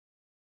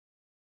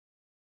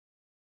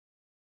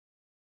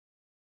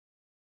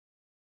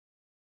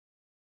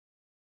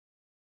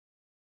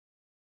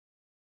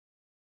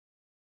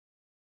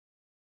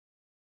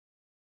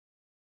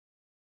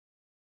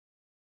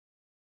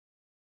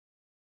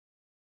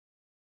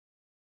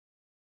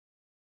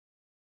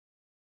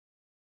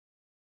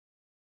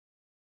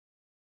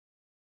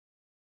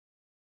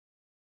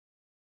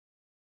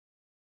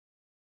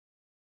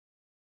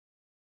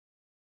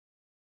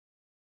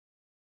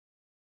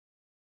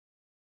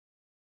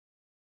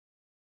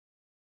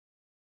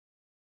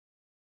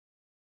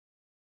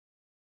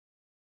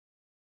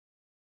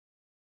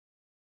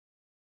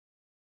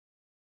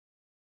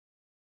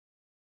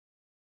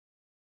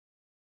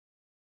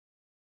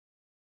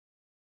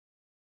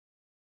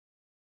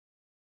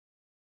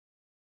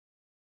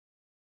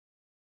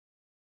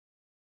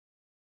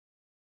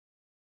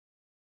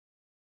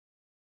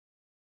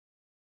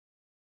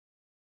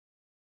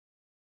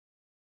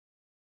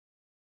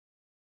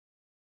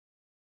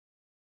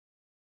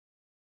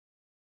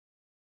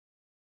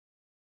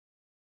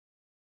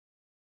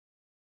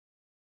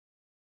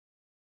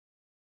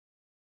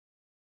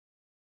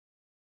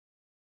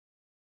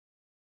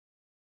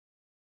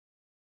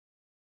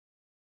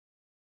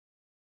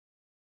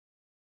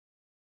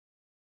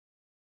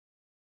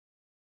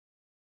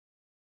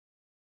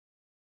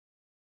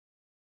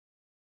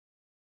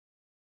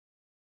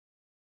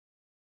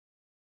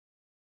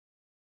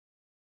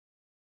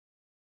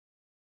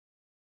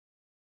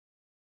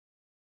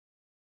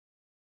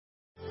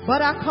but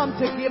I come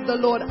to give the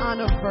Lord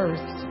honor first.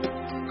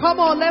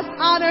 Come on, let's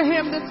honor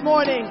him this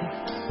morning.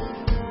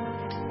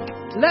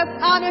 Let's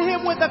honor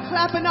him with the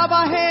clapping of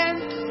our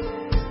hands.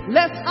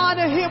 Let's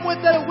honor him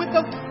with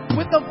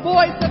the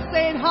voice of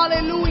saying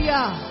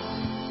hallelujah.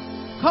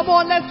 Come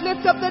on, let's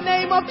lift up the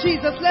name of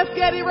Jesus. Let's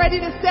get ready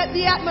to set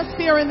the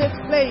atmosphere in this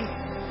place.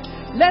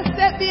 Let's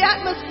set the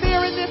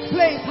atmosphere in this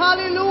place.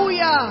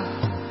 Hallelujah.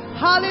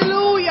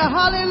 Hallelujah.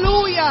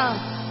 Hallelujah.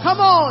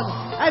 Come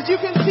on. As you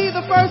can see,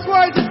 the first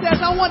words it says,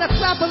 I want to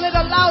clap a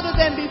little louder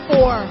than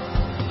before.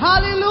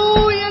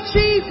 Hallelujah,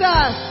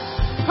 Jesus.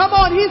 Come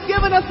on, he's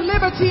given us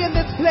liberty in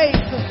this place.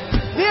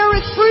 There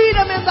is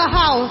freedom in the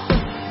house.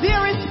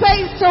 There is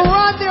space to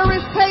run. There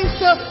is space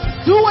to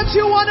do what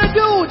you want to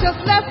do.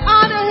 Just let's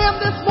honor him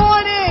this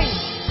morning.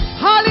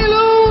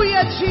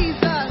 Hallelujah,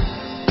 Jesus.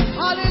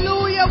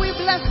 Hallelujah. We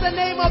bless the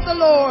name of the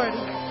Lord.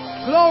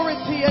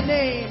 Glory to your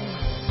name.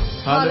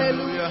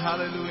 Hallelujah.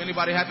 Hallelujah.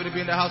 Anybody happy to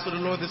be in the house of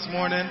the Lord this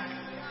morning?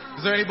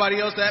 Is there anybody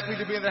else happy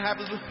to be in the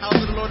house of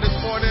the Lord this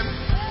morning?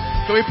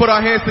 Can we put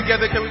our hands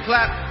together? Can we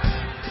clap?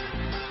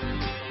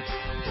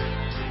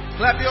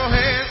 Clap your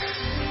hands.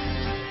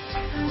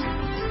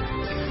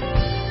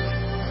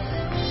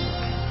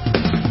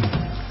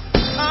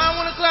 I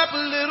want to clap a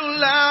little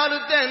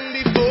louder than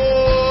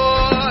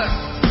before.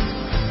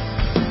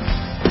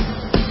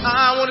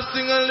 I want to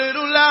sing a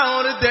little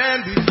louder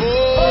than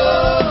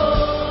before.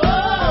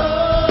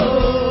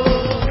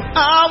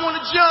 I want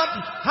to jump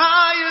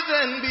higher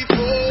than before.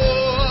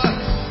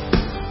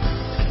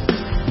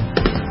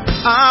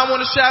 I want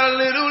to shout a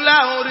little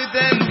louder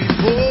than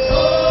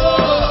before.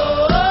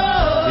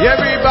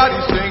 Everybody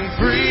sing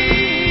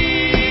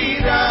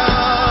freedom,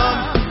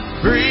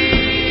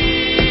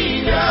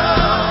 freedom,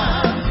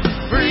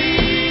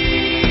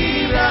 freedom,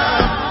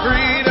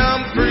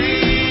 freedom,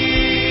 freedom,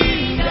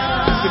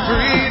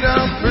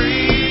 freedom,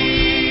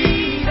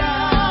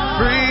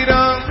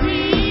 freedom,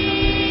 freedom,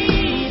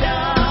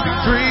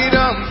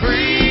 freedom,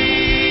 freedom,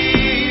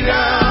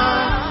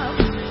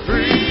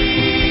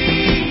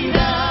 freedom.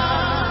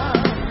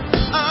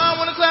 I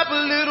want to clap a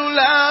little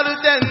louder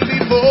than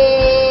before.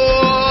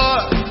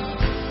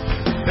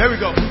 There we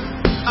go.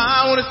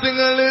 I want to sing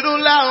a little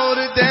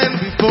louder than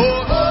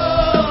before.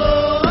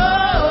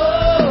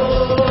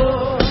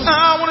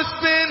 I want to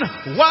spin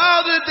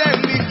wilder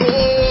than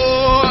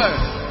before.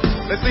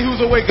 Let's see who's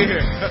awake in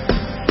here.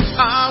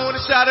 I want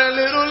to shout a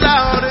little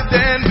louder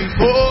than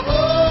before.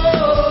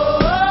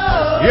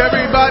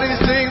 Everybody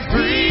sing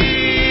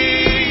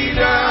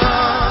freedom,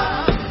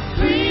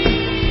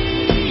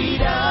 freedom,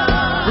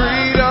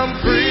 freedom,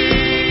 freedom.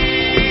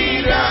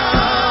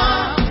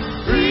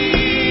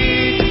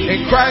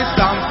 In Christ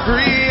I'm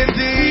free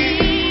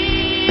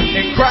indeed.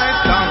 In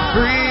Christ I'm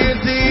free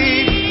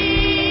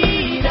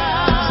indeed.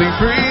 Sing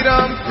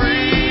freedom,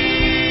 freedom,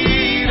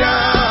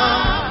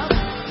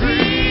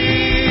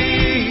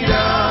 freedom.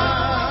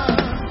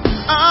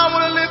 I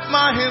want to lift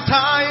my hands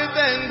higher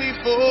than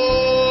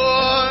before.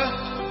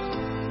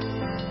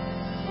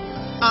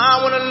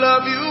 I want to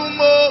love you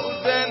more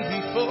than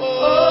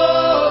before.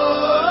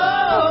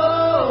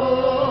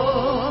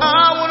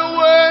 I want to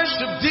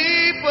worship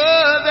deeper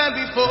than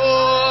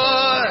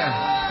before.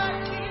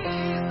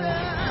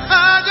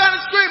 I got to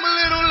scream a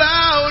little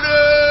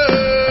louder.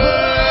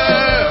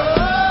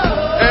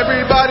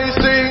 Everybody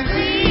sing.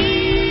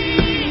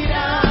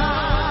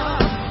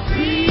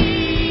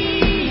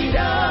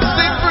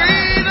 Sing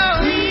freedom.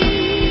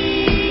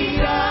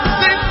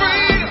 Sing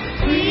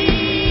freedom.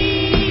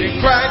 In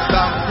Christ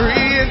I'm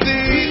free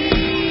indeed.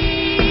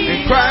 In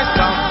Christ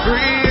I'm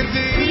free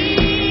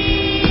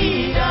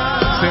indeed.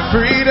 Sing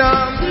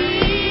freedom.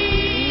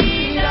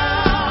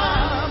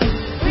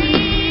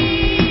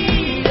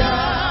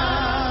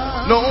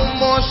 No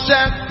more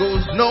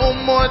shackles, no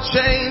more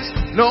chains,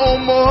 no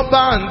more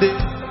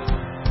bondage.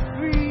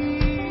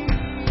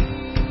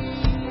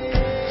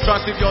 Try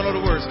to see if y'all know the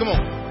words. Come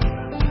on.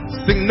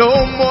 Sing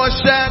no more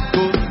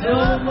shackles.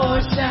 No more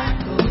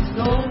shackles,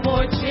 no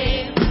more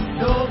chains,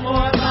 no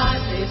more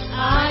bondage.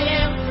 I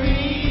am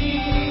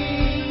free.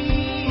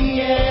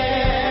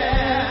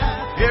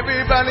 Yeah.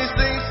 Everybody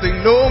sing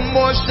no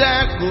more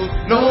shackles,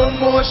 no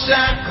more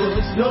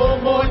shackles,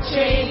 no more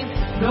chains,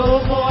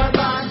 no more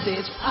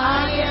bondage.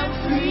 I am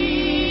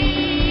free.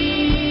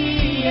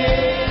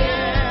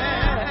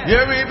 Yeah.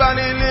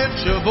 Everybody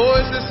lift your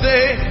voice and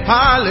say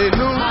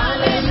hallelujah,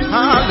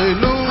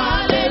 hallelujah,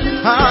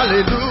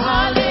 hallelujah,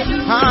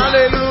 hallelujah,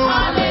 hallelujah,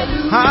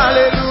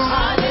 hallelujah,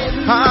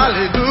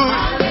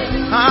 hallelujah,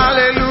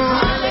 hallelujah,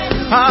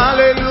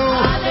 hallelujah,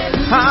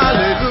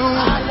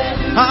 hallelujah,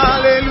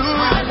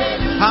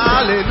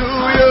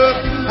 hallelujah,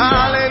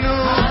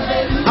 hallelujah,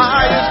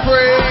 highest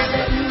praise,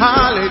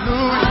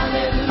 hallelujah,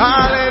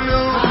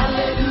 hallelujah.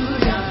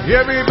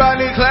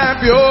 Everybody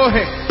clap your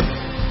hands.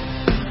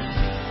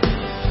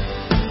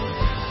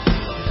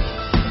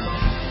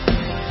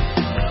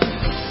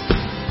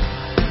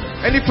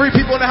 Any free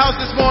people in the house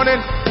this morning?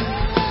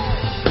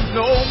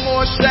 No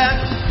more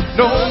shackles,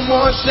 no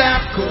more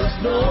shackles,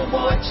 no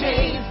more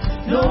chains,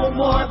 no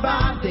more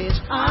bondage.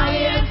 I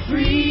am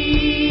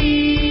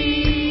free.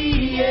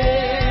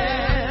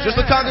 Just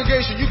the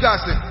congregation, you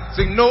guys sing.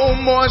 Sing, no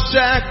more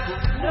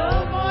shackles.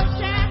 No more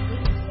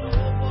shackles.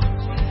 No more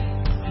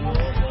chains. No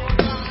more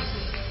bondage.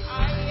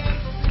 I am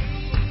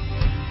free.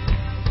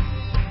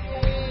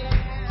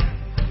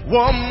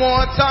 One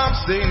more time,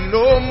 sing,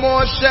 no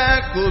more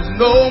shackles,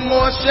 no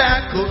more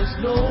shackles.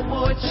 No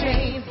more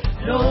chains.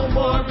 No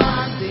more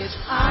bondage.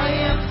 I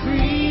am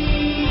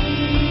free.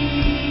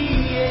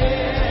 Yeah.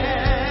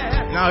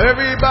 Now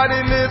everybody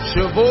lift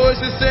your voice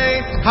and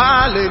sing,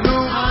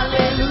 hallelujah,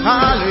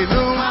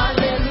 hallelujah,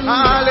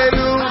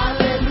 hallelujah,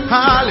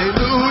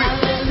 hallelujah,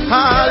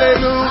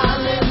 hallelujah,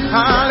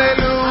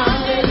 hallelujah,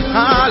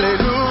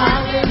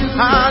 hallelujah,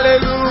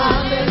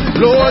 hallelujah.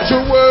 Lord,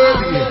 you're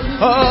worthy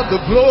of the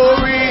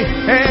glory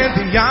and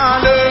the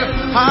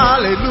honor.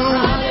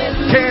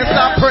 Hallelujah. Can't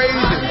stop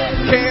praising,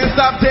 can't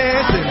stop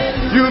dancing.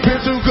 You've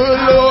been too good,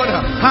 Lord.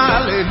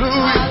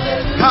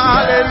 Hallelujah,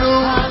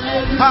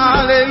 hallelujah,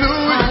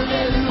 hallelujah.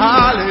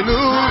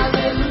 Hallelujah,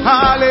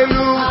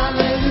 hallelujah,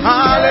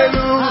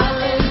 hallelujah,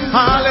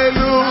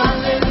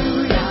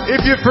 hallelujah.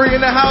 If you're free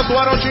in the house,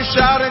 why don't you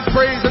shout and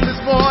praise Him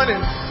this morning?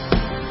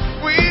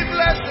 We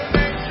bless your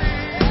name,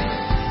 Jesus.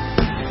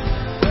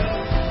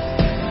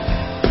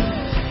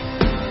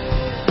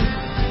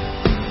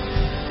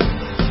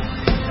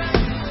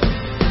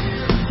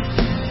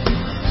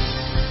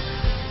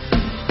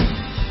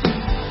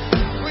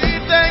 We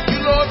thank you,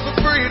 Lord, for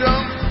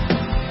freedom.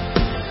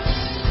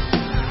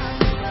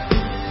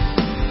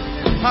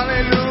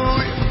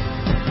 Hallelujah.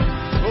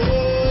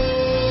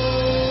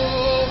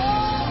 Oh.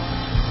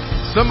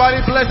 Somebody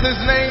bless His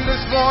name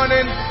this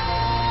morning.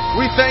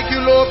 We thank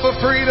you, Lord, for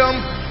freedom.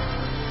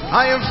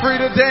 I am free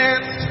to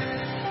dance.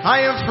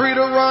 I am free to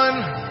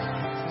run.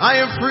 I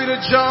am free to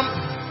jump.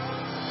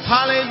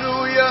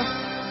 Hallelujah.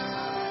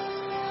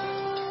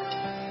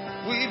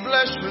 We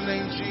bless your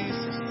name, Jesus.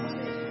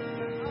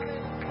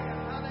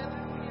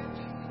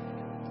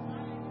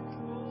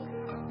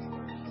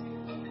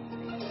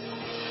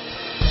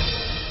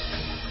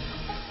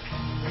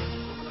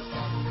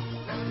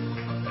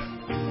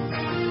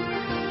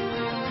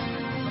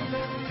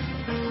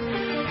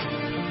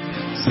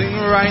 Sing,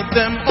 write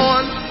them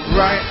on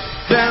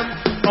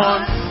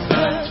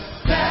the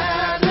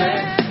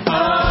tablet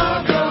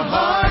of your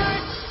heart.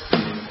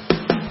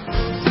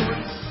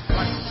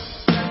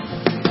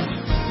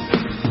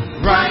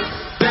 Write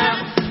them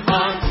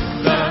on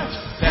the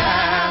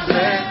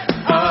tablet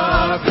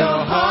of your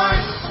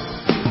heart.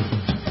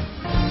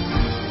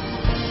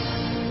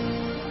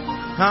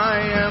 I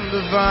am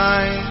the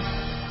vine,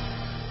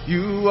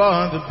 you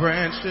are the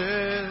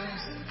branches.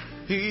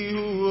 He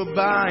who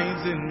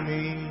abides in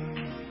me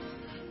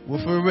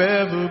will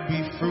forever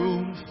be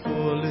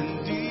fruitful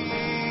indeed.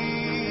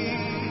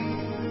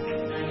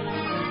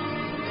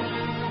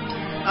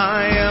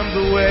 I am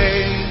the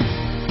way,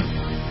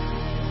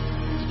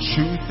 the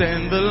truth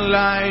and the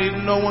light.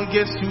 No one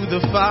gets to the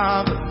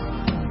Father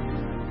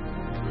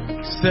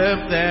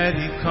except that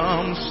He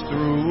comes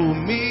through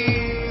me.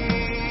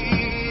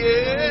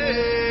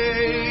 Yeah.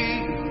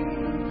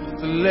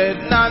 So let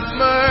not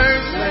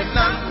mercy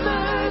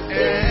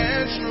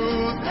and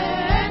truth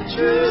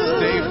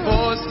say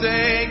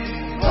forsake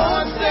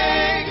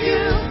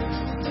you.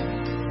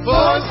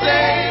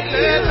 Forsake,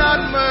 let not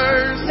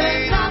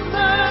mercy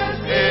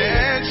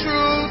and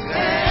truth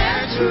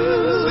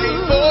say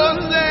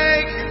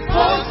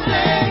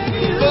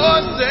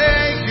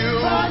forsake you.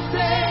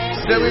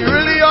 That we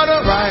really ought to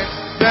write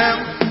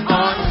them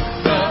on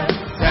the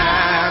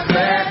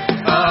tablet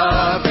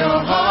of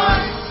your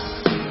heart.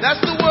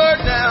 That's the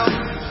word now.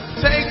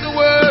 Take the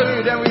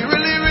word and we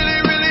really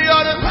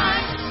ought to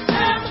write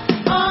them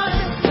on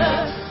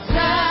the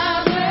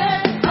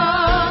tablet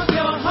of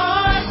your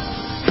heart.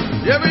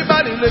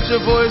 Everybody lift your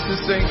voice and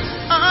sing,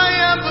 I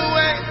am the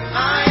way,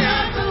 I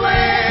am the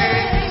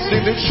way.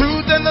 Sing the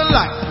truth and the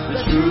light, the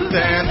truth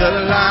and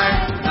the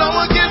light. No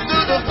one gets to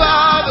the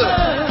Father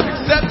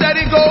except that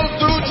He goes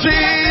through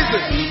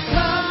Jesus. He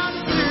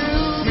comes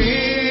through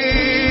me.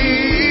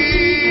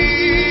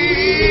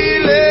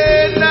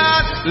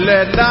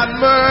 Let not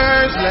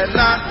mercy, let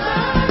not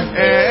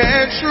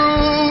and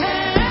truth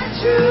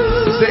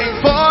sing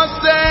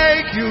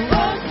forsake you.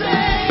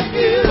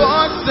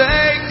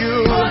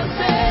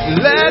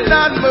 Let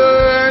not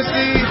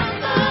mercy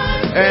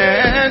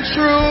and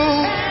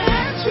truth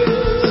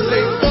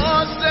sing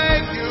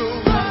forsake you.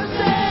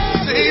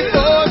 Sing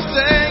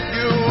forsake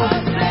you.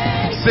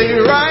 Sing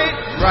write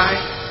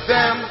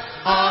them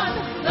on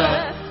the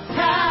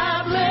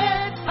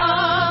tablet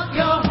of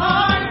your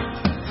heart.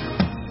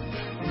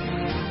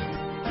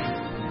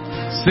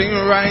 Sing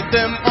write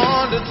them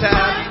on the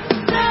tablet.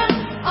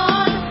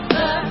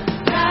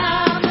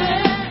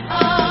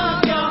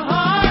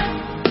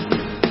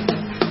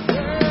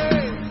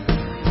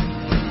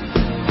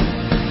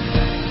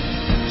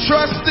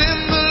 Trust in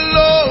the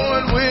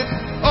Lord with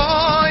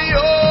all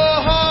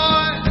your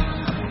heart.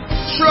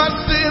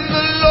 Trust in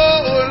the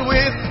Lord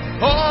with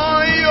all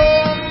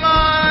your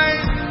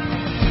mind.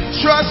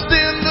 Trust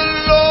in the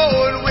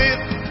Lord with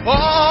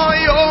all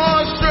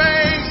your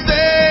strength.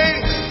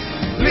 Say,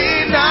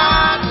 lean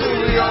not to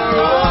your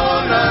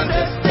own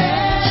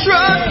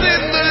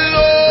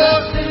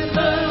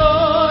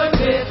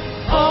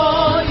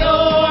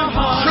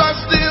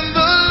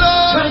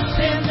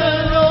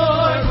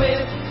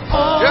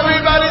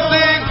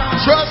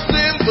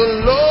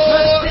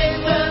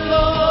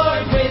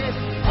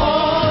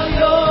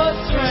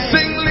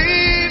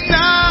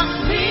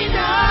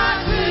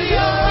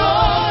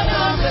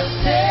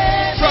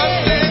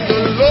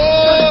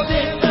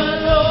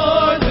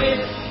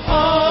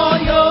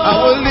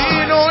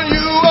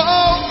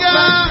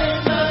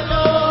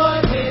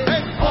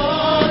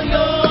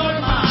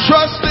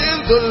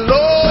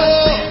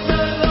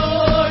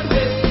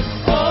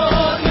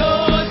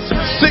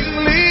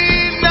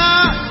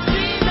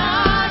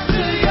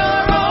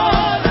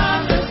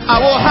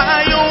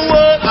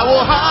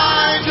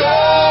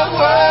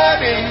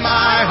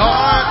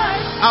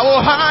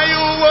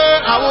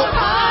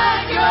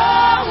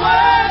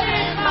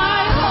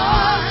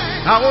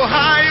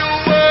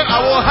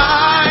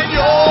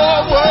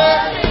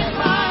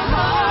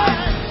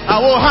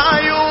will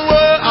hide your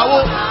word. I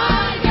will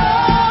hide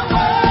your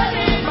word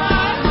in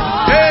my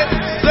heart. Hey,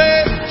 say,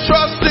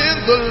 trust in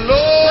the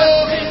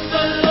Lord. Trust in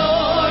the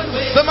Lord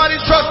with Somebody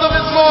trust him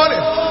this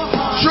morning.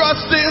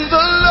 Trust in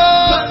the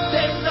Lord. Trust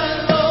in the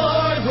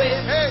Lord with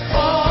Hey.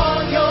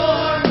 all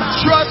your might.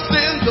 Trust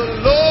in the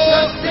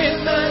Lord. Trust in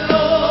the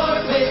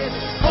Lord with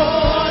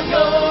all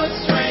your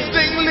strength.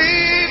 Sing,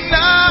 lean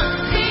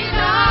not. Lean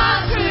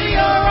not to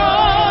your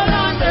own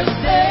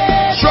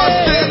understanding.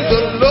 Trust in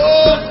the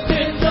Lord. Trust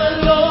in the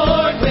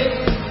Lord with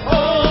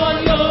all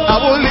your I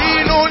will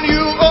lean on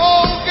you,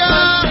 oh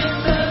God.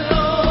 Trust in the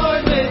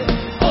Lord with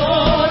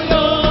all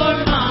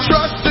your might.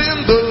 Trust in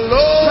the Trust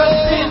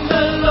Lord. in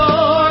the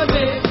Lord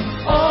with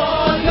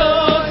all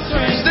your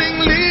strength. Sing,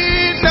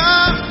 lean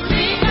not.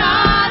 Lean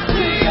not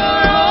to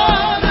your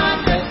own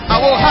understanding. I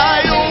will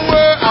hide your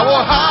word. I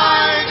will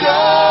hide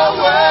your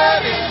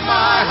word in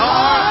my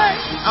heart.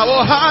 I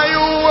will hide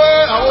your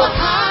word. I will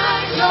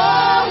hide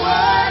your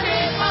word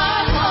in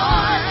my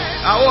heart.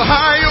 I will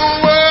hide your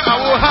word. I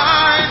will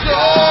hide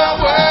your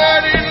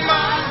word in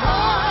my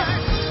heart.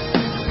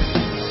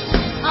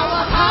 I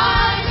will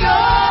hide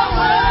your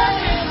word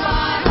in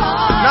my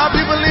heart. Now if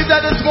you believe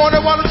that this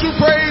morning, why don't you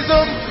praise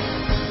him?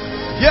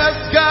 Yes,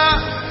 God.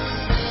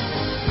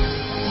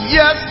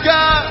 Yes,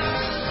 God.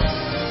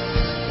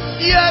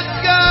 Yes,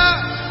 God.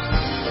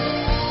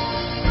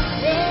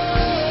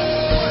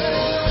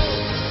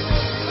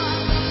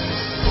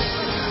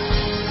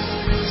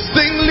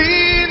 Sing,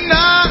 lean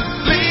not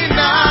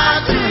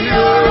to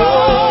your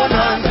own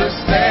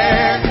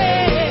understanding.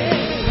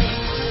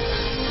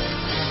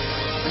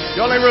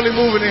 Y'all ain't really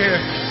moving in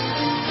here.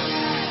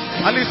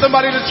 I need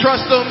somebody to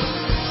trust him.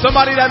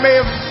 Somebody that may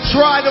have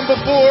tried him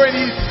before and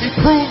he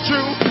proved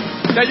you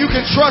that you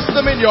can trust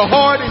him in your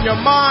heart, in your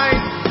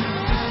mind.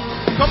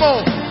 Come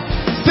on.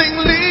 Sing,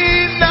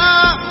 lean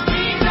not.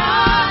 Lean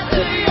not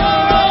to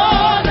your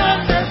own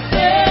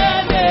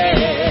understanding.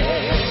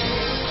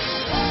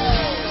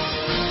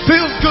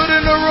 Feels good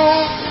in the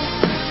room.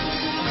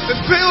 It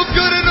feels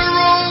good in the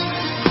room.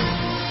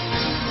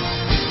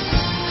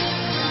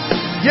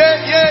 Yeah,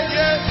 yeah,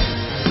 yeah.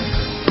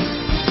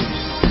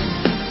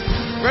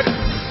 Ready?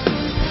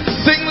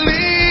 Sing,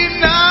 lean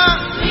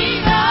not.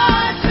 Lean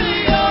not to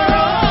your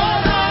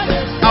own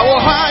understanding. I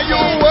will hide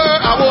your word.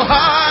 I will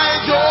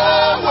hide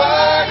your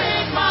word.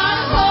 in my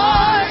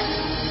heart.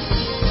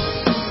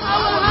 I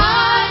will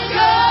hide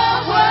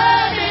your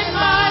word in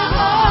my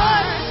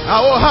heart.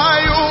 I will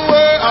hide your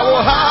word. I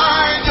will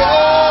hide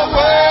your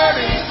word.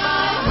 In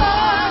my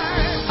heart.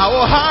 I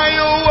will hide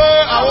your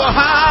word. I will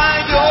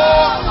hide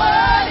your.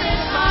 Word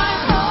in my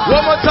heart.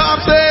 One more time,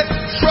 say,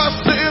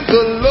 trust in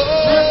the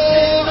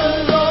Lord. The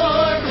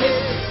Lord with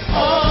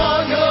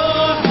all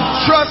your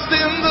heart. Trust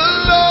in the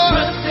Lord.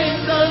 Trust in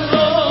the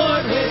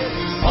Lord with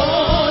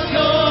all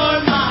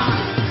your might.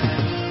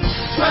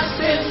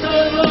 Trust in the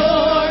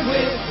Lord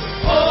with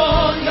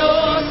all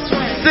your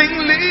strength. Sing,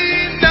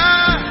 lean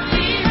not.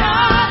 Lean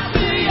not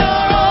to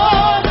your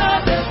own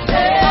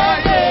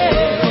understanding.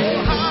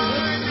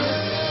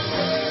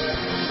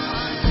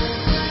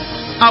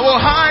 I will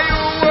hide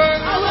your word.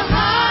 I will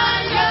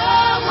hide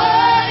your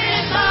word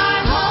in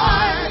my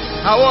heart.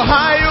 I will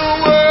hide your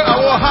word. I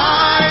will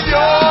hide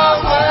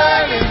your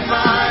word in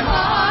my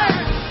heart.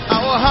 I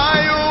will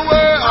hide your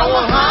word. I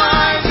will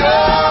hide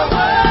your.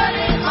 Word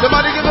in my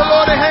Somebody give the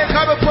Lord a hand.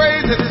 Come and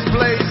praise in this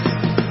place.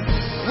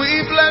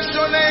 We bless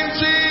your name,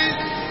 Jesus.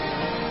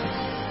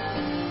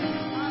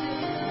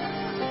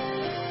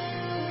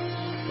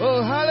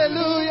 Oh,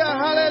 hallelujah,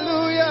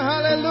 hallelujah,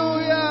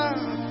 hallelujah.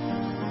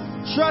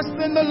 Trust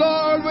in the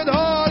Lord with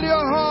all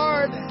your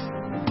heart.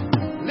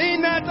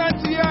 Lean not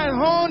unto your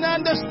own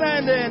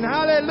understanding.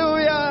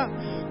 Hallelujah.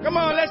 Come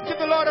on, let's give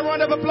the Lord a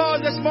round of applause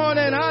this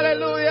morning.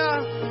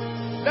 Hallelujah.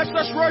 Let's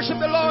just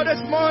worship the Lord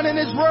this morning.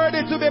 He's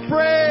worthy to be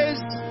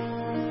praised.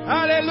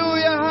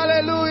 Hallelujah,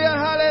 hallelujah,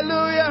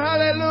 hallelujah,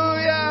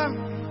 hallelujah.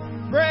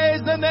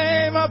 Praise the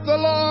name of the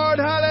Lord.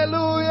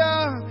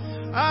 Hallelujah.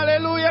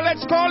 Hallelujah.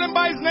 Let's call him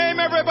by his name,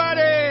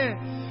 everybody.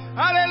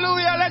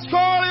 Hallelujah. Let's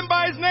call him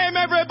by his name,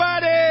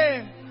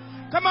 everybody.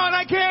 Come on,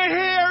 I can't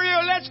hear you.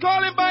 Let's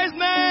call him by his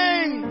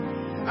name.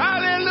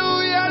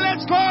 Hallelujah.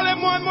 Let's call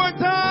him one more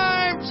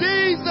time.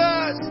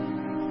 Jesus.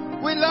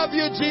 We love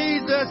you,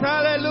 Jesus.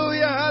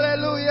 Hallelujah.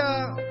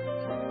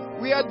 Hallelujah.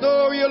 We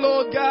adore you,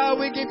 Lord God.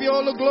 We give you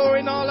all the glory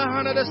and all the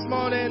honor this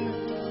morning.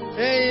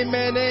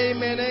 Amen,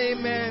 amen,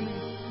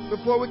 amen.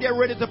 Before we get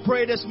ready to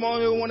pray this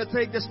morning, we want to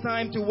take this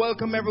time to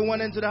welcome everyone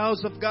into the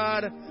house of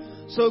God.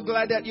 So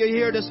glad that you're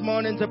here this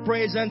morning to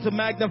praise and to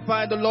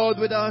magnify the Lord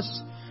with us.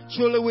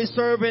 Truly we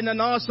serve in an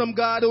awesome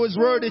God who is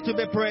worthy to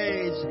be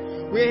praised.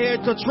 We're here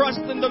to trust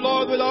in the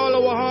Lord with all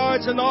our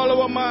hearts and all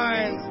our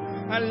minds,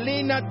 and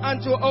lean not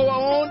unto our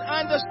own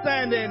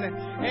understanding.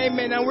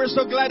 Amen. And we're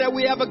so glad that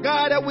we have a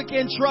God that we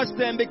can trust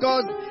in,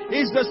 because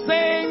He's the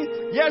same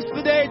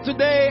yesterday,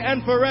 today,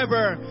 and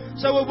forever.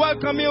 So we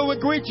welcome you. We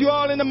greet you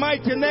all in the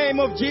mighty name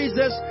of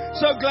Jesus.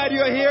 So glad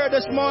you're here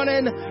this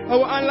morning.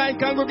 Our online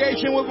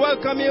congregation will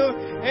welcome you.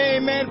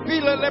 Amen.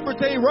 Feel at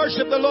liberty.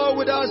 Worship the Lord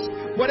with us.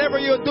 Whatever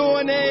you're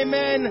doing,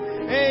 amen.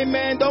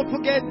 Amen. Don't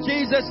forget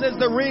Jesus is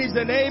the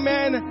reason.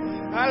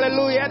 Amen.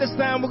 Hallelujah. At this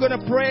time, we're going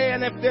to pray.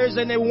 And if there's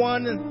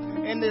anyone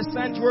in the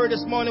sanctuary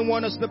this morning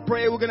want us to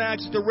pray, we're going to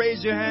ask you to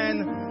raise your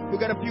hand. We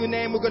got a few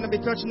names. We're going to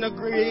be touching the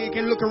agree. You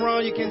can look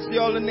around. You can see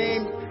all the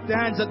names. The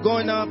hands are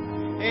going up.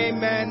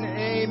 Amen.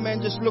 Amen.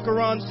 Just look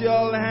around. See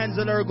all the hands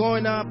that are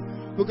going up.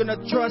 We're going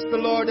to trust the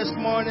Lord this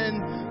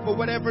morning for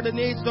whatever the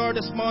needs are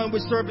this morning.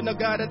 We're serving the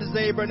God that is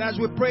able. And as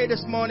we pray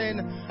this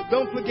morning,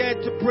 don't forget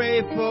to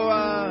pray for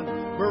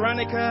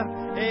Veronica.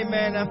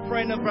 Amen. A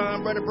friend of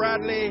Brother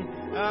Bradley.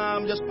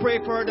 Just pray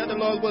for her that the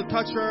Lord will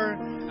touch her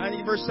and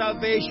give her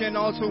salvation.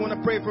 Also want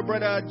to pray for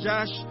Brother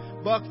Josh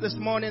Buck this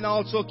morning.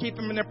 Also keep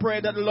him in a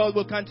prayer that the Lord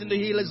will continue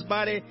to heal his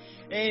body.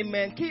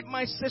 Amen. Keep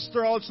my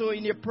sister also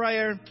in your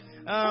prayer.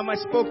 I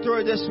spoke to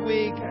her this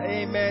week.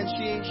 Amen.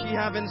 She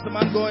having some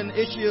ongoing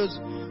issues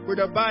with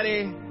her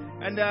body,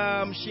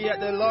 and she at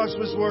the last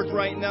resort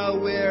right now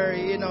where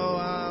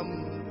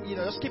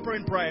just keep her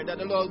in prayer that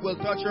the Lord will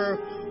touch her.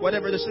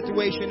 Whatever the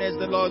situation is,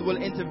 the Lord will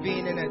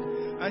intervene in it.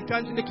 And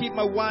continue to keep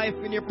my wife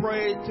in your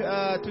prayer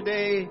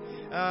today.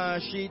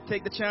 She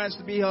take the chance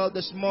to be out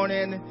this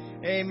morning.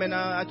 Amen.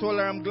 I told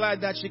her I'm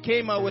glad that she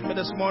came out with me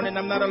this morning.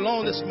 I'm not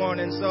alone this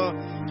morning. So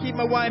keep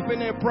my wife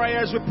in your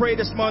prayers. We pray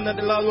this morning that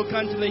the Lord will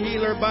continue to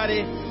heal her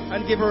body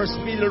and give her a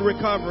speedy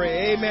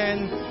recovery.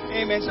 Amen.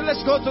 Amen. So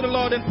let's go to the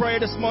Lord in prayer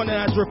this morning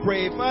as we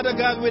pray. Father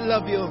God, we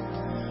love you.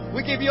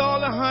 We give you all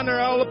the honor,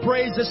 all the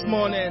praise this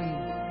morning.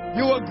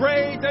 You are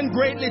great and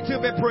greatly to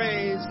be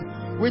praised.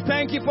 We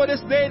thank you for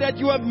this day that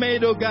you have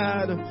made, oh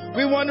God.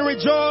 We want to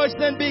rejoice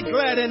and be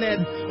glad in it.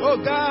 Oh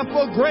God,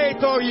 for great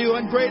are you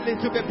and greatly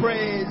to be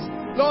praised.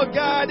 Lord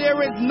God, there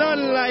is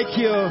none like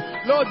you.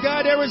 Lord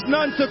God, there is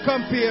none to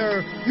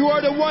compare. You are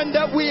the one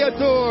that we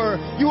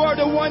adore. You are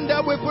the one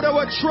that we put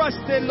our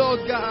trust in,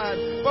 Lord God.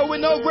 But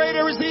we know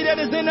greater is he that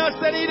is in us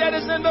than he that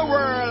is in the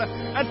world.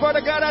 And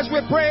Father God, as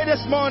we pray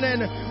this morning,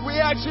 we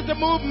ask you to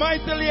move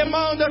mightily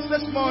among us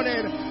this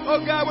morning.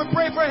 Oh God, we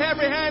pray for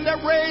every hand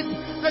that raised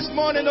this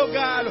morning, oh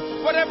God.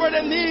 Whatever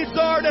the needs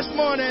are this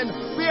morning,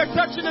 we are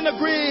touching and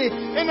agree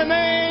in the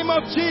name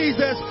of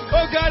Jesus.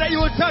 Oh God, that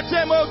you will touch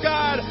them, oh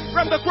God,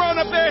 from the crown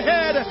of their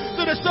head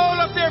to the sole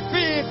of their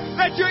feet.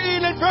 Let your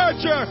healing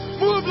virtue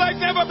move like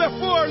never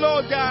before,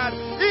 Lord God.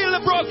 Heal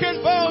the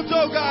broken bones,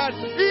 oh God.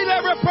 Heal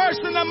every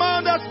person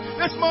among us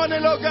this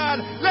morning, oh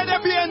God. Let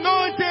there be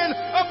anointing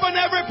upon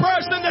every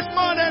person this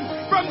morning,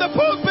 from the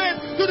pulpit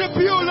to the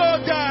pew,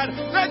 Lord God.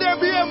 Let there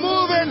be a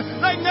moving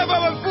like never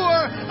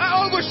before, an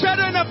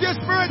overshadowing of your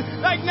spirit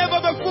like never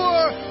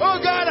before.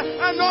 Oh God,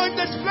 anoint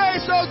this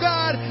place, oh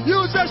God.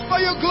 Use us for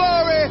your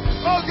glory.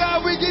 Oh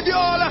God, we give you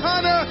all the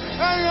honor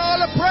and all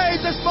the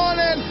praise this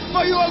morning,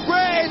 for you are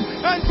great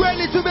and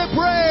greatly to be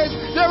praised.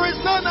 There is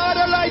none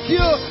other like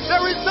you.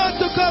 There is none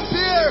to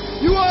compare.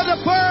 You are the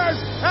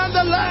first and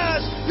the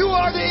last. You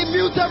are the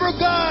immutable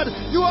God.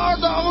 You are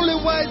the only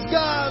wise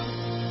God.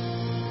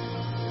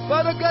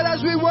 Father God,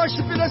 as we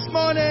worship you this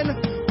morning,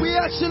 we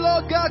ask you,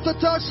 Lord God, to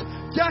touch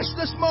Josh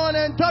this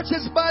morning. Touch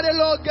his body,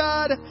 Lord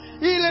God.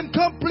 Heal him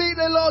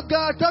completely, Lord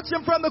God. Touch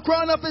him from the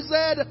crown of his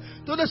head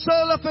to the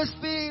sole of his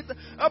feet.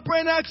 I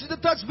pray and ask you to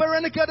touch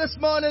Veronica this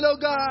morning, oh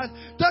God.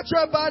 Touch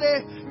her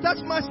body.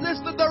 Touch my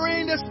sister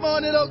Doreen this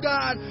morning, oh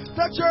God.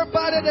 Touch her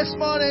body this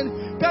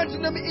morning.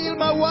 Continue to heal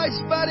my wife's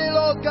body,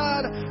 Lord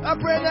God. I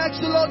pray and ask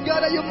you, Lord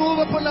God, that you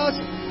move upon us.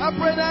 I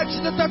pray and ask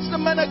you to touch the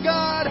man of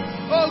God.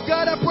 Oh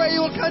God, I pray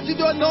you will continue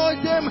to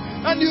anoint him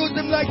and use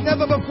him like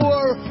never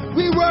before.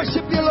 We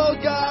worship you, Lord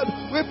God.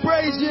 We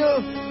praise you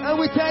and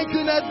we thank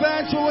you in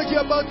advance for what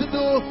you're about to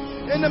do.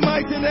 In the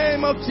mighty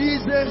name of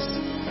Jesus.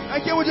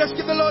 And can we just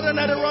give the Lord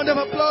another round of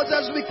applause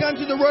as we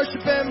continue to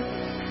worship him?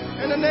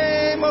 In the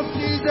name of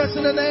Jesus,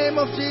 in the name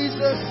of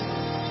Jesus.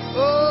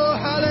 Oh,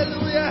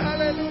 hallelujah,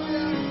 hallelujah.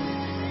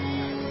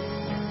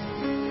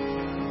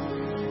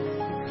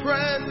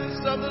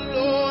 Presence of the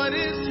Lord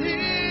is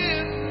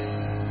here.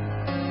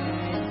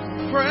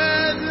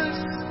 Presence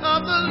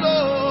of the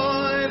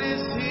Lord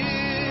is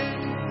here.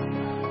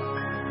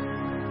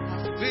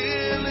 I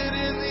feel it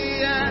in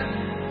the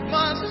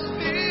atmosphere.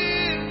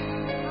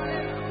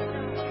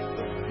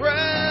 The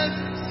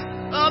presence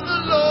of the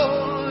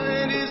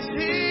Lord is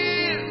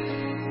here.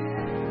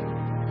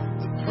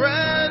 The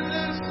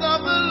presence of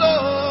the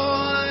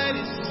Lord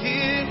is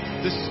here.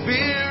 The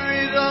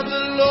Spirit of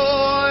the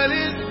Lord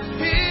is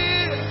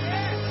here.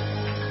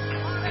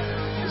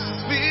 The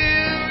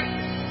Spirit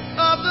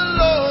of the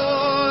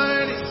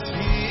Lord is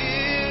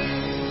here.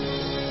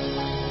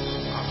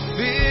 I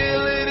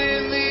feel it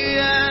in the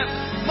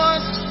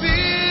atmosphere.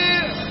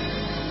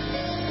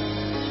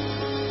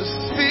 The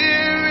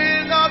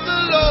Spirit of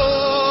the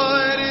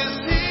Lord is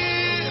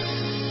here.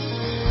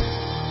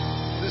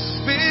 The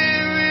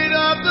Spirit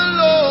of the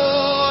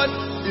Lord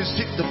is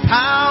here. The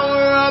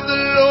power of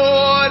the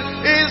Lord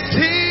is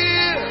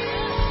here.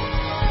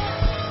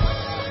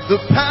 The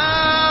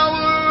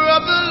power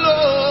of the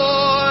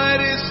Lord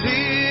is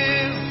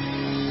here.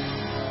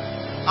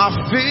 I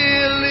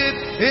feel it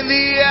in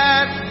the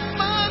atmosphere.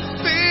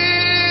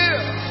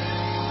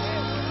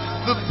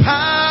 The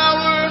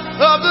power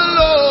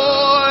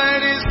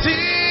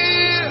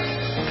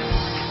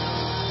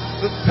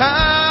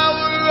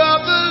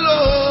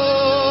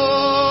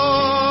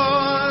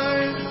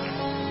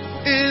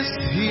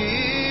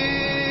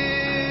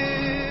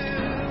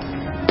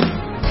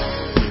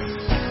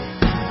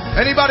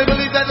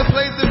believes that the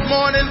place this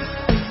morning?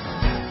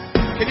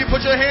 Can you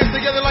put your hands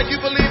together like you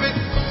believe it?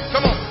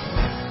 Come on.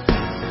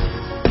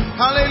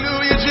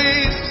 Hallelujah,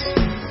 Jesus.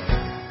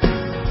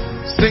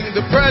 Sing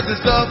the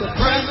presence of the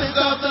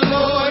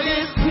Lord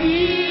is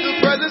here. The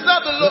presence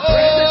of the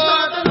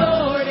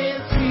Lord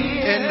is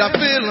here. And I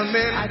feel him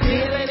in. I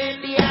feel it in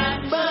the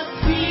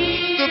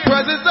atmosphere. The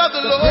presence of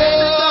the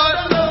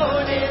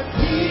Lord is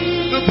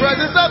here. The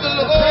presence of the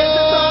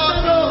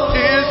Lord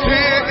is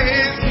here.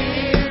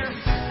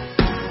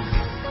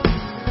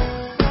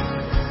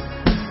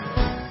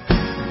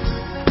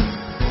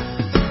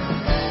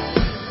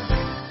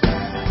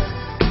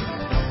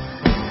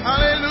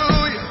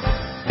 Hallelujah.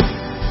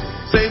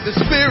 Say the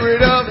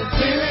Spirit of the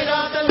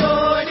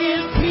Lord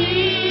is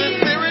here. The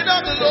Spirit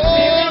of the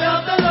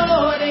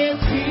Lord is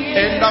here.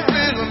 And I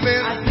feel him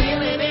in. I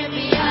feel it in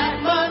the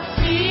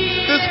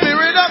atmosphere. The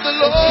Spirit of the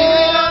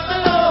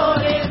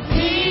Lord is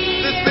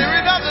here. The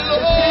Spirit of the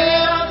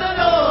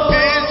Lord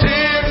is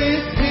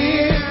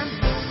here.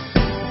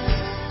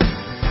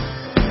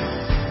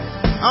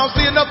 I don't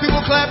see enough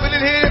people clapping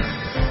in here.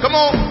 Come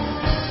on.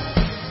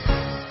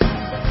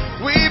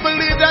 We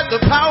believe that the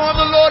power of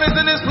the Lord is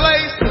in this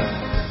place.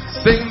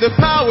 Sing the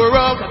power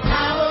of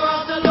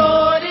the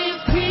Lord is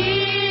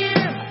here.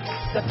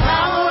 The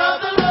power of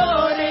the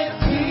Lord is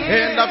here.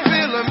 And I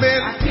feel him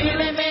in. I feel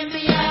him in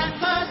the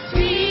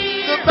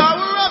atmosphere. The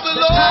power of the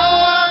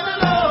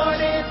Lord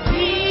is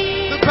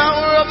here. The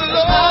power of the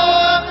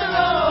Lord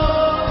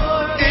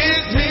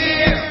is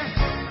here.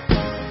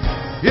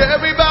 Yeah,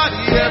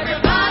 everybody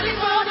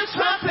blow the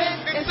trumpet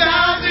and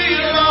sound the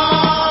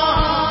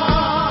alarm.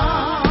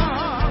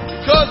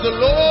 Because the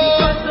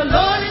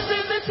Lord is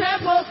in the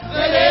temple.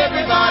 Let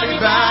everybody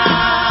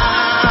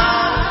bow.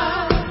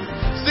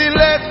 See,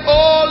 let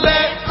all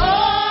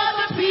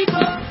the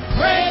people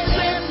praise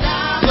him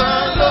now.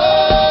 The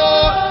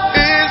Lord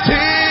is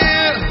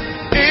here.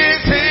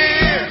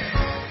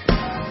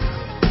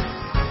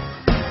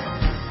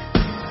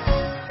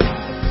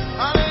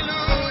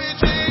 Hallelujah,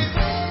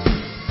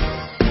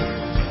 Jesus.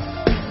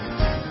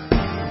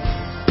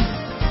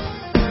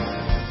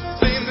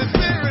 Sing the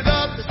Spirit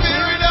of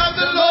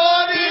the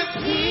Lord is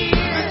here.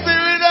 The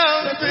Spirit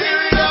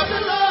of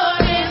the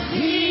Lord is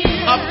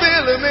here. I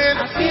feel him in.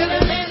 I feel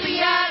him in the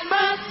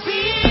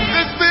atmosphere.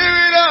 The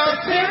Spirit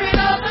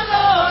of the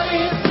Lord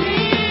is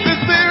here. The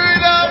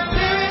Spirit of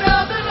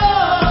the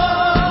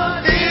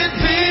Lord is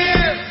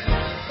here.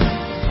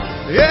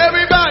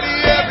 Everybody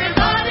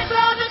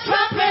blow the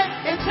trumpet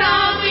and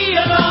sound the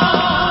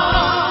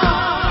alarm.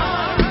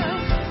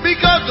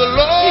 because the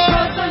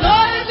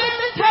Lord is in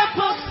the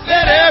temple.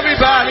 let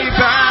everybody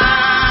bow.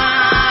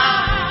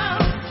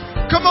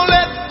 Come on,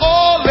 let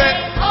all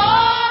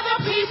the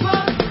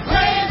people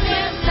praise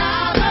him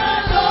now.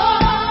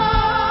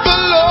 the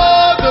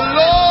Lord,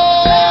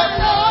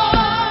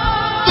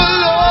 The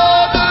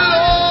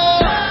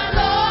Lord.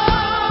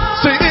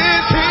 Say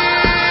it's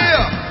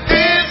here.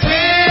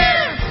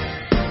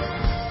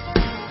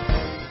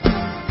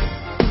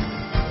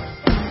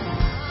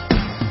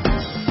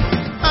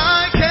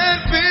 I can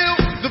feel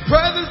the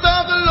presence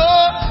of the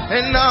Lord,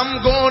 and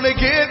I'm gonna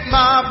get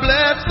my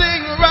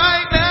blessing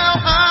right now.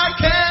 I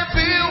can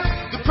feel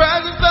the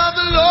presence of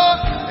the Lord,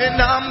 and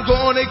I'm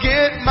gonna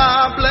get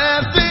my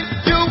blessing.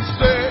 You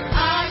say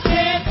I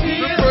can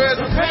feel The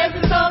presence. the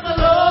presence of the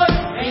Lord,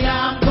 and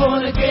I'm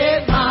gonna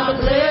get my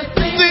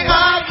blessing. See,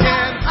 I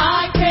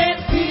can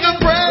feel The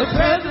presence. the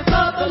presence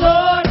of the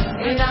Lord,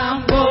 and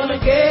I'm gonna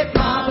get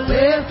my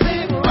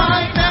blessing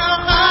right now.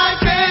 I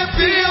can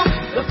feel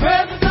the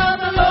presence of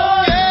the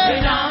Lord, Yeah.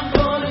 and I'm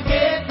gonna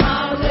get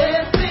my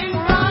blessing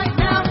right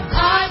now.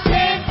 I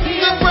can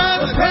feel The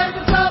presence. the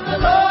presence of the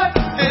Lord,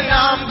 and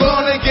I'm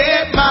gonna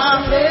get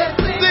my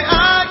blessing. See,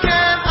 I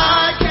can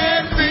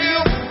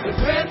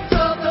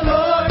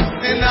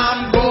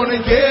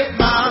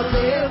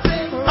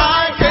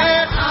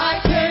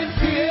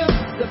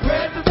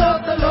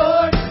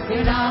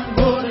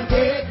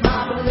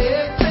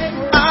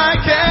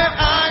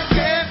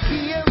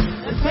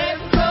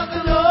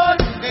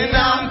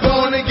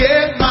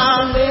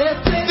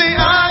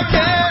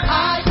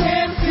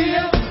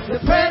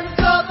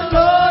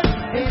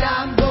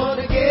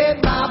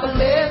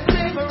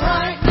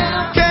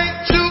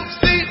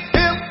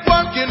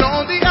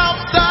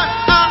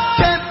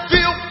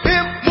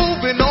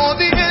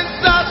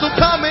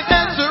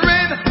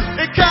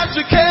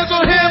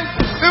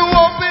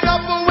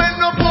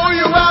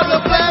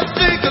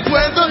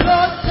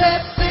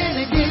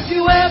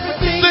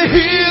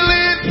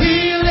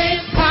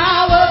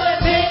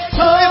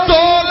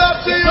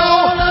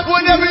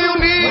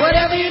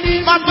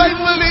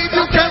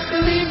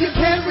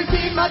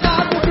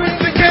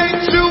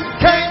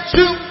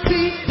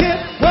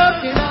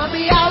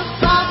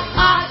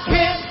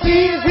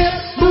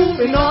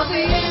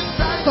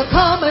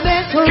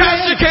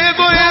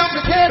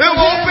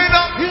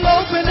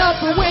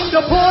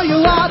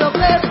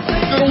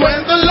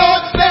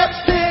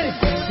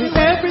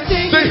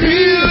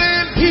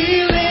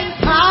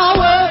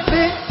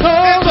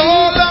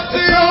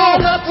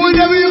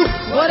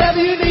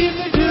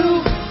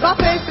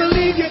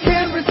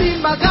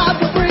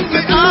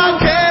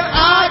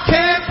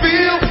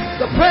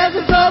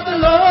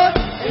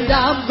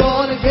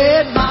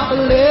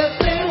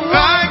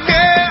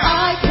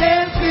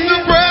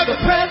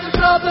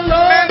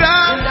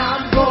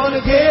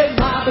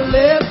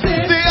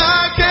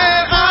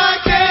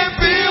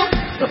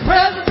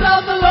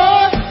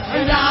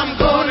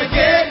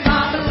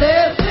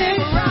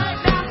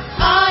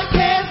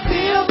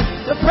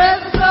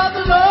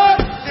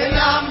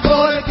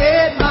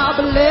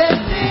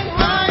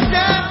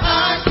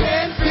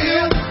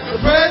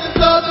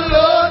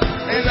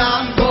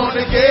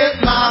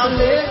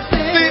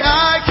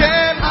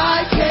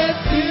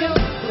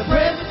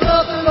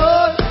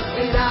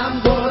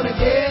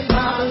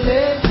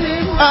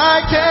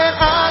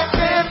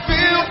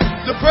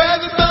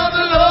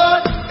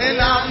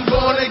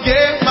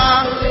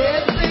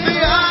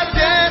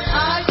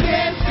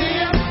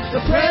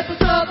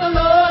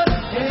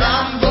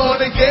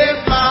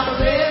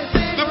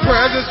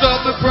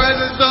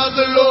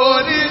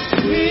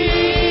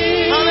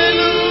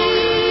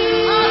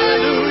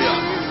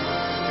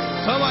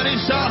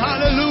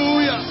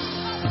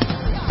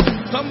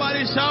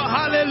Somebody shout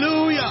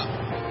hallelujah.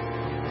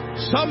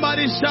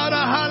 Somebody shout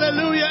a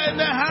hallelujah in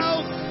the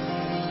house.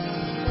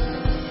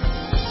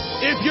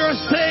 If you're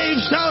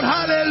saved, shout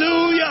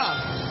hallelujah.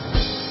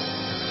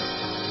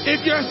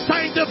 If you're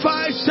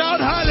sanctified,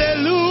 shout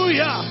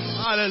hallelujah.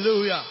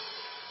 Hallelujah.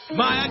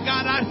 My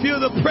God, I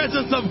feel the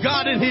presence of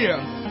God in here.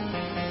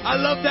 I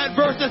love that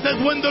verse that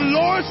says, when the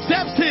Lord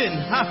steps in,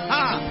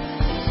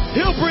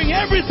 He'll bring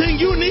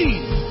everything you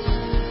need.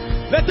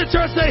 Let the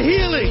church say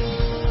healing,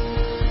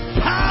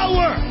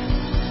 power.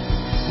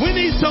 We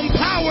need some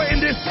power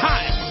in this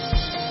time.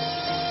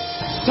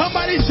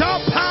 Somebody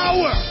shout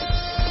power.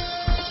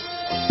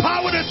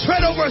 Power to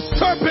tread over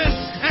serpents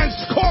and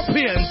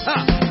scorpions.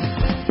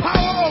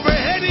 Power over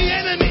any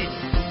enemy.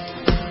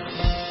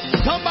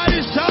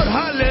 Somebody shout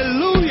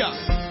hallelujah.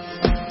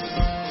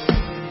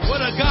 What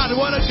a God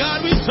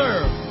we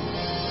serve.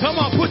 Come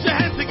on, put your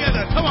hands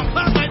together. Come on,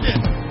 clap like this.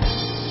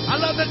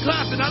 I love the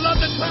clapping. I love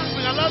the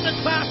clapping. I love the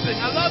clapping.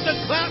 I love the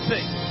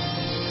clapping.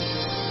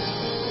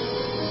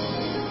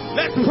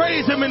 Let's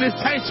praise Him in His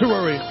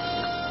sanctuary.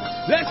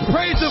 Let's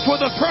praise Him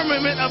for the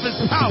firmament of His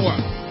power.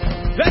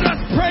 Let us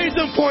praise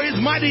Him for His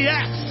mighty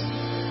acts.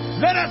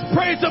 Let us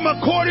praise Him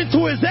according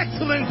to His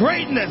excellent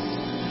greatness.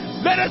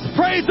 Let us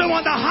praise Him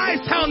on the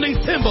high-sounding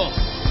cymbals.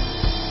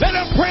 Let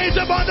us praise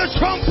Him on the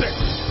trumpet.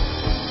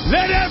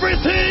 Let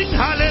everything,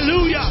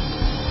 hallelujah.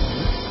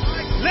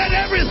 Let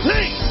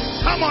everything,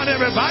 come on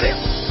everybody.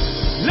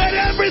 Let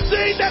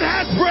everything that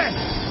has breath.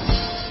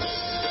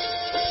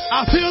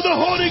 I feel the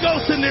Holy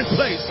Ghost in this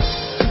place.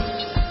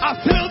 I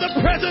feel the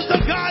presence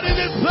of God in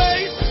this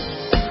place.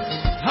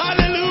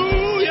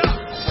 Hallelujah.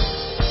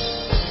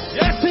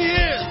 Yes, He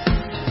is.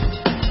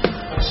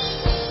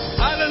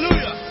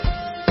 Hallelujah.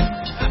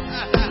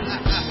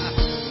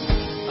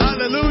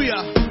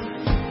 Hallelujah.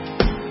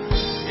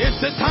 It's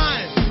the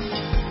time.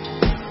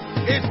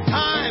 It's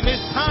time.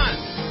 It's time.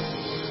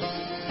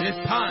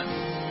 It's time.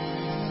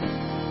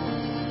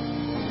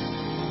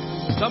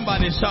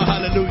 Somebody shout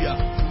hallelujah.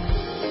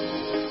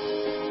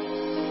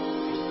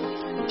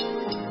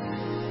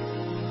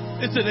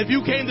 Listen, if you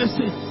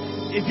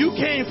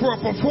came for a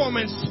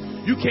performance,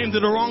 you came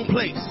to the wrong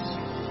place.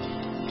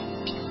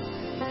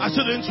 I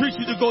should entreat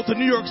you to go to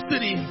New York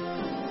City,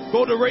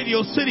 go to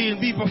Radio City and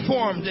be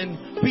performed and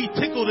be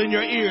tickled in your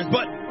ears.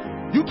 But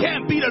you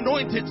can't beat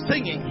anointed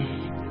singing.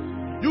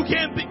 You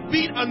can't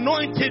beat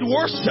anointed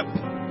worship.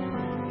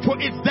 For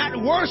it's that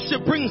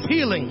worship brings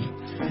healing.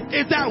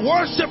 It's that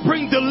worship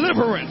brings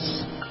deliverance.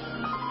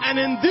 And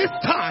in this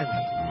time,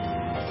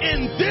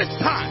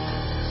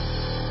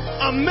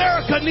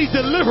 America needs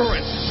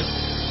deliverance.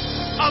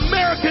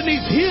 America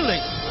needs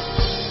healing.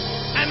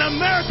 And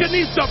America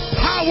needs the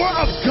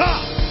power of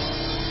God.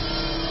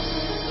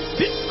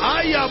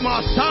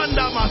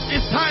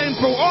 It's time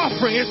for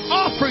offering. It's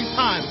offering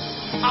time.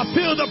 I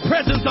feel the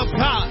presence of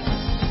God.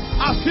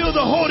 I feel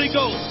the Holy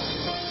Ghost.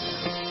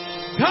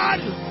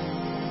 God,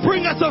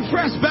 bring us a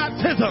fresh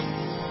baptism.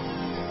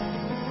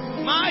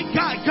 My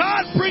God,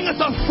 God, bring us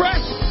a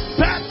fresh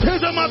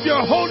baptism of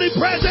your holy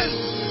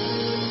presence.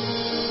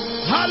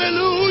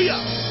 Hallelujah.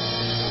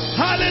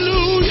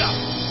 Hallelujah.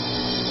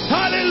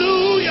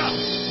 Hallelujah.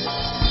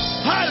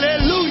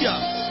 Hallelujah.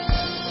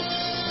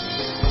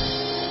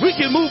 We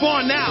can move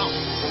on now.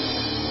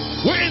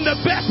 We're in the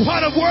best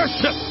part of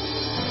worship.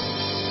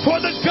 For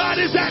the God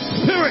is that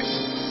Spirit.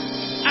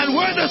 And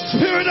where the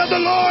Spirit of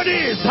the Lord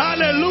is,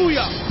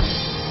 hallelujah.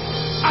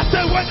 I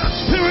said where the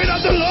Spirit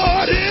of the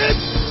Lord is.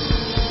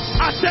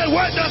 I said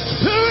where the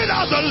Spirit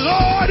of the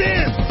Lord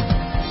is,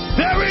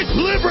 there is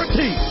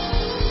liberty.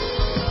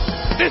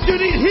 If you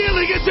need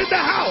healing, it's in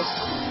the house.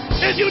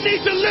 If you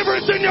need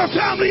deliverance in your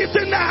family, it's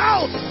in the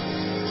house.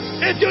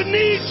 If you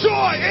need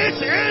joy,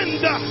 it's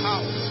in the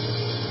house.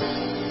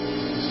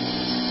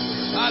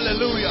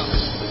 Hallelujah.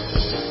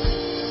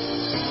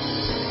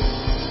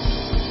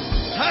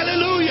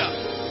 Hallelujah.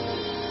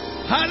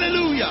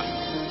 Hallelujah.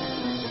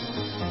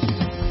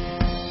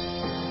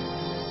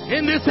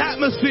 In this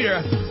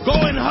atmosphere, go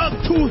and hug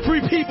 2 or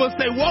 3 people and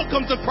say,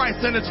 welcome to Christ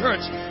Center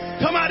Church.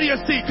 Come out of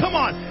your seat. Come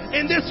on.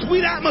 In this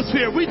sweet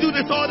atmosphere, we do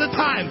this all the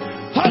time.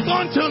 Hug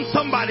on to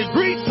somebody.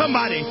 Greet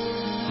somebody.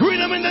 Greet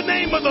them in the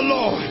name of the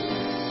Lord.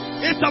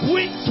 It's a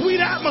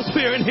sweet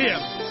atmosphere in here.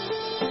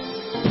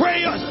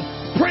 Pray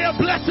a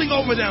blessing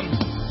over them.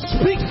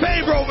 Speak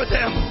favor over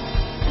them.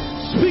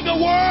 Speak a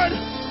word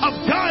of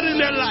God in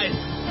their life.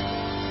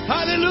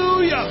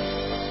 Hallelujah.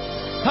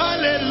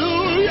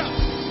 Hallelujah.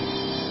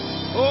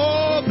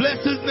 Oh, bless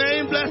His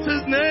name. Bless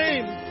His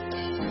name.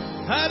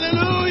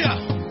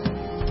 Hallelujah.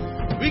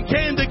 We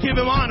came to give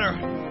Him honor.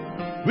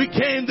 We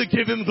came to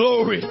give Him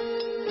glory.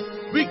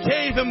 We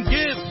came to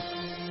give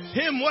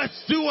Him what's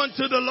due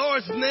unto the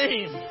Lord's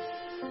name.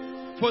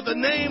 For the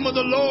name of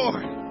the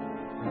Lord,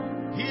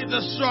 He is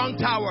a strong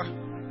tower.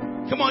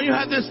 Come on, you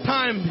have this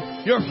time.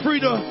 You're free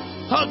to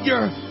hug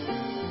your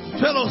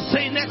fellow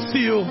saint next to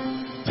you.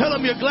 Tell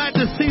them you're glad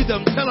to see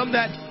them. Tell them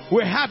that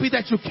we're happy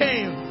that you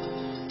came.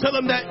 Tell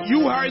them that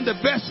you are in the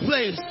best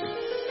place.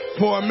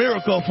 for a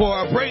miracle,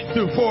 for a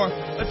breakthrough, for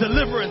a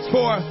deliverance,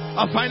 for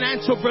a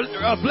financial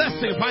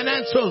blessing,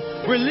 financial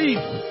relief.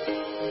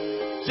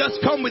 Just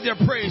come with your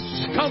praise.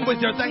 Come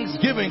with your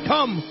thanksgiving.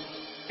 Come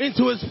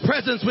into His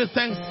presence with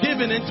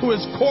thanksgiving, into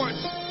His courts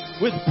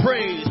with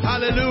praise.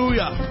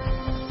 Hallelujah.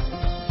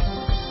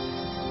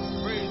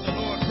 Praise the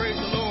Lord. Praise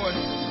the Lord.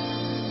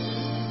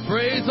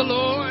 Praise the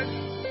Lord.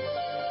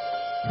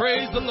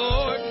 Praise the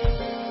Lord.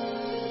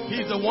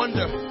 He's a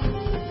wonder.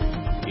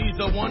 He's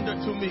a wonder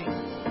to me.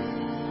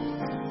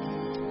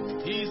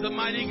 He's a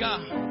mighty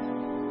God.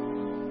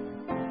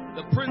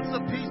 The Prince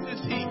of Peace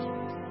is He.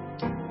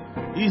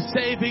 He's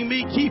saving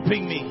me,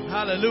 keeping me.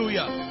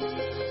 Hallelujah.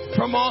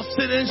 From all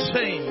sin and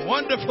shame.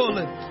 Wonderful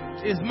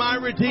is my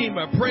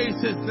Redeemer. Praise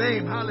His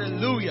name.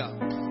 Hallelujah.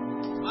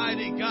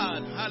 Mighty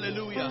God.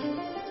 Hallelujah.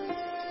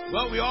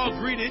 Well, we all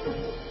greeted.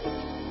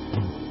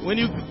 When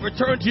you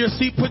return to your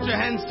seat, put your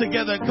hands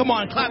together. Come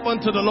on, clap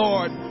unto the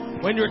Lord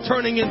when you're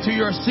turning into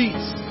your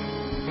seats.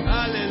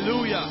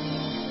 Hallelujah.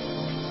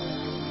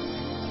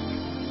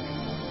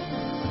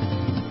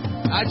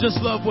 I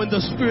just love when the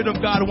Spirit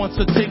of God wants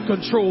to take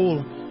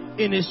control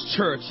in His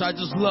church. I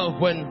just love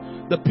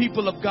when the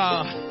people of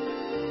God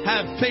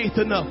have faith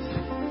enough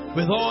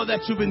with all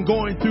that you've been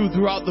going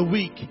throughout the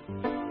week.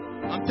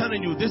 I'm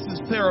telling you, this is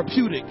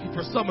therapeutic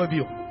for some of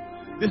you.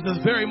 This is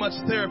very much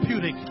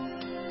therapeutic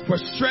for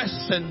stress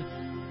and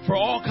for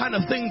all kind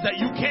of things that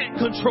you can't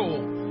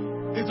control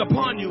is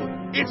upon you.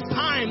 It's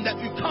time that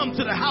you come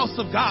to the house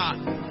of God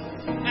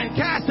and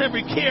cast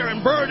every care and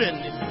burden.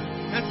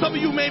 And some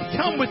of you may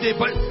come with it,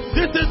 but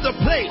this is the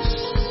place.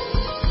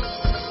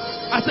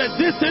 I said,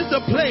 this is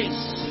the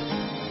place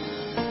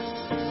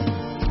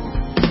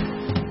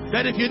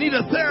that if you need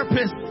a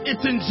therapist,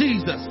 it's in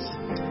Jesus.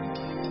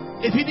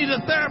 If you need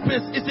a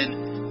therapist, it's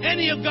in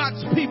any of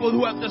God's people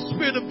who have the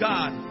Spirit of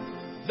God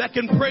that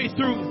can pray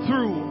through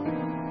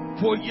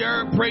for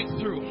your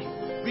breakthrough.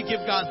 We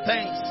give God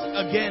thanks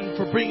again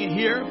for bringing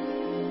here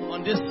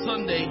on this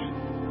Sunday.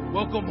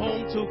 Welcome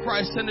home to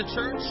Christ Center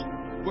Church,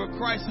 where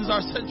Christ is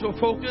our central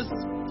focus.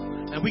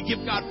 And we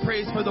give God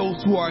praise for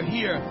those who are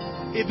here.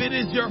 If it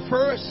is your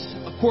first,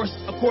 of course,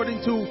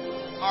 according to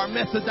our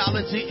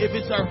methodology, if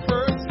it's our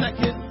first,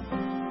 second,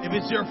 if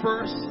it's your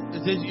first,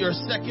 is it your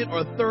second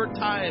or third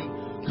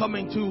time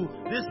coming to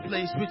this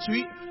place, which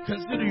we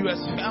consider you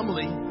as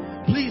family,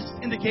 please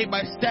indicate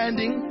by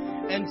standing.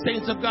 And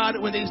saints of God,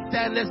 when they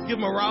stand, let's give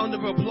them a round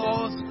of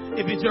applause.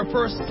 If it's your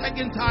first,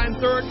 second time,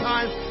 third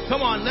time,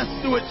 come on, let's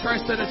do it,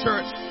 Christ Center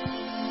Church.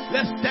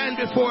 Let's stand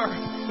before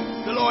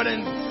the Lord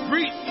and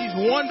greet these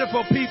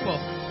wonderful people.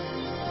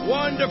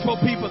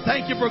 Wonderful people.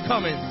 Thank you for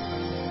coming.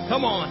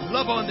 Come on,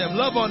 love on them,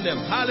 love on them.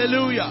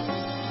 Hallelujah.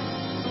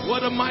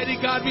 What a mighty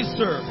God we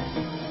serve.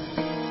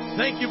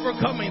 Thank you for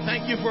coming.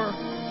 Thank you for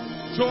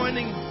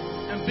joining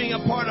and being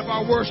a part of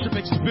our worship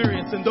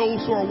experience. And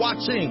those who are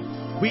watching,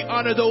 we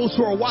honor those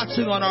who are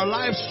watching on our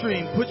live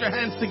stream. Put your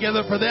hands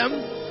together for them.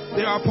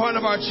 They are part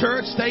of our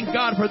church. Thank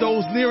God for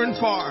those near and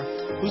far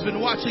who's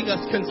been watching us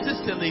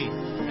consistently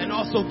and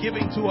also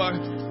giving to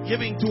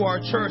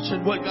our church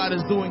and what God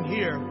is doing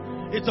here.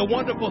 It's a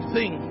wonderful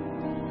thing.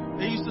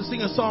 They used to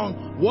sing a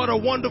song, what a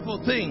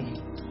wonderful thing,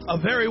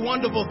 a very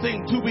wonderful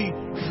thing to be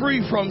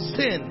free from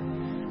sin.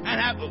 And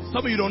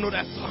some of you don't know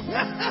that song.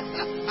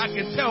 I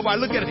can tell by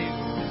looking at it.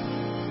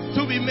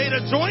 To be made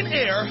a joint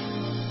heir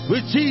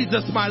with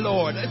Jesus, my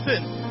Lord.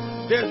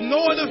 Listen, there's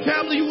no other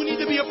family you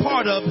need to be a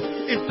part of.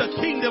 It's the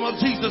kingdom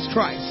of Jesus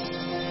Christ.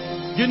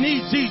 You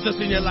need Jesus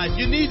in your life.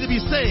 You need to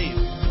be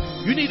saved.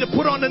 You need to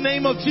put on the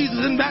name of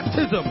Jesus in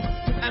baptism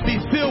and be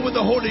filled with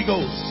the Holy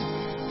Ghost.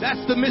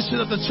 That's the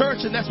mission of the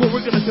church, and that's what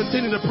we're going to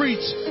continue to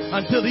preach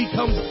until He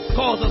comes,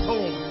 calls us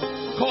home,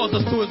 calls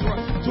us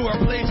to our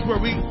place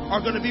where we are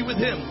going to be with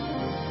Him.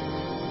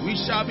 We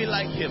shall be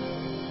like Him.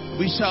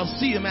 We shall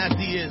see Him as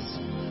He is.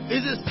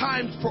 It is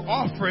time for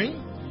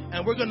offering.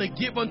 And we're going to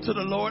give unto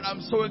the Lord.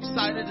 I'm so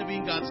excited to be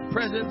in God's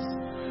presence.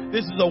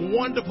 This is a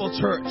wonderful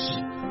church.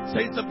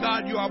 Saints of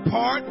God, you are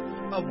part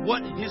of what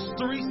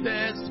history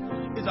says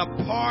is a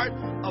part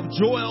of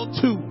Joel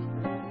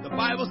 2. The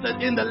Bible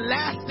said, in the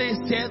last days,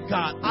 saith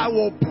God, I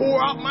will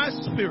pour out my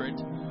Spirit.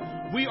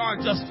 We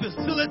are just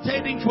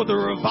facilitating for the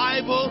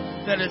revival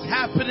that is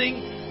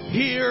happening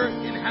here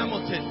in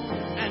Hamilton.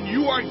 And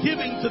you are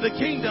giving to the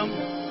kingdom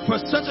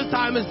for such a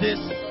time as this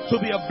to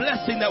be a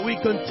blessing that we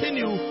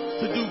continue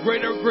to do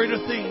greater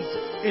things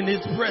in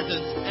His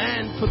presence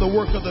and for the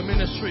work of the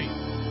ministry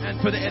and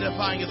for the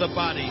edifying of the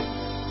body.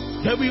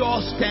 Can we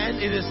all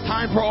stand? It is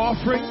time for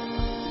offering.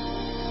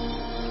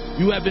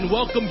 You have been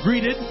welcome,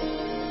 greeted.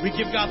 We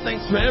give God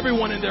thanks for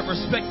everyone in their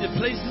respective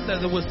places,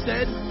 as it was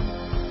said.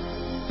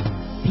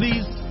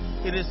 Please,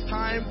 it is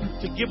time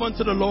to give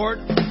unto the Lord.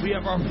 We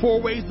have our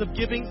 4 ways of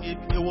giving. It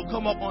will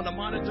come up on the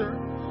monitor.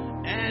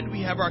 And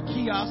we have our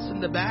kiosks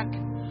in the back.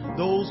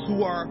 Those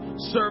who are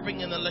serving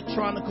in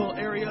electronical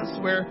areas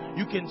where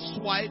you can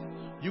swipe,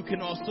 you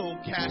can also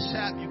cash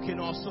app, you can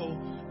also,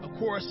 of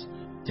course,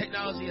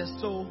 technology has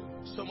so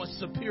much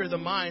superior the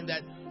mind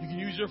that you can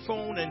use your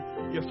phone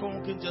and your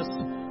phone can just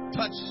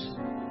touch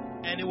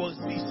and it will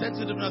be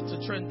sensitive enough to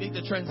make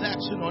the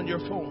transaction on your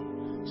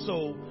phone.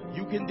 So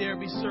you can there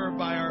be served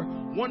by our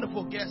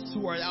wonderful guests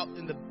who are out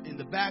in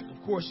the back.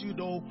 Of course, you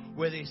know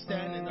where they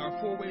stand in our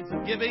 4 ways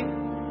of giving.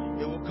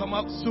 It will come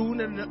up soon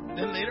and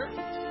then later.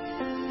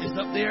 It's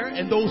up there.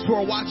 And those who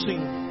are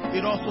watching,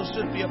 it also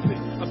should be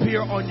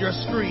appear on your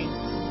screen,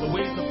 the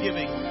ways of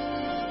giving.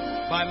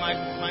 By my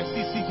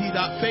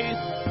cct.faith,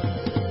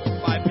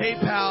 by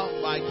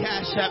PayPal, by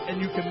Cash App,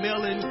 and you can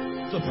mail in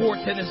to 4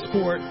 Tennis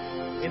Court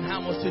in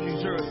Hamilton,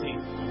 New Jersey.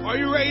 Are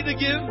you ready to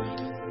give?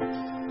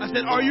 I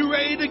said, are you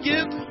ready to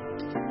give?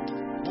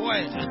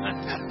 Boy,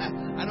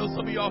 I know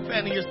some of y'all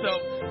fanning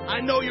yourself. I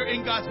know you're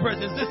in God's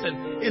presence.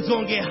 Listen, it's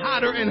going to get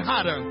hotter and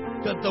hotter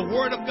because the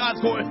word of God's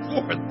going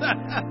forth.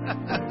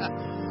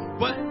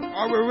 But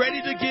are we ready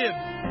to give?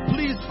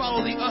 Please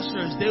follow the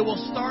ushers. They will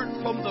start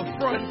from the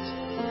front.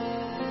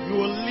 You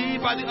will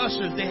lead by the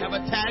ushers. They have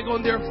a tag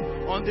on their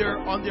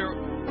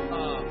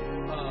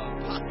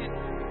pocket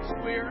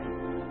square.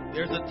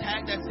 There's a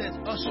tag that says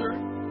usher.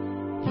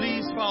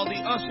 Please follow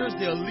the ushers.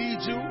 They'll lead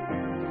you.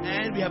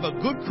 And we have a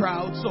good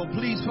crowd, so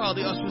please follow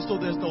the ushers so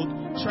there's no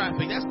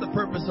traffic. That's the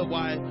purpose of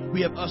why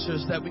we have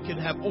ushers, that we can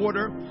have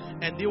order,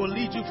 and they will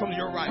lead you from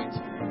your right.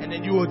 And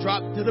then you will drop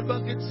to the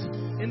buckets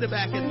in the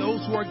back. And those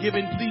who are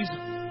giving, please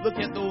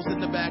look at those in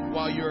the back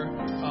while you're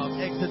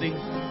exiting.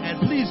 And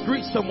please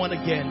greet someone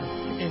again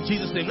in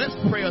Jesus' name. Let's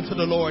pray unto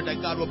the Lord that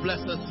God will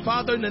bless us.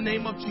 Father, in the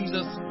name of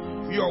Jesus,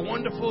 you are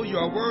wonderful.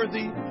 You are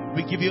worthy.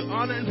 We give you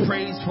honor and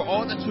praise for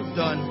all that you've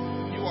done.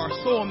 You are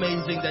so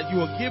amazing that you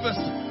will give us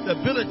the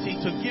ability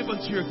to give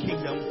unto your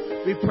kingdom.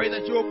 We pray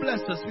that you will bless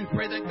us. We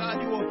pray that,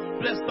 God, you will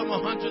bless some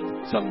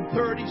 100, some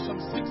 30,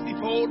 some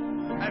 60-fold.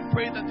 I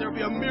pray that there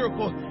will be a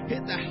miracle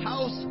hit the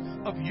house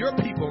of your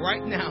people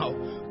right now.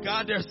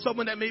 God, there's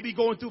someone that may be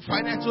going through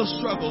financial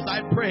struggles.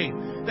 I pray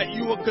that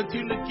you will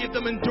continue to give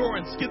them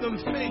endurance, give them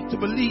faith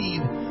to believe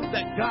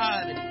that,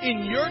 God,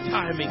 in your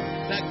timing,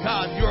 that,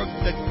 God, you're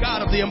the God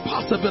of the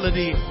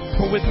impossibility.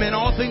 For with men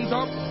all things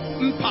are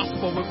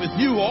impossible, but with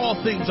you all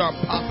things are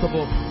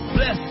possible.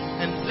 Bless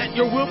and let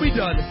your will be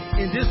done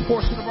in this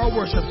portion of our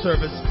worship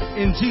service.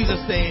 In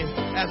Jesus' name,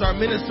 as our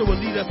minister will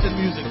lead us in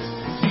music.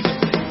 In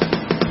Jesus' name.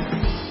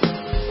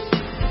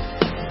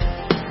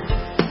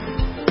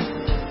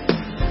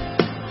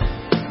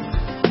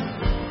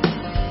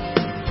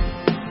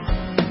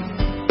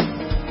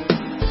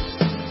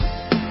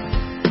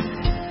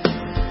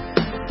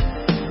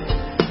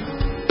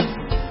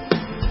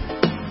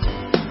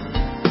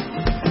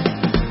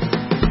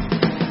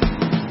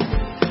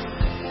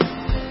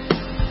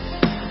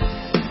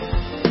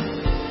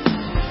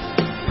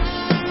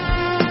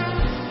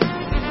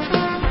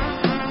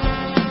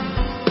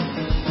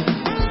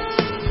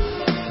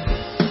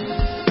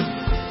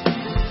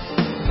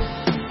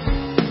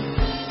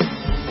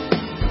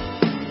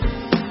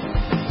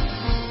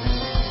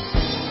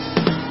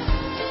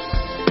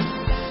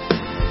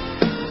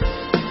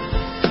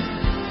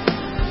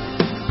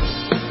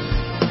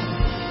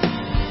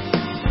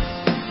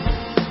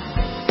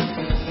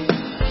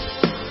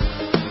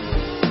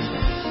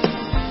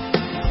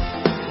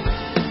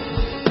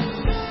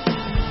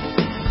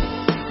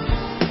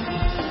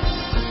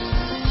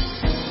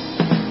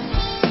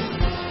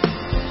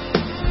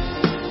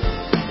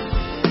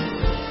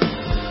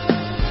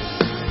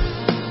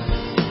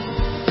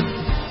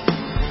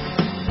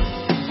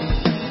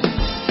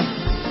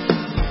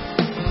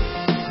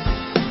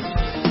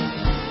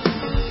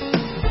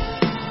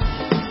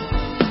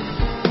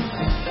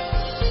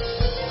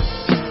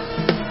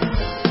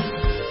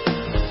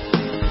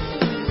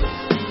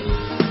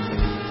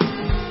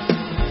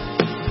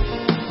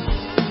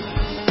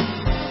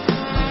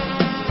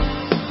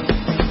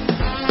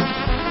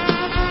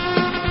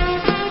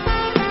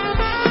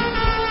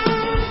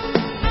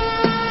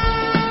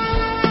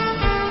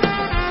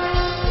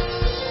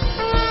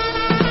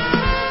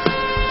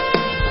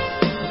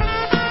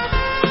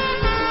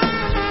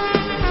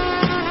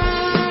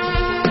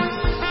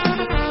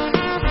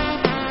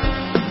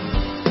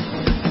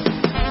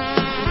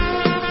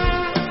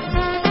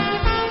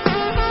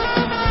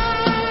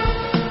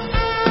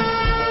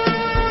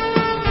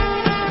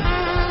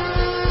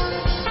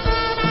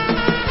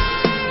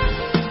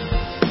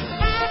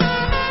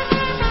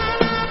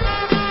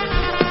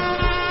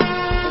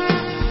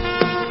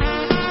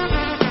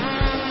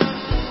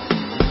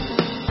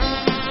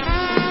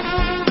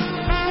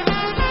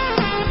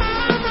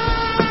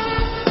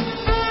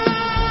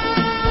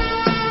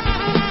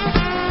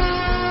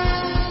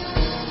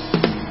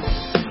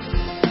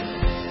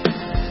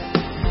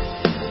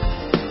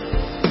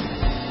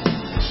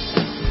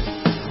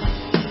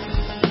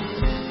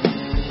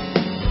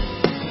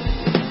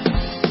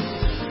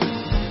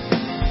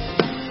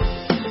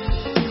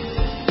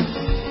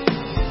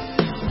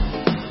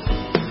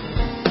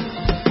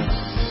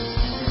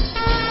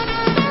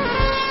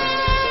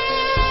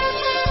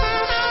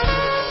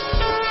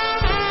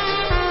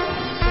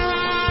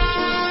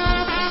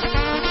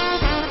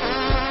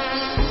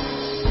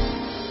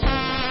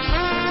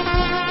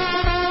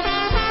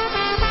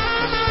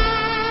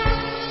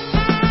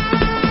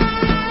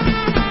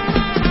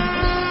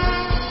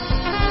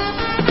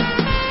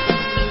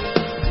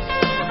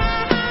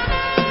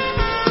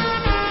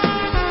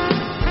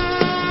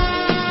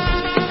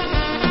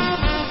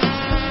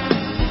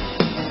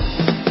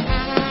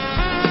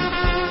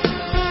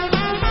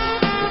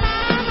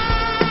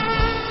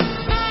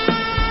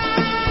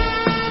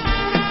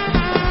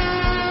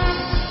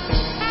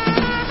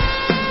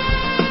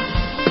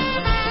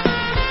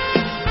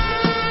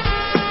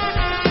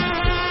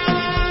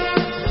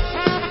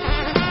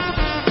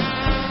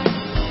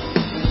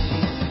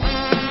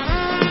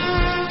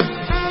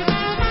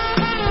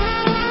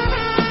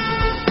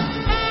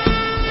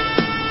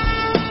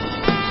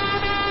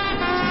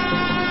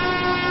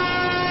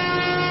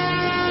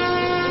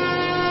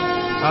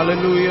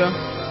 Hallelujah.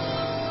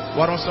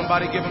 Why don't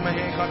somebody give him a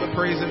hand clap of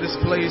praise in this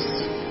place?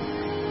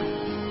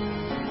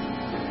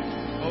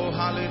 Oh,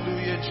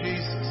 hallelujah,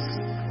 Jesus.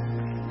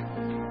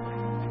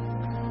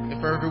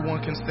 If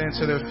everyone can stand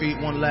to their feet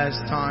one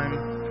last time.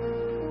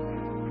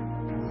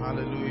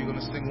 Hallelujah. You're going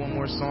to sing one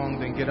more song,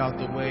 then get out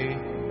the way.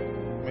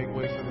 Make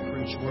way for the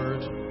preached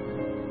word.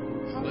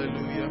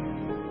 Hallelujah.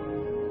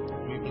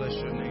 We bless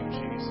your name,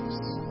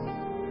 Jesus.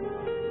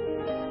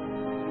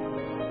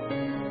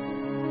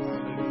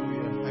 Hallelujah.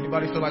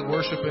 Anybody feel like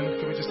worshiping?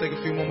 Can we just take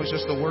a few moments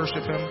just to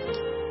worship him?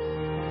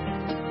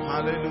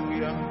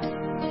 Hallelujah.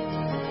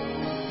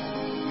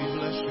 We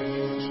bless your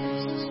name,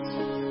 Jesus.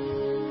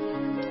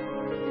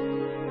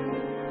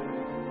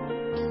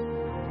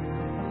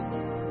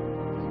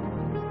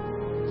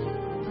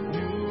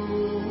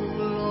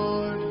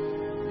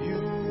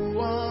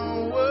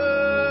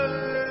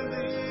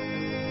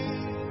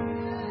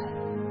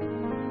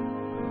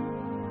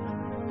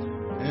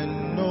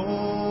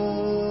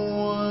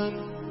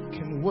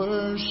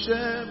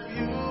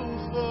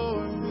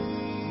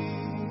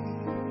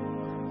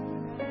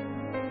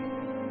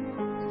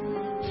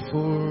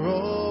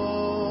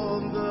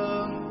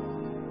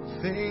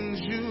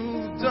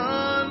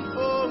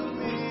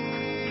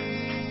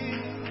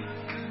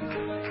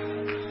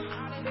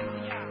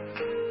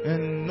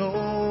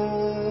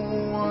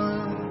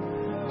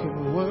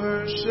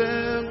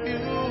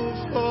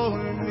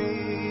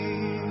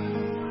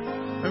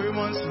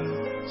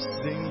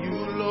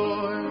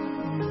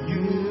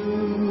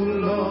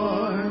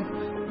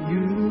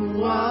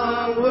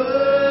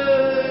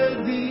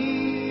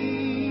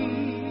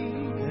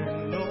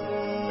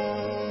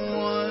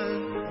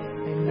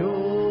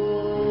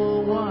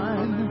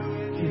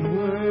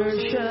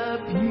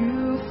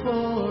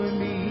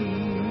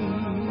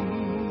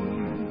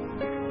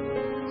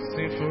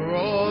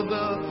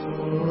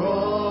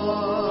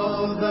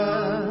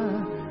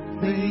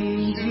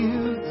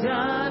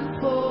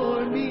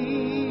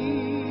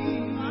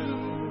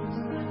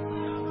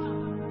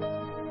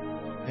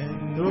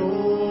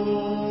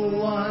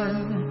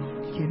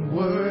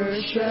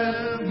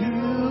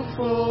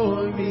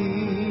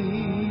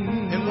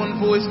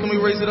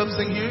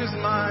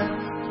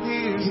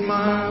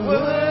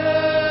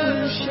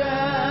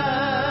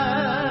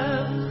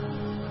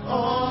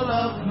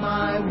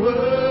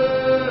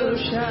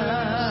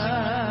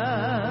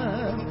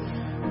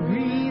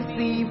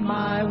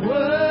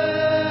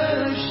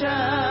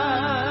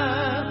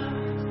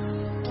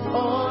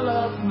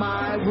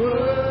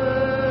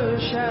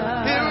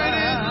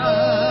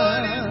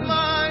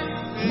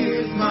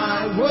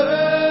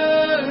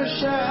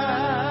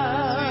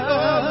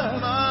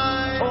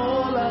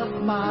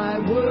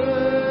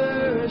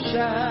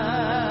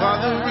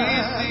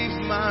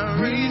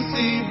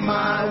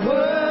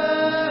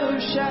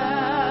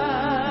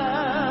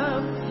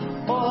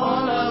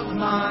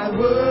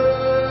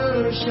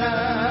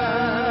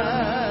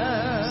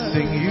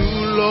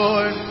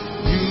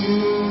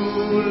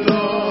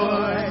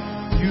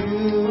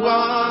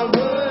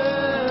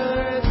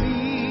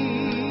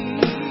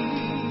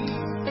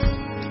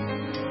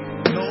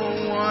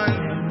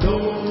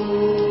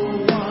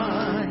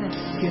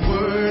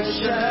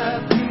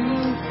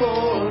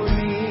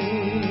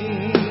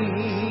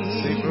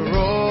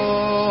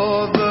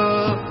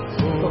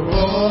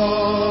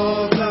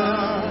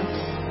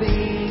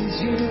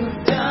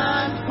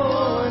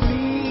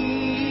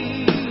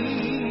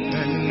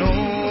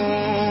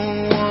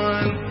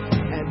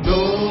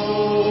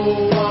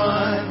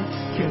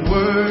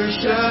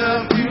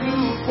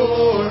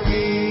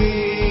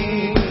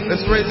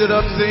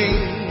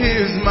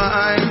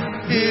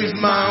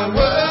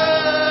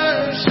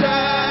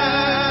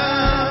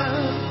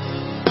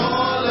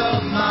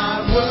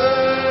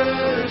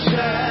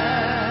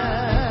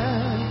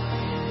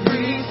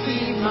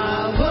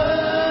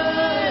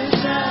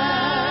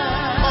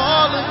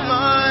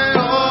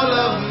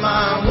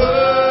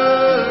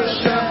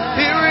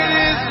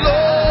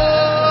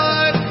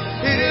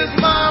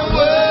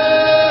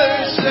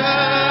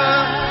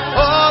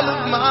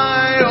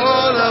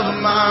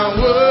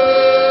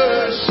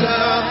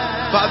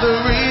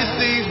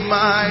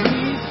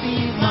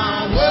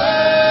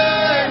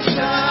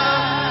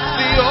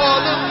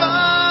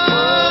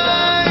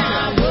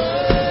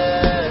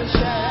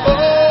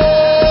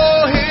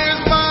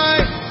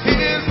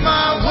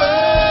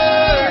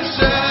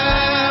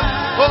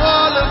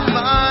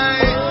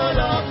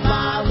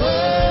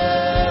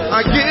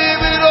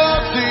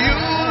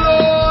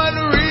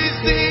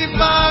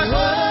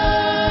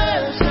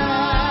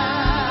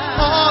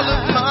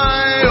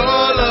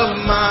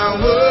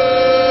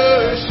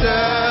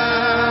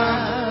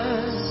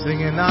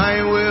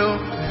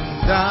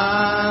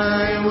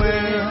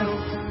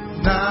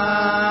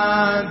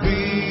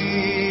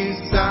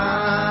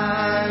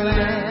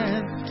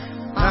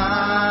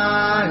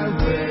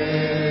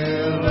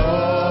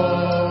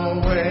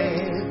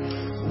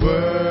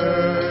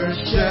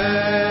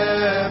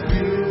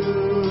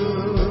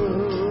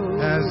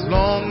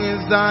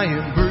 I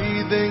am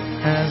breathing,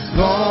 as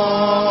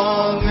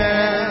long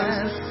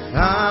as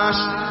I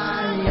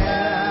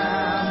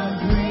am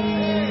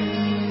breathing.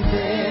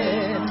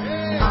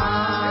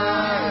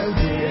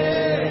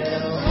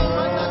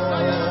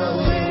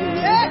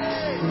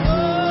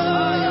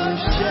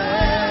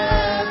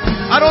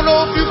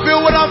 know if you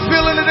feel what I'm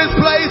feeling in this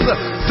place.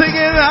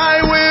 Singing,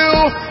 I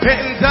will,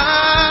 and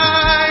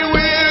I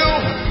will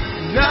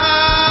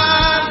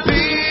not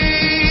be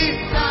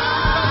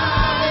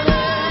silent.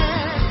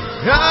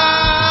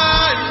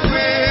 I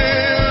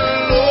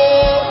will,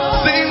 Lord,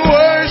 sing,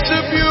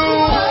 worship you.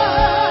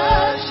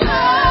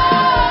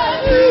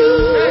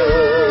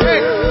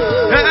 Hey,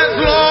 as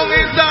long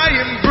as I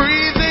am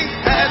breathing,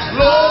 as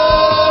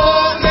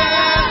long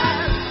as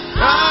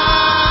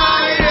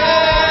I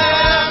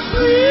am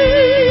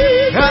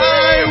breathing,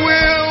 I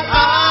will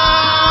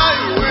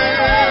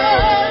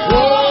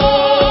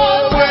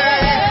always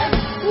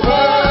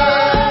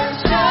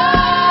worship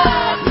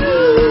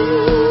you.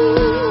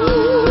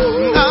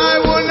 I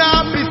will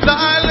not be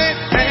silent,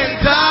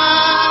 and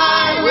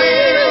I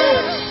will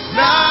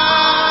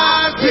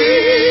not be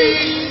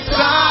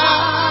silent.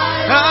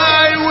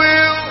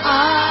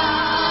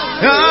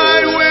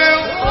 I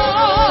will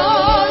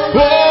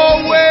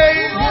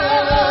always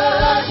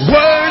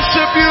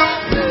worship you.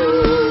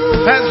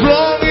 As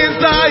long as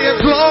I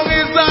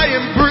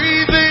am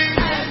breathing,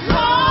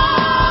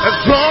 as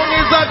long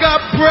as I got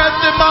breath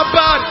in my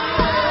body,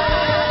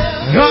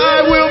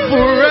 I will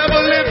forever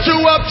lift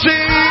you up,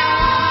 Jesus.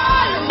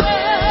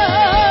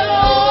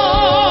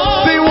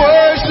 See,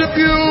 worship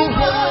you.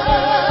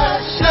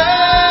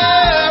 Worship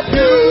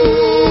you.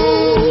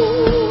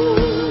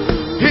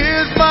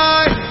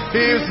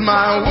 Here's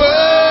my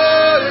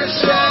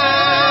worship.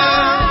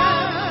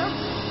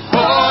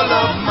 All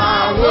of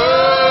my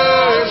worship.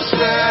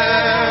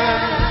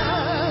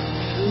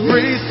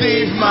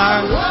 Receive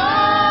my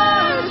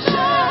worship.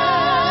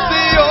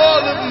 See,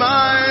 all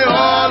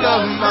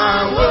of my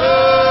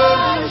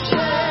worship.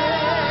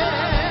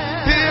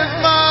 Here's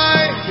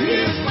my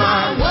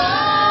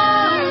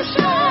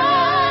worship.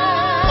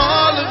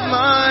 All of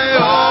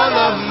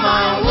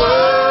my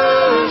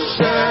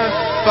worship.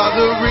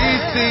 Father,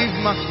 receive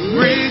my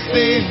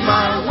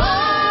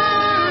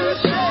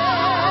worship.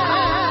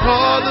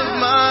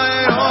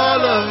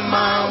 All of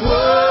my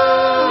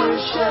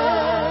worship.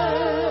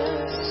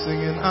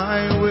 Singing, I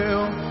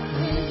will,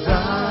 and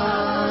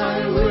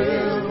I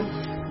will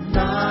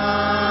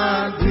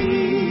not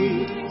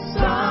be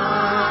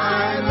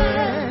silent.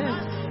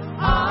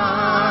 I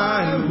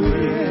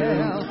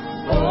will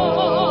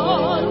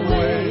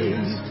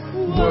always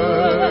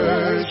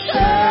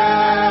worship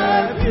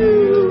you.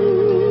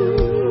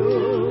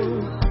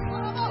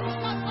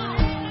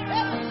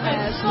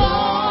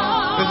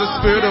 There's a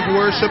spirit of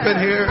worship in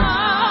here.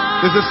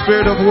 There's a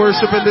spirit of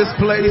worship in this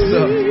place.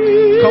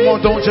 Come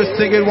on, don't just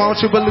sing it. Why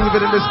don't you believe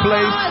it in this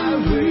place?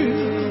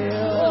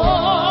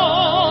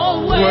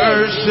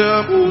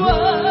 Worship.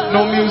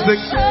 No music.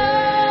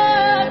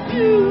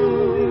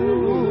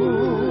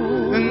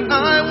 And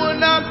I will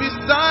not be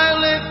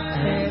silent.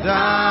 And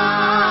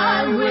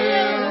I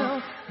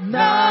will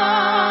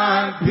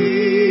not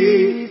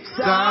be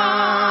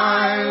silent.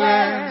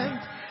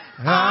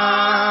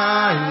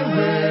 I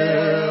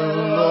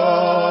will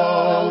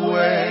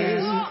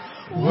always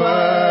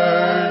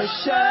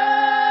worship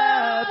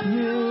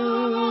you.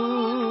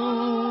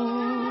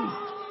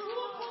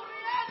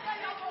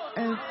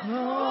 As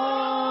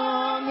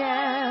long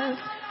as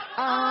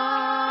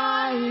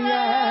I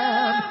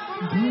am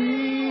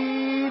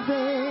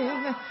breathing,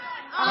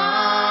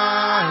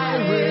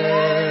 I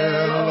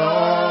will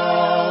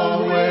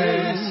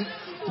always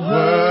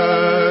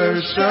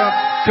worship.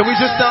 Can we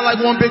just sound like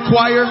one big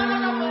choir?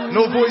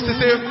 No voices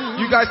here.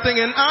 You guys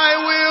singing, I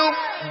will.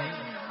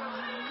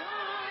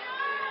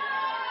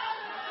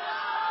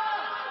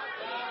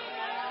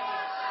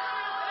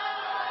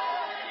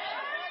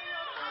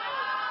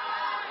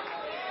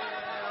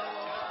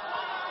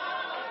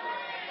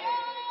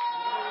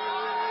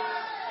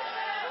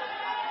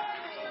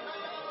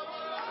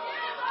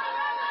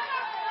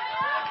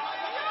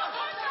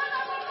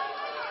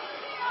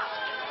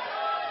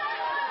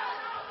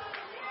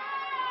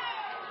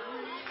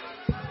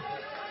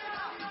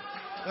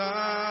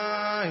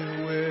 I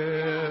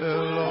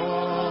will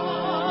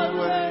always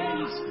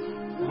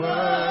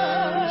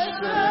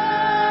worship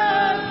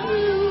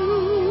you.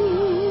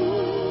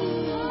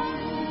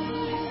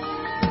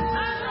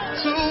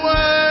 To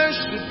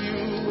worship you,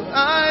 I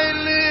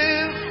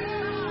live.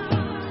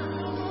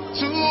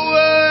 To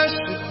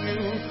worship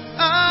you,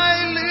 I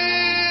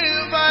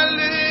live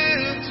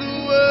to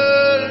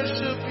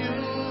worship you.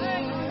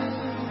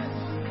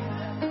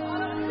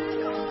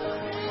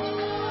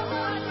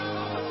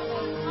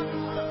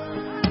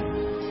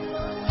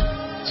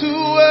 To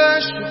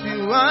worship you,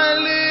 I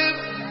live.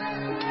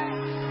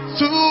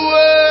 To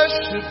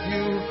worship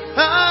you, I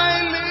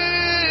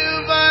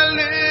live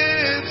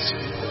to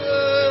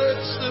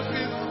worship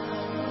you.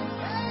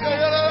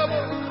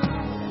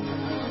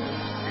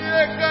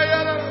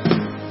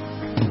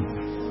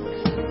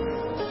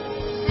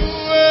 To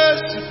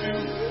worship you,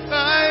 I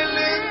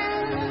live.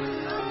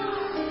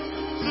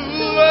 To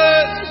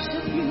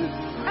worship you,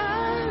 I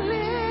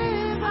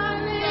live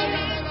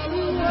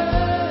to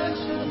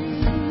worship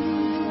you.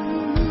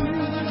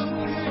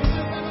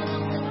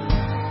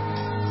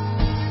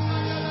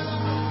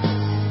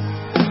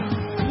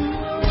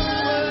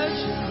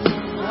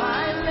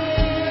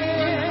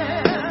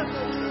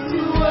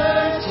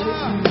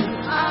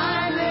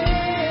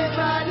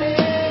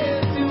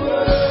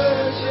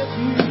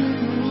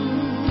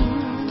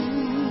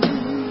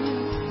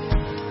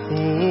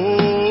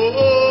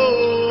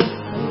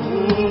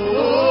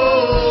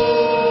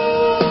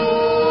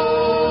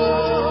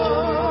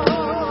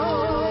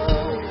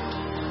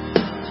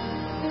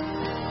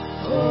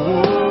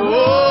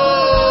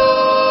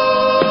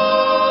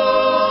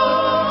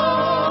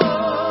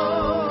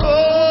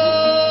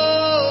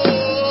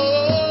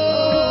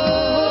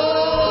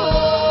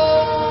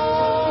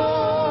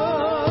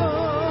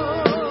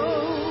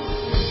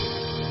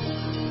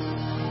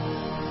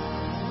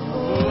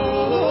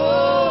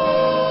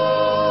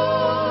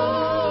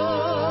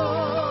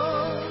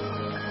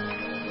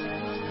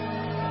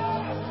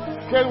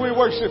 Can we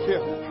worship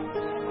Him?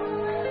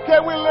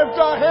 Can we lift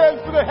our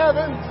hands to the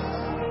heavens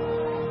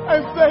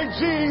and say,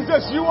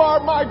 Jesus, you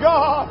are my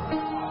God.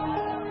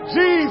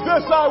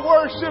 Jesus, I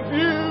worship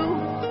you.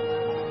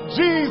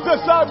 Jesus,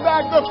 I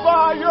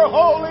magnify your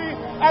holy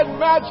and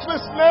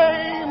matchless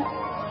name.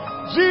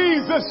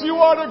 Jesus, you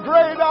are the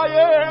great I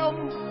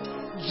am.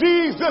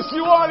 Jesus,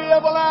 you are the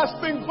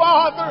everlasting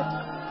Father.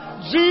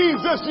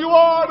 Jesus, you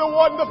are the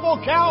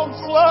wonderful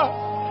Counselor.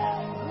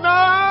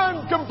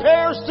 None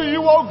compares to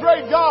you, O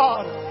great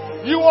God.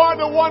 You are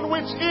the one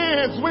which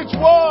is, which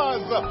was,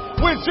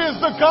 which is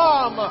to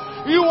come.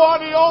 You are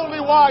the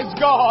only wise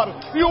God.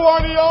 You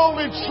are the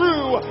only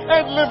true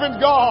and living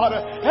God.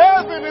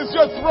 Heaven is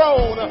your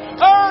throne.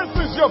 Earth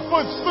is your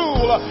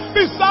footstool.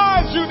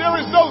 Besides you, there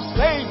is no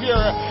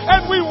Savior.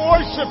 And we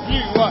worship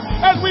you.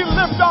 And we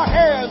lift our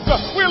hands.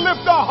 We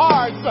lift our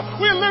hearts.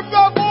 We lift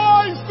our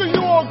voice to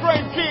you, O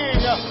great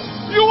King.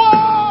 You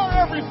are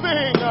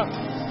everything.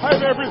 And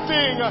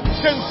everything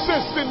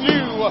consists in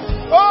you.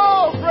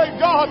 Oh, great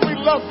God, we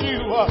love you.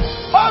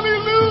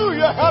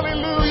 Hallelujah,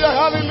 hallelujah,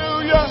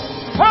 hallelujah,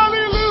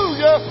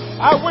 hallelujah.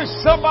 I wish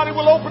somebody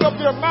will open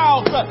up their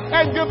mouth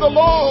and give the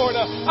Lord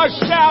a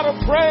shout of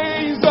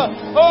praise.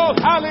 Oh,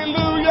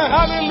 hallelujah,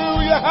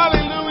 hallelujah,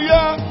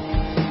 hallelujah,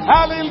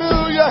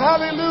 hallelujah,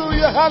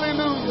 hallelujah,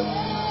 hallelujah.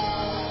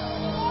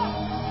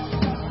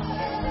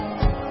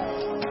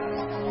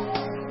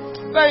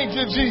 Thank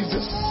you,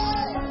 Jesus.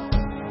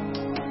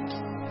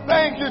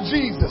 Thank you,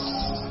 Jesus.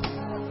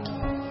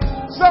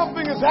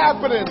 Something is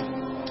happening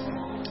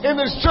in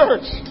this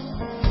church.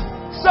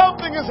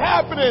 Something is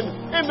happening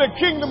in the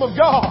kingdom of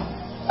God.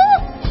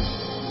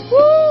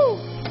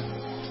 Woo!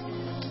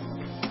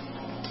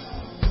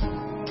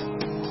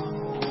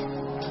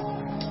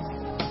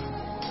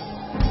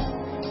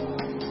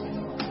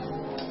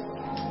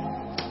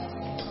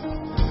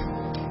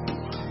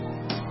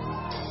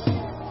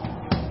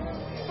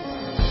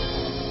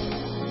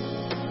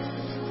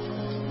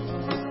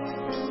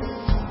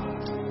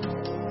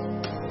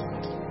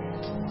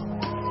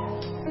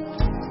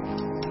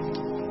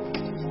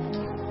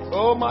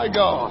 Oh my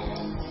God.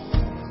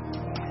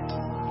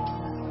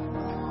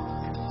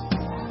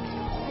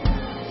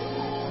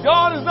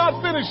 God is not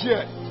finished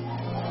yet.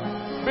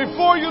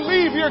 Before you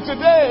leave here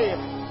today,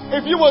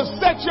 if you will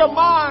set your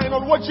mind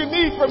on what you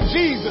need from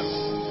Jesus,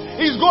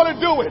 He's going to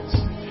do it.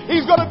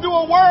 He's going to do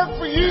a work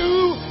for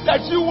you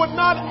that you would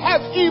not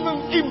have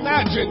even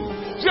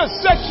imagined.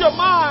 Just set your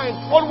mind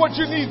on what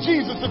you need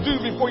Jesus to do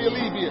before you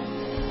leave here.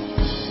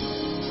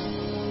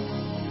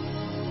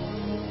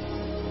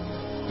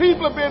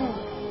 People have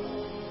been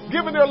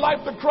giving their life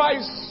to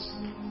Christ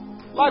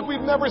like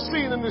we've never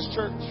seen in this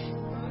church.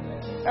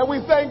 And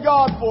we thank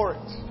God for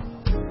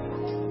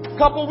it. A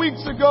couple weeks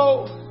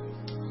ago,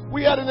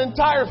 we had an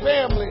entire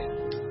family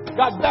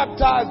got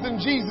baptized in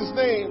Jesus'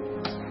 name.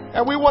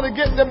 And we want to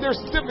get them their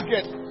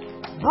certificate.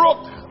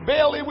 Brooke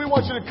Bailey, we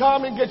want you to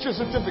come and get your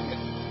certificate.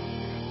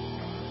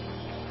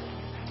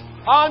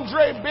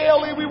 Andre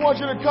Bailey, we want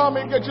you to come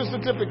and get your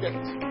certificate.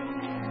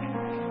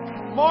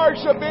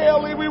 Marsha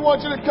Bailey, we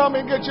want you to come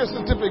and get your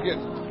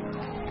certificate.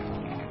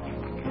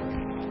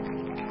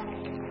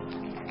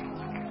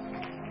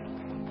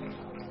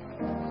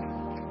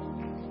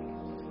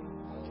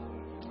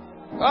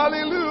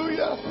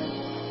 Hallelujah.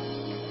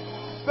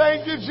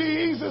 Thank you,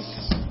 Jesus.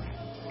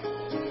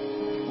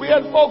 We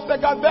had folks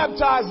that got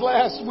baptized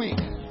last week.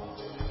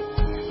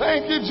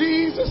 Thank you,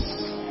 Jesus.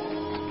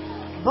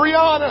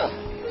 Brianna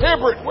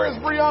Hibbert, where's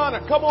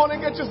Brianna? Come on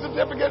and get your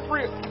certificate,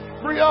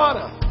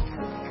 Brianna.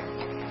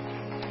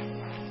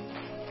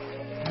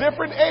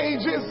 Different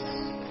ages,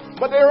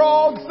 but they're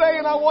all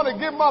saying, I want to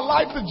give my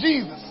life to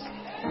Jesus.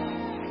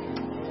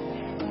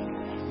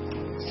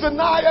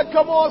 Sanaya,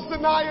 come on,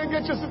 Sanaya, and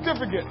get your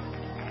certificate.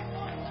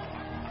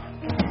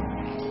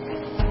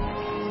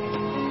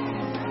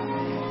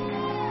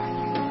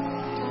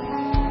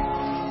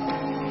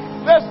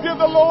 Let's give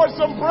the Lord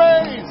some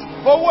praise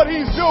for what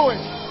He's doing.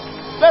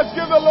 Let's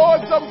give the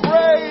Lord some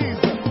praise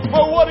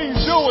for what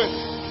He's doing.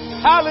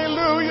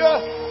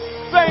 Hallelujah.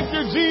 Thank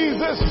you,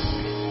 Jesus.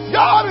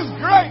 God is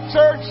great,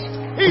 church.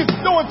 He's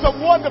doing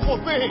some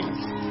wonderful things.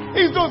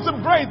 He's doing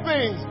some great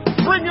things.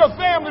 Bring your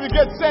family to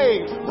get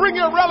saved. Bring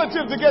your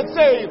relatives to get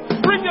saved.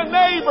 Bring your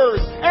neighbors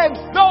and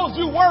those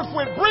you work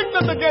with. Bring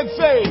them to get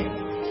saved.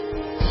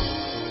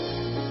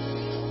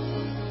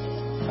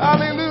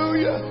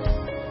 Hallelujah.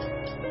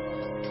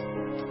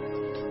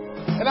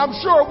 And I'm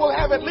sure we'll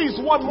have at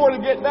least one more to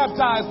get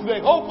baptized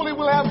today. Hopefully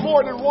we'll have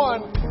more than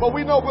one, but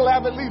we know we'll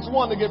have at least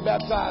one to get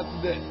baptized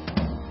today.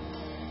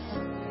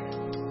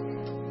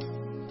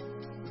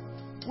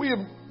 We have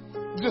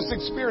just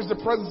experienced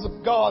the presence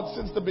of God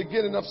since the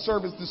beginning of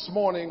service this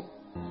morning,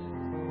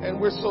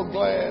 and we're so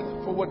glad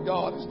for what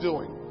God is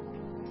doing.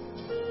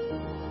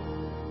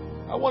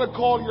 I want to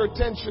call your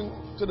attention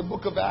to the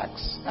book of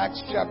Acts,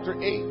 Acts chapter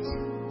 8,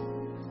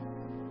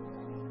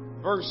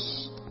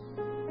 verse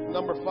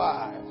number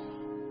 5.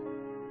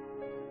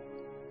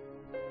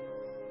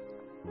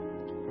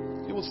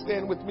 You will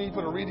stand with me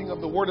for the reading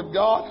of the Word of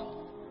God.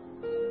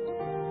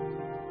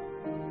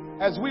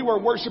 as we were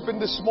worshiping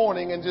this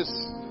morning and just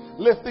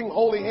lifting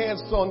holy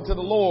hands unto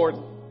the Lord,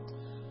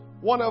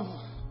 one of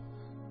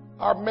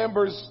our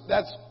members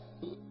that's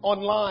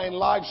online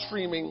live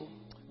streaming,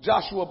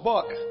 Joshua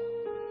Buck,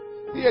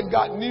 he had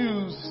got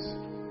news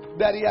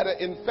that he had an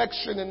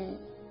infection and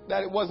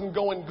that it wasn't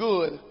going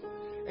good.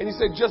 And he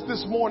said just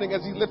this morning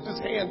as he lifted his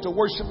hand to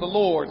worship the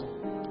Lord,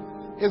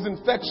 his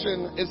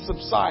infection is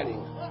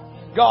subsiding.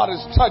 God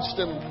has touched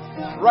him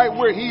right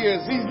where he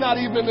is. He's not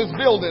even in this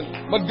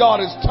building, but God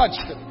has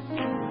touched him.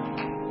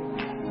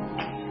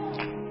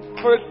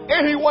 For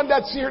anyone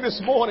that's here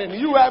this morning,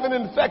 you have an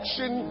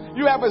infection,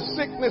 you have a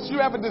sickness, you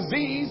have a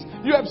disease,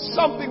 you have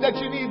something that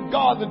you need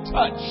God to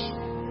touch.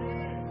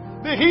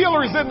 The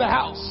healer is in the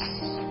house.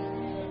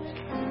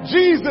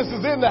 Jesus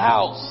is in the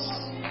house.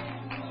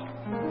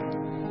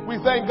 We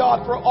thank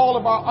God for all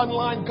of our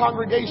online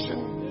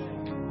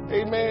congregation.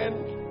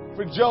 Amen.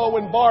 For Joe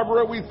and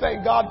Barbara, we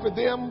thank God for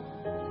them.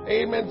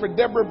 Amen. For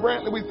Deborah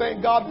Brantley, we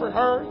thank God for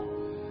her.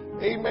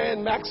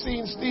 Amen.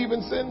 Maxine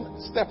Stephenson,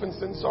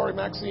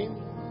 Maxine.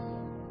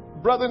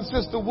 Brother and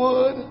Sister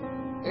Wood.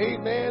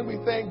 Amen. We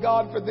thank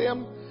God for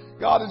them.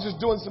 God is just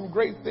doing some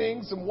great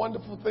things, some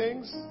wonderful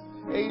things.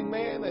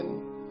 Amen.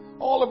 And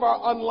all of our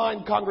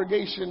online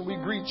congregation, we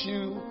greet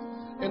you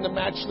in the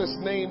matchless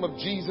name of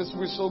Jesus.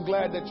 We're so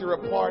glad that you're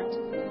a part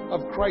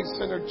of Christ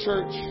Centered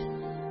Church.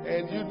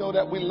 And you know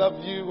that we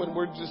love you and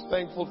we're just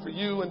thankful for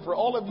you. And for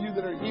all of you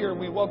that are here,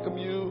 we welcome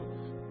you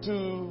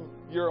to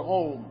your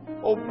home.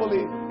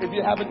 Hopefully, if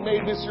you haven't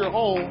made this your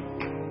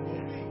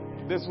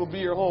home, this will be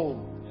your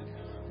home.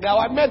 Now,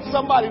 I met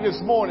somebody this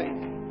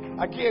morning.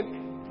 I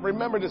can't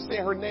remember to say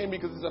her name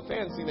because it's a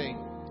fancy name.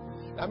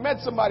 I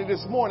met somebody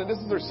this morning. This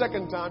is her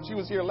second time. She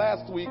was here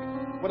last week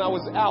when I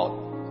was out.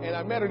 And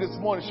I met her this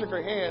morning, shook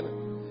her hand,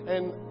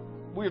 and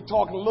we were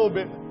talking a little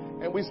bit.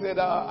 And we said,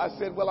 I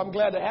said, well, I'm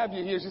glad to have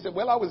you here. She said,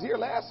 well, I was here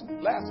last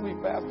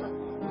week, Pastor.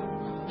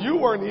 You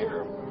weren't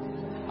here.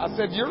 I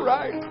said, you're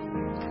right.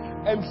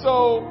 And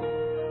so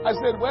I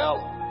said,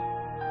 well,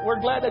 we're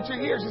glad that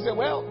you're here. She said,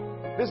 well,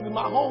 this is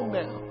my home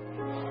now.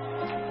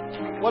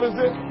 What is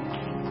it?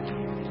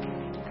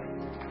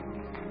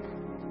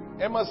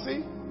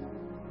 MSC?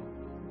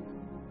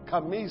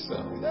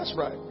 Camisa. That's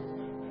right.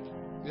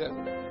 Yeah.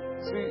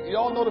 See,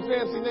 y'all know the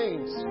fancy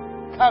names.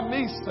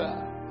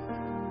 Camisa.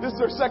 This is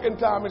her second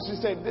time, and she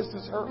said this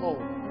is her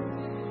home.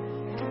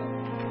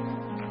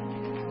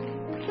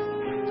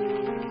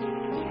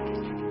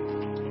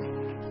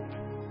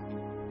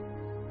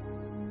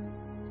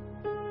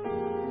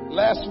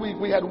 Last week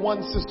we had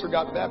one sister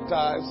got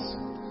baptized.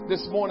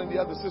 This morning the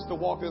other sister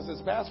walked in and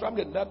says, Pastor, I'm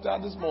getting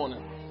baptized this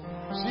morning.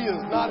 She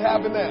is not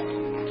having that.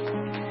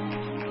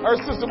 Her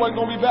sister wasn't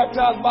going to be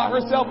baptized by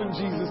herself in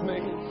Jesus'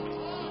 name.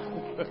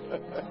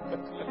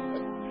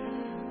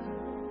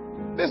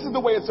 This is the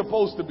way it's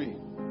supposed to be.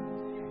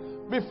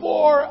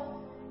 Before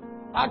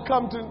I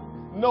come to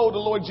know the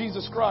Lord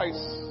Jesus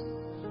Christ,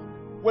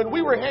 when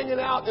we were hanging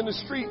out in the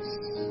streets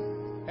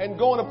and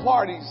going to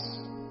parties,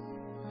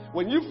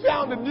 when you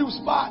found a new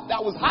spot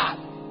that was hot,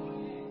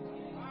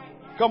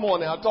 come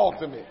on now, talk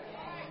to me.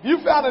 You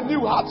found a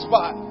new hot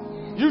spot.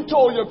 You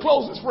told your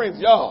closest friends,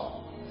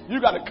 yo, you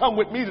got to come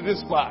with me to this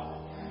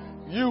spot.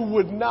 You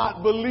would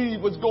not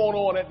believe what's going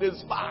on at this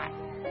spot.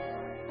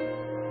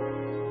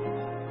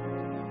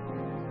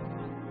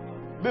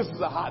 This is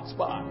a hot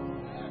spot.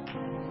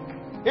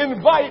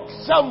 Invite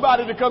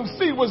somebody to come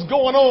see what's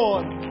going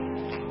on.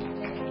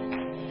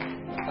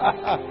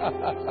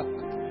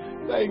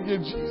 Thank you,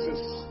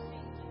 Jesus.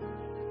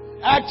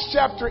 Acts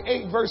chapter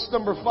 8, verse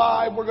number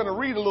 5. We're going to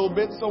read a little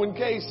bit. So in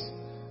case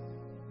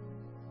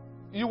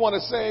you want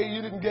to say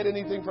you didn't get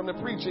anything from the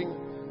preaching,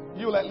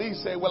 you'll at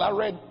least say, well, I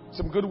read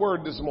some good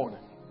word this morning.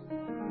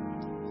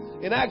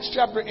 In Acts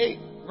chapter 8,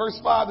 verse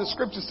 5, the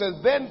scripture says,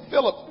 Then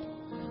Philip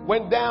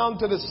went down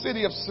to the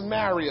city of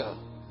Samaria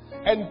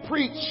and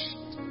preached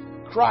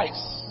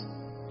Christ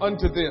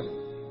unto them.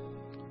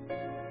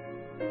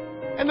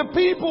 And the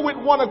people with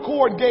one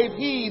accord gave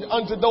heed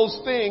unto those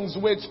things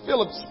which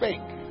Philip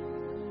spake,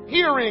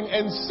 hearing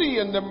and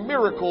seeing the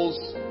miracles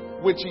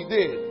which he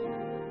did.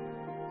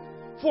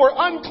 For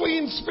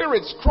unclean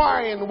spirits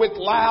crying with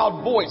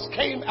loud voice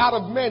came out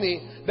of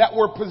many that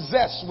were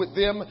possessed with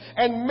them,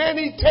 and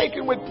many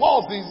taken with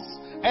palsies,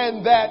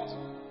 and that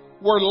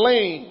were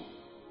lame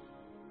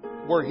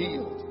were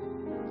healed.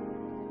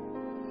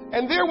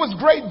 And there was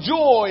great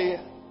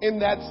joy in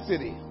that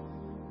city.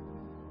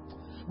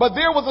 But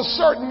there was a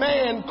certain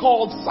man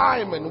called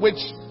Simon, which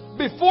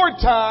before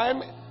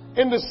time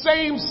in the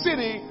same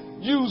city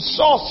used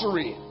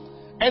sorcery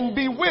and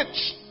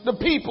bewitched the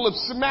people of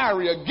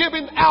Samaria,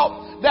 giving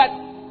out that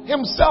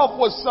himself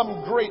was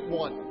some great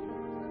one.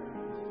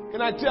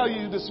 Can I tell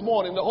you this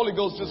morning, the Holy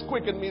Ghost just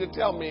quickened me to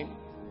tell me,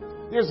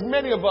 there's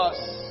many of us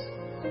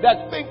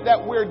that think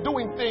that we're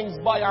doing things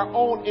by our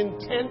own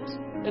intent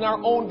and our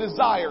own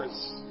desires,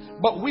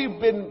 but we've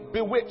been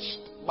bewitched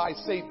by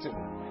Satan.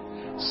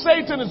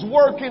 Satan is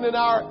working in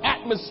our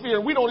atmosphere.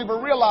 We don't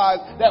even realize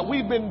that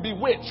we've been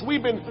bewitched.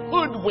 We've been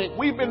hoodwinked.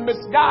 We've been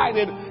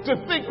misguided to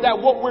think that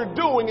what we're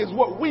doing is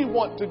what we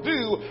want to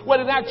do, when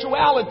in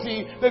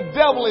actuality, the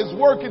devil is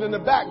working in the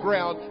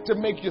background to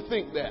make you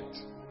think that.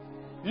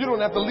 You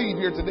don't have to leave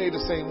here today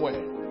the same way.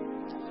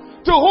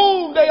 To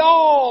whom they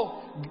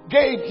all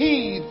gave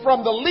heed,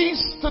 from the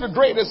least to the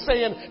greatest,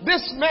 saying,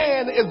 this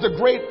man is the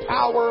great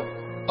power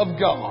of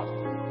God.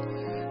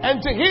 And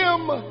to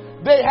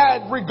him they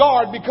had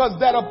regard, because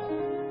that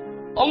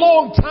a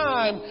long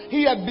time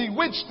he had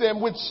bewitched them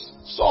with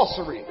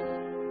sorcery.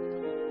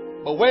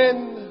 But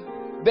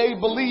when they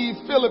believed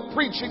Philip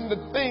preaching the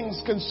things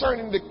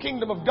concerning the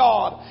kingdom of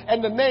God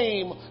and the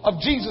name of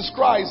Jesus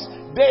Christ,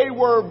 they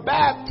were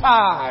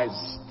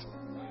baptized,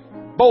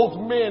 both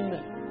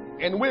men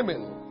and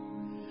women.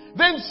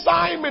 Then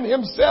Simon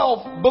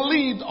himself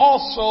believed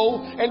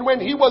also, and when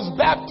he was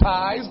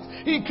baptized,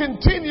 he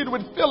continued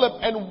with Philip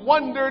and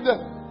wondered,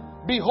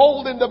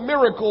 beholding the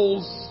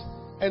miracles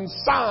and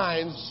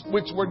signs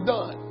which were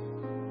done.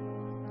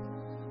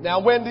 Now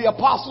when the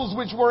apostles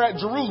which were at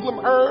Jerusalem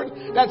heard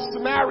that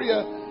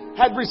Samaria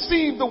had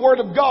received the word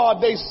of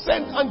God, they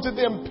sent unto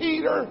them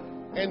Peter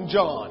and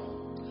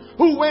John,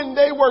 who when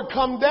they were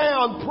come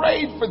down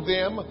prayed for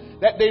them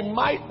that they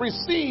might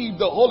receive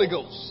the Holy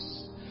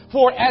Ghost.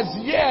 For as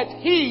yet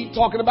he,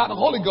 talking about the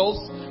Holy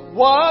Ghost,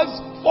 was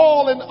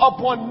fallen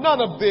upon none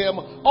of them,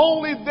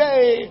 only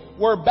they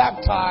were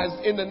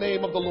baptized in the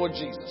name of the Lord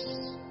Jesus.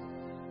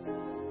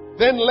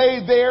 Then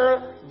laid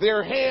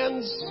their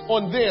hands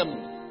on them,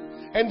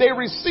 and they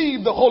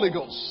received the Holy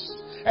Ghost.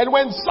 And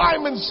when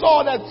Simon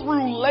saw that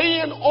through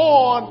laying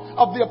on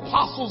of the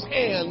apostles'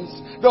 hands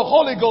the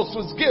Holy Ghost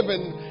was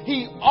given,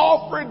 he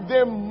offered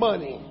them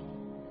money,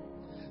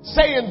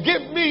 saying,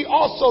 give me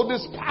also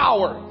this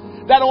power,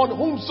 that on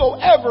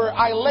whomsoever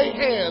I lay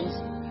hands,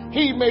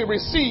 he may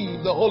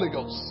receive the Holy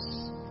Ghost.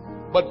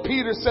 But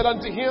Peter said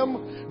unto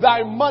him,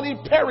 thy money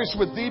perish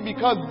with thee,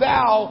 because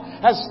thou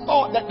hast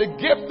thought that the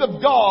gift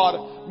of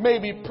God may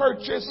be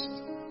purchased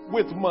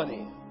with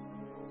money.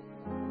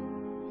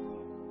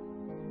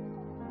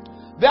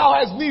 Thou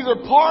hast neither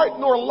part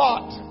nor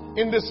lot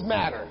in this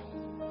matter,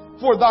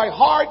 for thy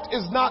heart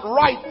is not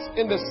right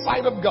in the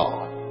sight of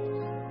God.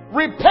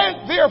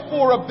 Repent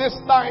therefore of this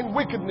thine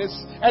wickedness,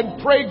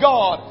 and pray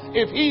God,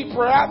 if he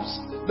perhaps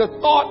the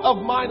thought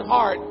of mine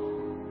heart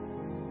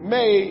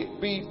may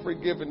be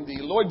forgiven thee.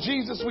 Lord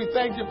Jesus, we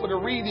thank you for the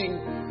reading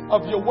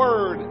of your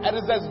word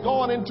as it has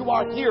gone into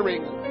our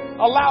hearing.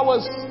 Allow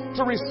us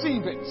to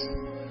receive it.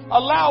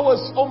 Allow us,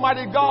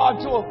 Almighty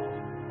God, to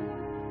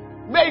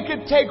make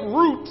it take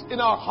root in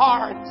our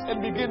hearts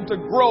and begin to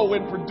grow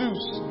and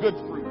produce good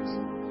fruit.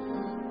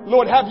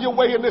 Lord, have your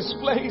way in this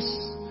place.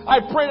 I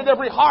pray that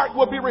every heart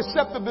will be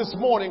receptive this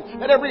morning,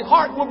 that every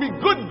heart will be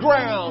good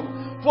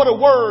ground for the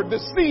word, the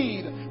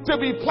seed to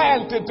be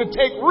planted, to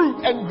take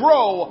root and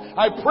grow.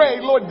 I pray,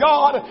 Lord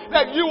God,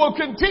 that you will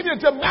continue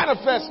to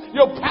manifest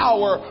your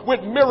power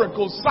with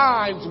miracles,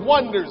 signs,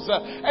 wonders,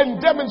 and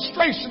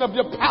demonstration of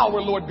your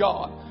power, Lord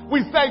God.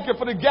 We thank you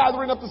for the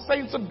gathering of the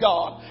saints of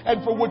God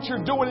and for what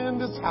you're doing in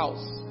this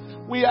house.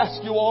 We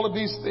ask you all of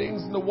these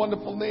things in the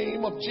wonderful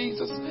name of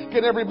Jesus.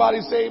 Can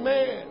everybody say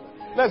amen?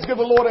 Let's give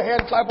the Lord a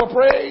hand clap of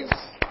praise.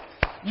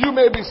 You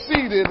may be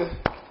seated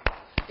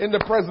in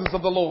the presence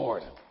of the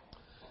Lord.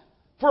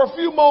 For a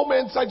few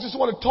moments, I just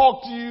want to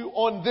talk to you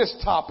on this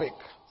topic.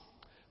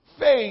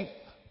 Faith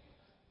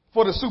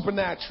for the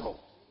supernatural.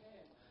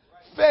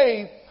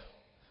 Faith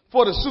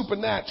for the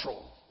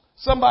supernatural.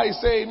 Somebody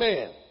say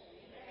amen.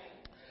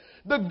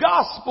 The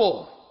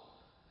gospel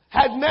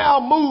had now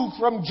moved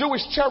from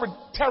Jewish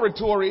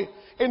territory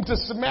into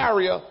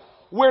Samaria,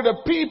 where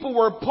the people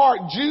were part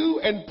Jew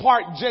and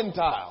part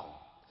Gentile.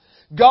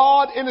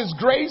 God in his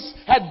grace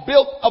had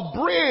built a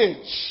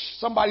bridge.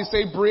 Somebody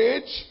say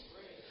bridge.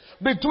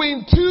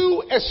 Between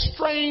two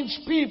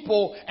estranged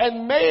people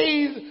and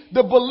made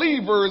the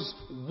believers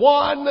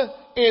one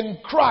in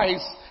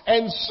Christ.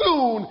 And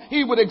soon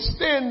he would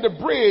extend the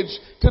bridge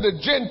to the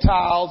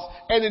Gentiles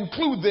and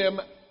include them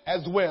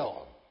as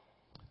well.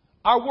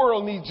 Our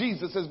world needs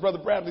Jesus, as Brother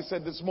Bradley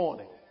said this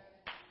morning.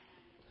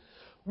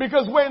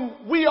 Because when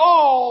we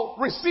all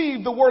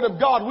receive the word of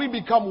God, we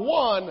become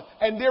one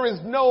and there is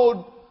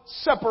no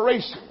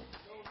separation.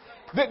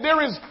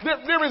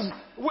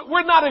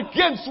 We're not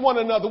against one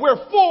another.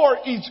 We're for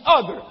each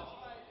other.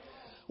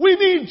 We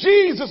need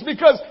Jesus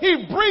because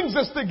he brings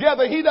us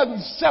together. He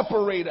doesn't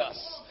separate us.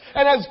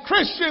 And as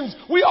Christians,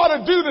 we ought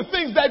to do the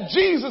things that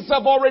Jesus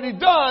have already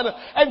done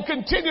and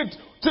continue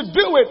to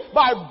do it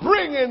by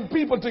bringing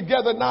people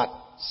together, not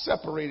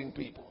separating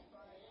people.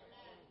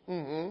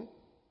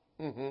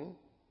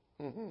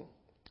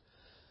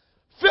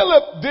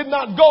 Philip did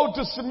not go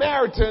to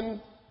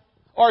Samaria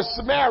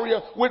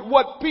with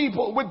what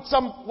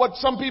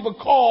some people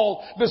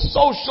call the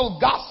social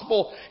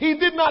gospel. He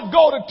did not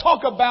go to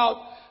talk about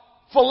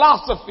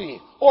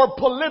philosophy or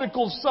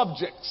political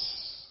subjects.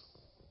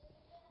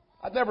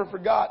 I never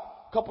forgot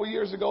a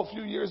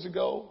few years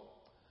ago,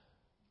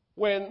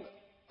 when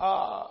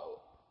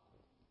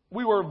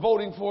we were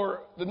voting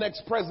for the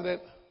next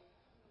president,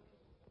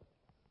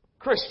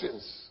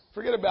 Christians,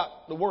 forget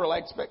about the world, I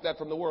expect that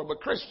from the world,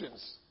 but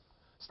Christians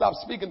stopped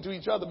speaking to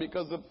each other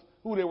because of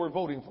who they were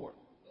voting for.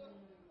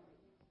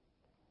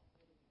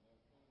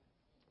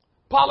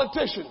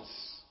 Politicians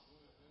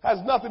has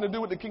nothing to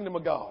do with the kingdom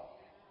of God.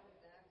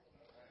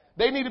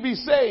 They need to be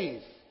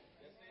saved,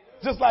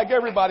 just like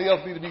everybody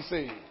else need to be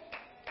saved.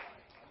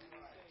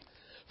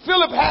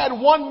 Philip had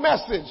one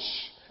message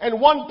and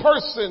one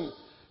person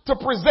to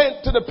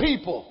present to the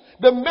people.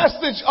 The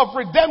message of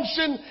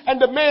redemption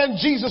and the man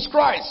Jesus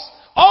Christ,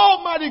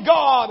 Almighty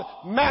God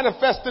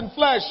manifest in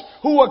flesh,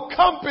 who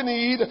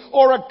accompanied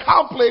or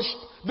accomplished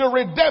the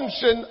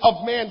redemption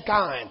of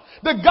mankind.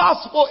 The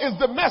gospel is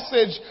the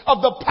message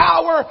of the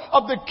power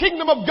of the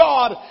kingdom of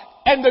God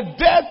and the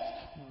death,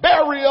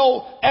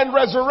 burial, and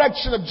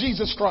resurrection of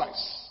Jesus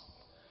Christ.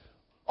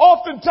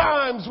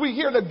 Oftentimes we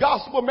hear the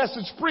gospel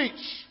message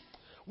preached.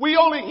 We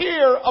only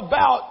hear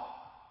about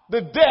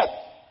the death,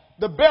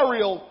 the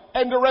burial,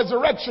 and the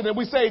resurrection, and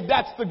we say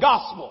that's the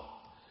gospel.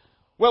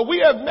 Well, we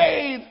have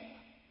made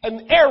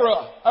an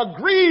error, a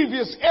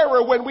grievous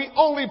error, when we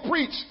only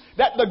preach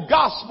that the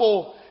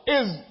gospel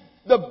is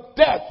the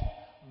death,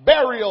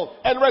 burial,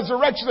 and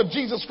resurrection of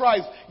Jesus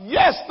Christ.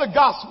 Yes, the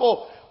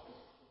gospel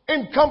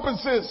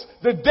encompasses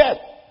the death,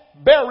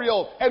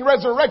 burial, and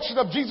resurrection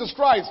of Jesus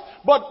Christ.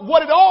 But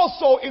what it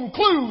also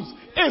includes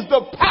is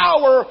the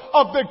power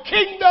of the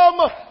kingdom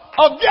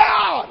of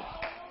God.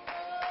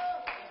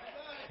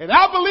 And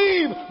I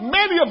believe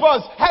many of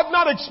us have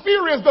not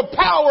experienced the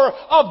power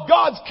of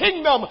God's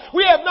kingdom.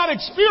 We have not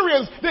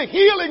experienced the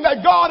healing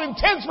that God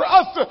intends for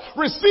us to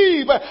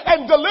receive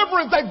and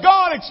deliverance that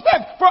God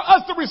expects for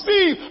us to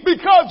receive,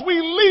 because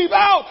we leave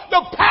out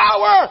the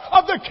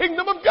power of the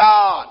kingdom of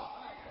God.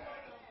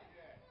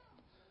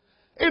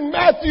 In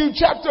Matthew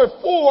chapter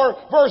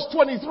 4, verse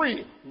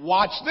 23,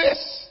 watch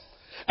this.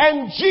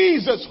 And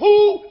Jesus,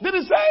 who did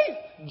it say?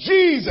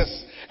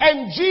 Jesus.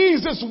 And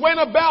Jesus went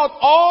about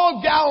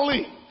all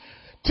Galilee,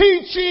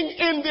 teaching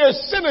in their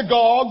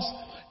synagogues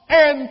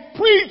and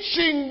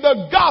preaching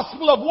the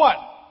gospel of what?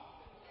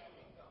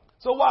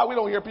 So why we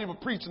don't hear people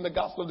preaching the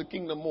gospel of the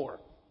kingdom more?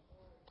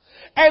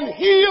 And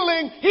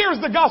healing,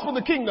 here's the gospel of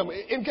the kingdom,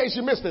 in case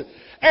you missed it.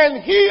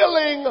 And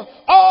healing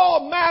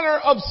all manner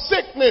of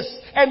sickness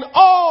and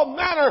all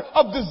manner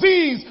of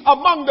disease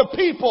among the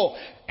people.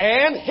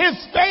 And his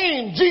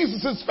fame,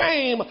 Jesus'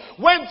 fame,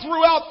 went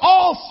throughout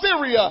all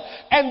Syria,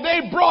 and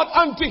they brought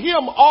unto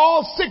him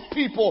all sick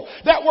people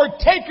that were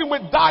taken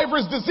with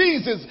divers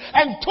diseases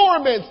and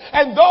torments,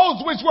 and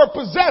those which were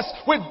possessed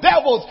with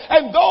devils,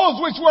 and those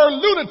which were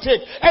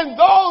lunatic, and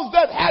those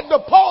that had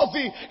the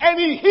palsy, and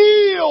he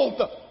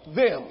healed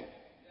them.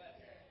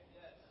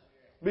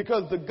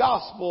 Because the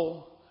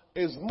gospel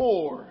is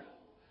more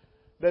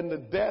than the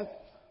death,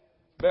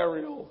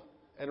 burial,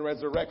 and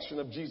resurrection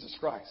of Jesus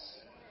Christ.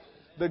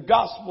 The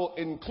gospel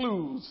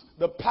includes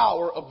the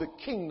power of the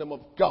kingdom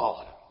of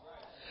God.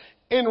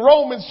 In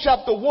Romans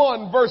chapter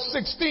 1 verse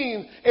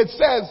 16, it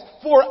says,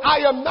 for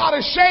I am not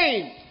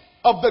ashamed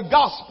of the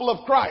gospel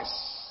of Christ.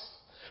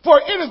 For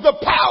it is the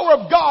power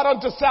of God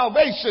unto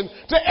salvation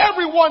to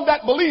everyone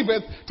that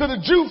believeth, to the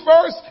Jew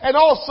first and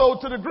also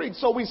to the Greek.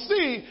 So we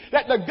see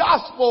that the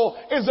gospel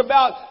is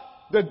about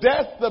the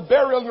death, the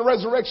burial, and the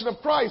resurrection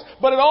of Christ.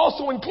 But it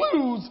also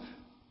includes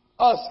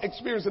us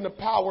experiencing the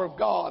power of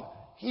God,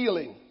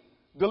 healing,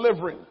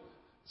 delivering,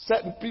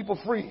 setting people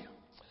free.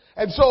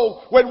 And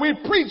so when we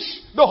preach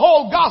the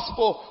whole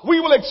gospel, we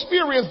will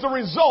experience the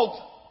result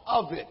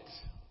of it.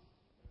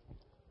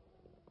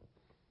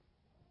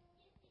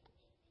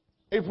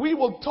 If we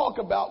will talk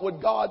about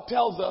what God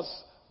tells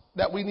us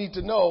that we need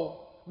to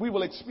know, we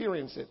will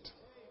experience it.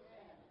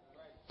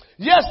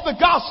 Yes, the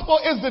gospel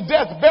is the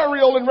death,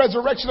 burial, and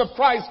resurrection of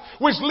Christ,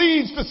 which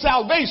leads to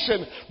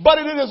salvation, but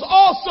it is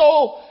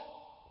also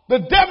the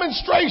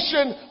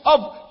demonstration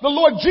of the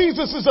Lord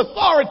Jesus'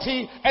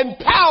 authority and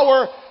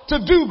power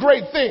to do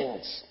great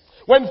things.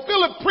 When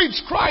Philip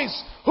preached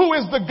Christ, who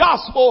is the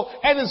gospel,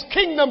 and his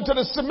kingdom to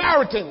the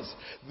Samaritans,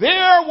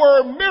 there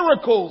were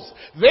miracles,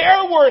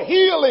 there were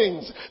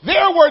healings,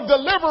 there were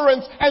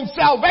deliverance and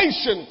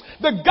salvation.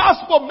 The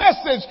gospel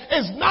message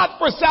is not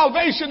for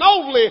salvation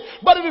only,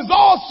 but it is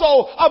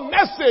also a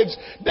message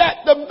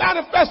that the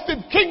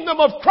manifested kingdom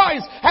of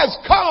Christ has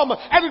come,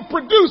 and it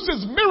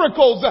produces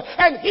miracles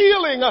and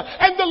healing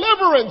and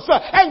deliverance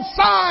and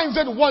signs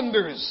and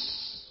wonders.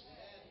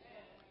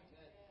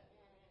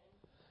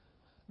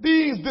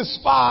 These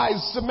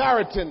despised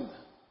Samaritan,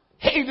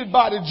 hated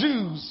by the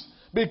Jews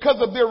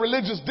because of their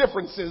religious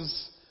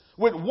differences,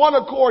 with one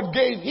accord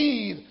gave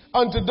heed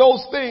unto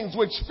those things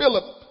which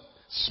Philip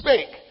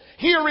spake,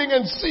 hearing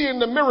and seeing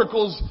the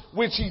miracles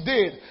which he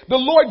did. The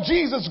Lord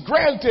Jesus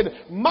granted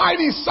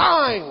mighty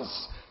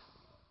signs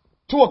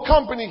to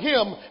accompany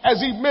him as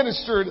he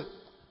ministered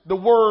the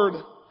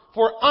word.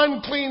 For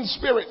unclean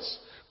spirits,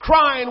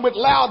 crying with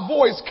loud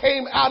voice,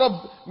 came out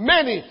of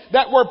many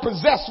that were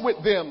possessed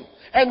with them,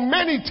 and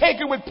many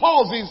taken with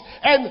palsies,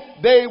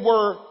 and they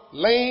were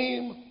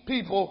lame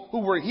people who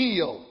were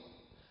healed.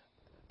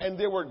 and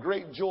there were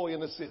great joy in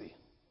the city.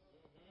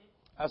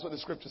 That's what the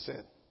scripture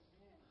said.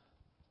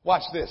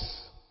 Watch this.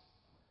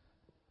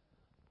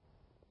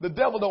 The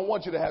devil don't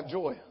want you to have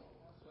joy.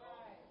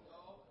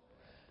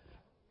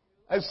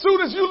 As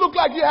soon as you look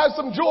like you have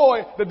some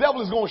joy, the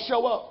devil is going to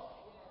show up.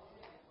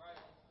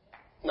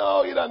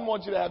 No, he doesn't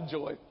want you to have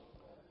joy.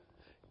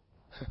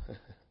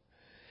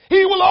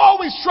 He will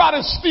always try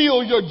to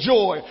steal your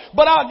joy.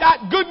 But I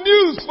got good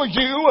news for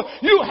you.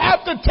 You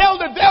have to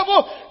tell the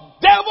devil,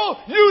 devil,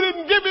 you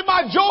didn't give me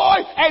my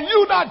joy and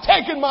you not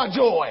taking my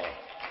joy.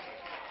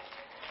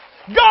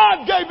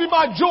 God gave me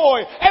my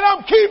joy and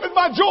I'm keeping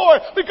my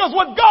joy because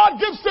what God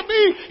gives to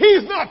me,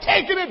 he's not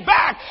taking it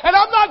back and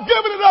I'm not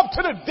giving it up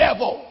to the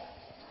devil.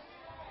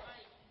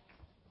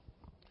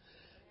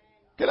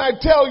 Can I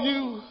tell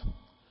you,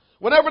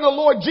 whenever the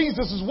Lord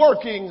Jesus is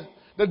working,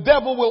 the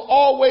devil will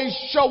always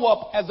show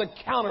up as a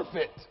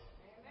counterfeit.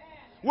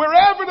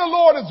 Wherever the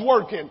Lord is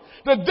working,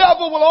 the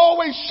devil will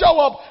always show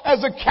up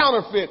as a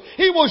counterfeit.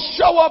 He will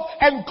show up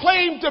and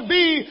claim to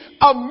be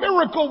a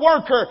miracle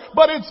worker,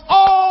 but it's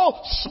all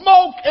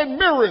smoke and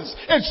mirrors.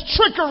 It's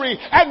trickery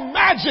and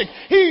magic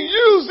he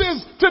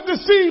uses to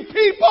deceive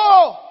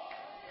people.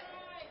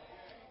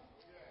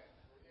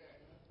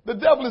 The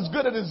devil is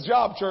good at his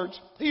job, church.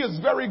 He is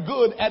very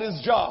good at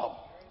his job.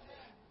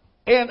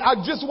 And I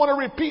just want to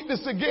repeat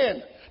this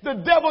again. The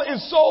devil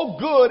is so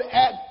good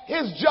at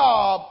his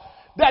job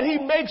that he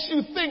makes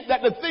you think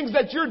that the things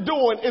that you're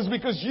doing is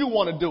because you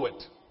want to do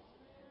it.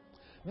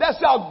 That's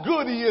how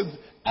good he is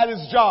at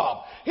his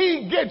job.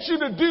 He gets you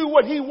to do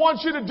what he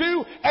wants you to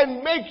do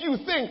and make you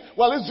think,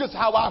 well, it's just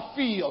how I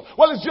feel.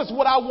 Well, it's just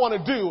what I want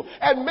to do.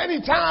 And many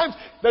times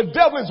the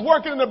devil is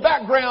working in the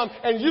background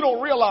and you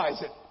don't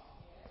realize it.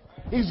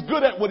 He's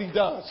good at what he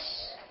does.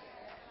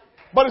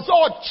 But it's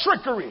all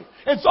trickery.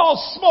 It's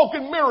all smoke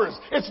and mirrors.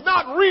 It's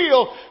not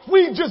real.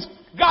 We just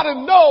got to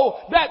know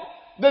that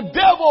the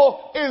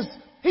devil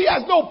he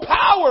has no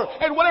power.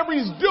 And whatever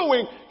he's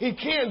doing, he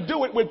can't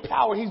do it with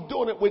power. He's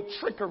doing it with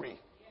trickery.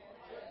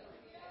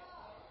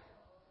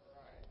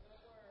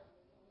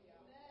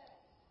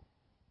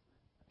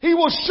 He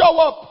will show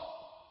up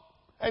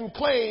and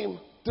claim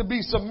to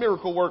be some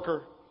miracle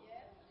worker.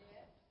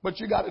 But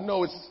you got to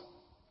know it's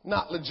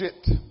not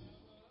legit.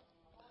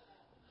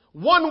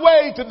 One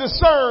way to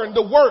discern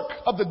the work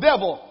of the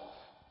devil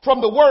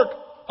from the work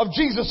of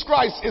Jesus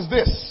Christ is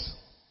this.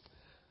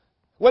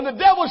 When the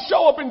devil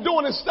show up and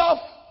doing his stuff,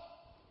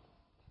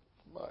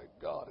 my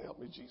God, help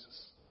me,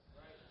 Jesus.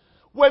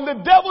 When the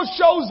devil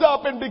shows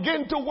up and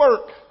begin to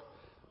work,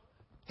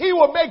 he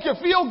will make you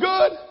feel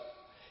good.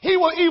 He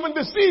will even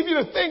deceive you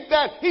to think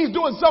that he's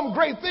doing some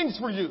great things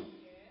for you.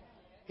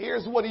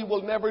 Here's what he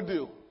will never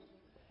do.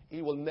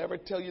 He will never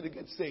tell you to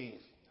get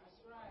saved.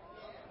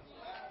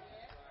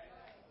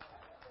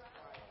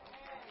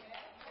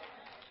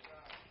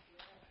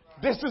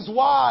 This is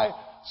why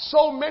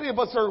so many of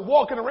us are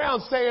walking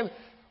around saying,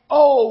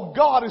 oh,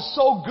 God is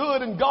so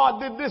good and God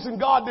did this and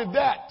God did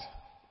that.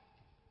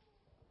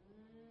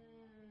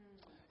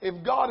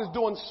 If God is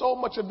doing so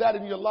much of that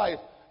in your life,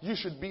 you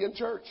should be in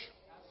church.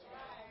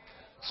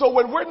 So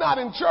when we're not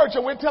in church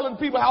and we're telling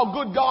people how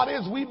good God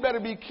is, we better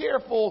be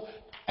careful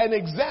and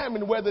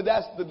examine whether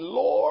that's the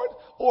Lord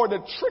or the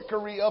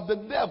trickery of the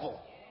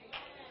devil.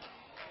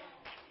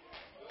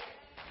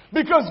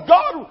 Because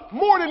God,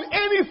 more than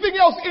anything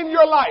else in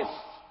your life,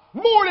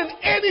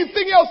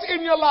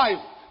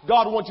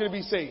 God wants you to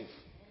be saved.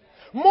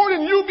 More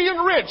than you being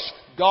rich,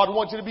 God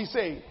wants you to be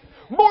saved.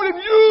 More than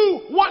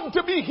you wanting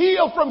to be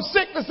healed from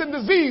sickness and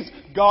disease,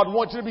 God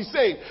wants you to be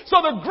saved. So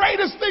the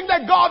greatest thing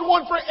that God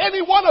wants for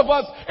any one of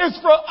us is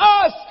for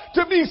us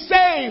to be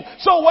saved.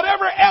 So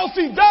whatever else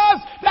he does,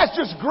 that's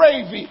just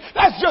gravy.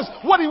 That's just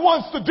what he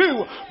wants to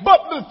do. But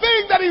the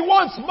thing that he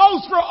wants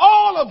most for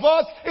all of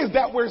us is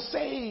that we're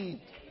saved.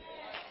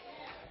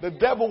 The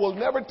devil will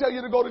never tell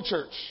you to go to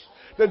church.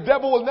 The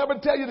devil will never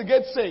tell you to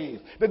get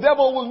saved. The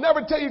devil will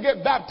never tell you to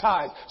get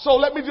baptized. So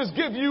let me just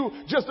give you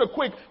just a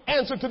quick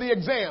answer to the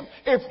exam.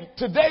 If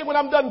today when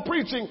I'm done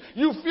preaching,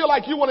 you feel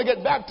like you want to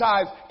get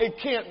baptized, it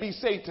can't be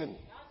Satan.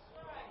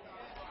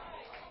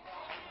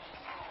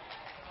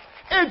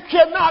 It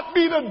cannot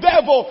be the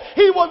devil.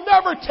 He will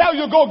never tell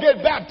you go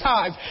get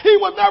baptized. He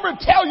will never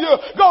tell you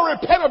go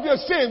repent of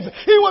your sins.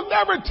 He will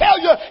never tell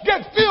you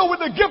get filled with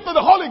the gift of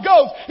the Holy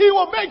Ghost. He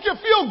will make you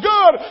feel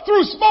good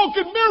through smoke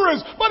and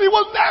mirrors, but he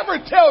will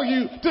never tell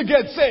you to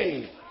get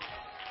saved.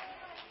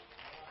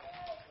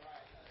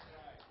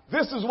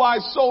 This is why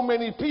so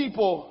many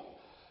people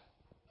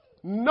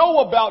know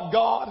about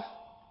God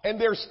and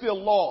they're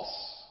still lost.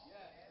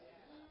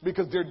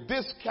 Because they're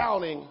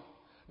discounting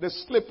the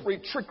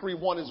slippery trickery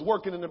one is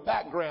working in the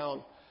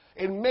background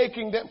and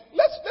making them.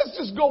 Let's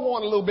just go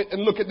on a little bit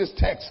and look at this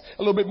text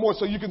a little bit more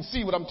so you can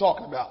see what I'm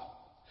talking about.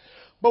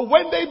 But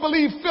when they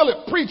believed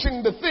Philip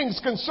preaching the things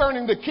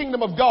concerning the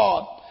kingdom of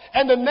God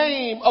and the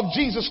name of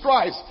Jesus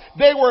Christ,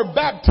 they were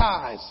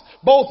baptized,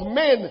 both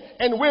men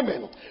and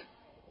women.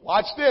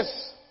 Watch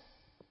this.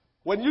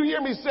 When you hear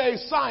me say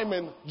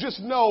Simon, just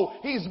know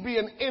he's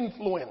being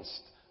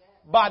influenced.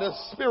 by the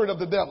spirit of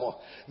the devil.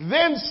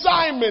 Then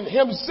Simon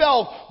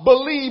himself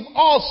believed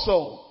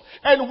also.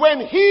 And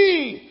when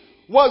he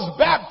was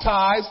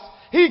baptized,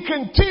 he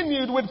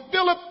continued with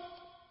Philip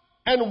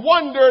and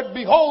wondered,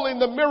 beholding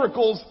the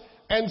miracles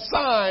and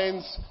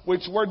signs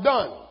which were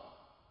done.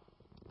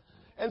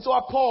 And so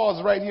I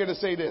pause right here to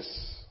say this.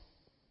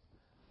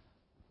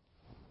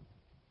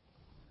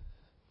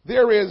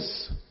 There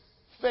is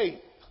faith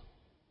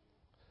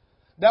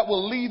that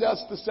will lead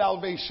us to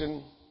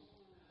salvation,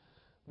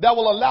 that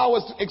will allow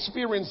us to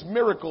experience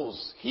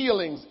miracles,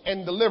 healings,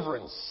 and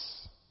deliverance.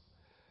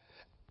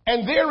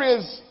 And there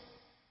is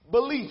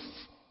belief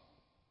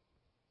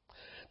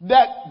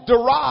that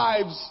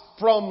derives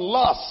from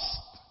lust,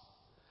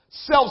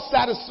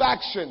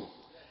 self-satisfaction,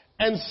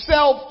 and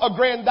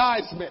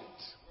self-aggrandizement.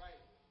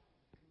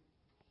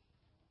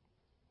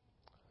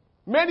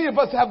 Many of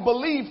us have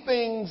believed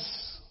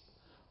things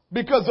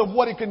because of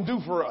what it can do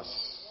for us.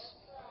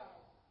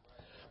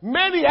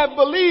 Many have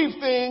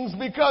believed things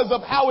because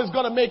of how it's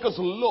going to make us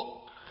look.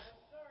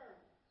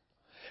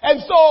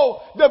 And so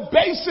the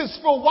basis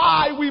for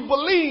why we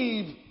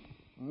believe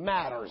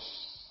matters.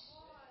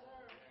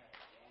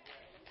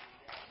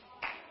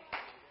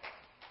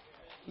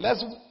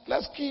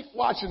 Let's keep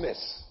watching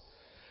this.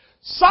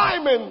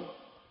 Simon,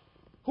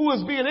 who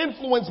is being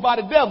influenced by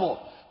the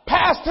devil,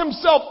 passed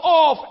himself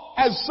off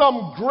as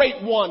some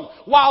great one,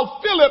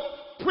 while Philip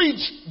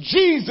preached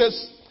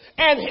Jesus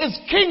and his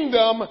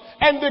kingdom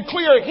and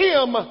declared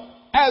him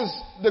as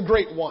the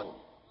great one.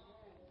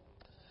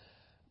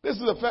 This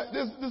is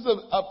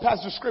a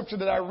passage of scripture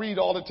that I read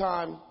all the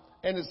time,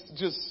 and it's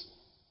just,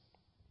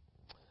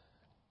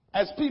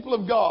 as people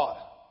of God,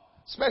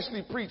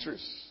 especially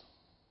preachers,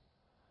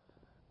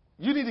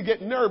 you need to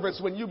get nervous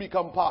when you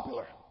become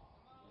popular.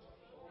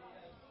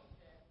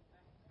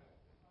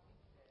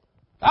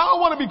 I don't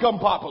want to become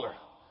popular.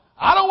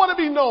 I don't want to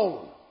be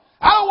known.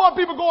 I don't want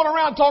people going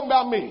around talking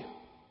about me.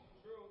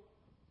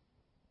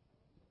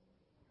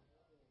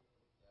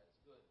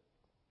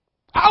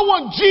 I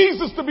want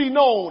Jesus to be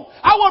known.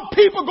 I want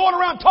people going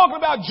around talking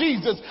about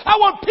Jesus. I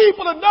want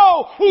people to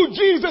know who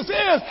Jesus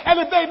is. And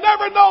if they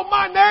never know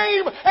my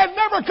name and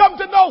never come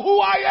to know who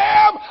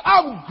I am,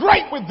 I'm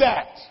great with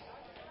that.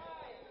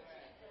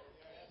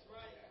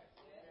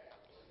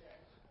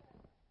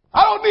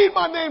 I don't need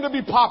my name to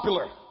be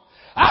popular.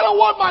 I don't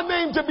want my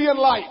name to be in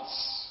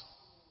lights.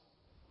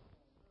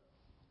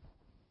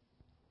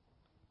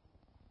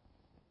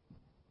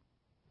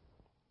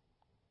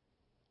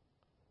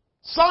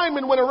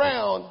 Simon went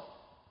around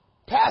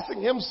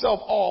passing himself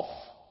off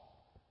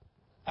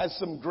as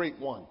some great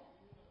one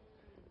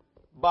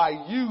by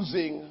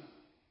using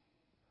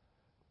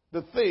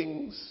the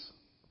things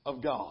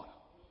of God.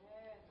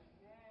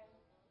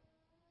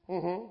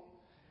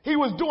 He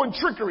was doing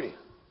trickery,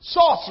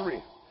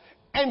 sorcery,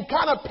 and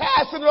kind of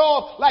passing it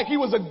off like he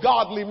was a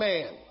godly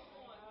man.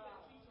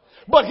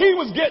 But he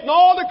was getting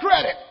all the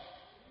credit.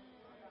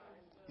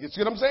 You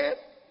see what I'm saying?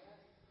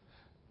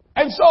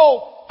 And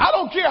so, I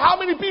don't care how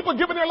many people are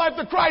giving their life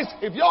to Christ.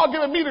 If y'all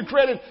giving me the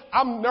credit,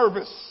 I'm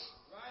nervous.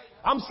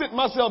 I'm sitting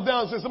myself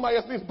down and saying somebody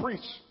else needs to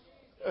preach.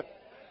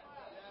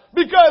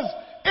 Because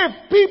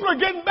if people are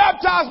getting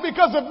baptized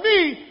because of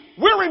me,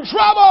 we're in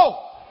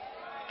trouble.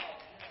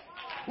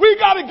 We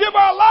got to give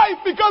our life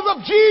because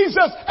of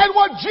Jesus and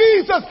what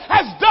Jesus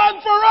has done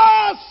for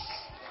us.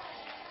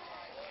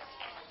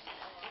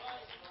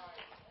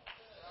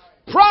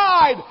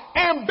 Pride,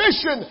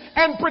 ambition,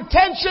 and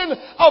pretension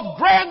of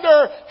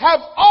grandeur have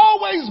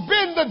always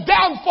been the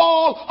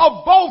downfall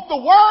of both the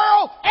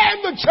world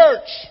and the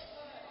church.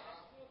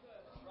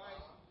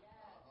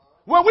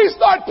 When we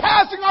start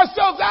passing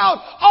ourselves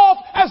off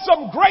as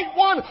some great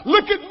one,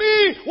 look at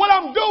me, what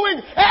I'm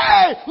doing.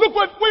 Hey, look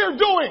what we're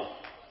doing.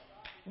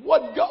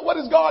 What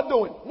is God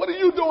doing? What are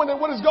you doing and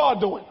what is God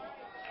doing?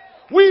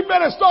 We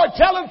better start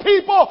telling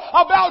people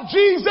about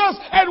Jesus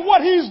and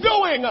what he's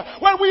doing.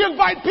 When we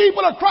invite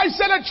people to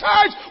Christ-centered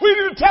church, we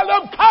need to tell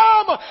them,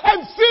 come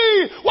and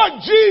see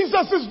what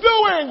Jesus is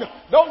doing.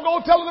 Don't go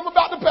telling them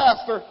about the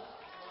pastor.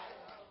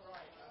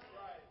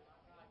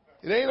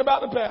 It ain't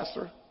about the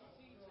pastor.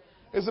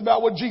 It's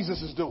about what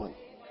Jesus is doing.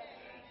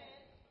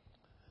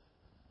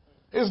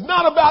 It's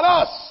not about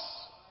us,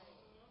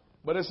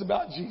 but it's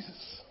about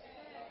Jesus.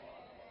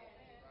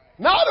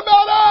 Not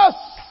about us,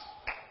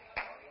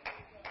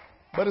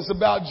 but it's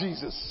about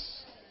Jesus.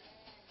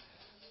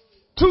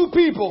 Two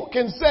people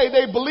can say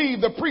they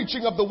believe the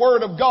preaching of the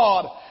Word of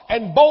God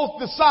and both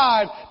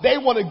decide they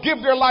want to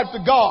give their life to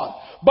God.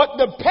 But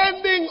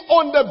depending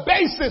on the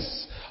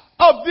basis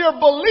of their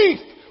belief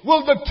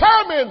will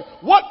determine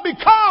what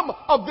become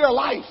of their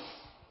life.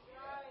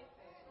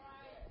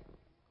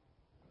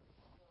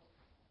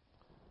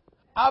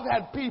 I've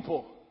had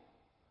people,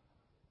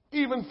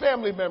 even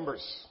family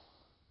members,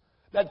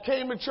 that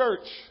came to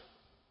church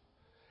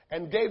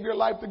and gave their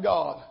life to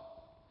God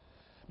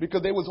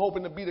because they was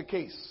hoping to be the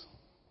case.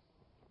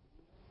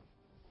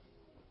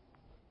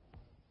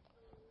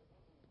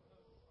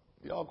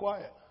 Y'all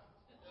quiet.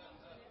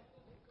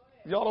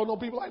 Y'all don't know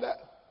people like that?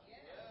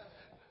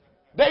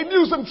 They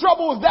knew some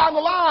trouble was down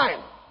the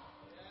line.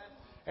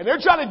 And they're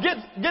trying to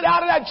get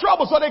out of that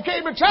trouble, so they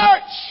came to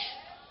church.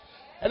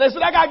 And they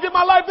said, I got to give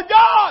my life to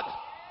God.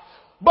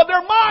 But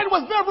their mind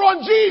was never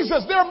on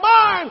Jesus. Their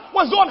mind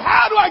was on,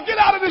 how do I get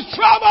out of this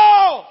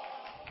trouble?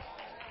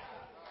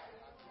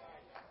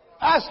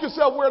 Ask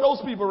yourself, where are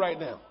those people right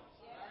now?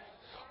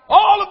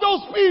 All of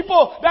those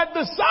people that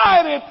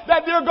decided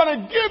that they're going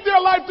to give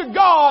their life to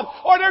God,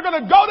 or they're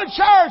going to go to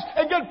church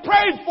and get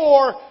prayed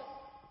for,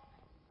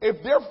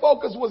 if their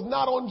focus was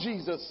not on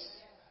Jesus,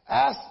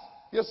 ask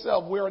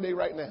yourself, where are they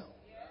right now?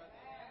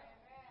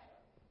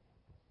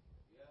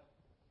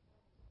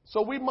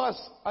 So we must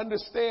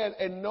understand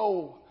and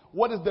know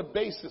what is the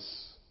basis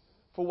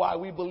for why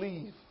we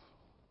believe.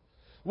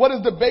 What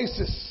is the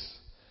basis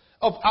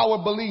of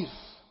our belief?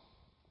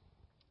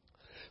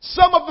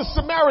 Some of the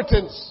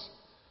Samaritans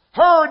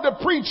heard the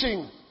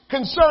preaching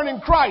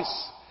concerning Christ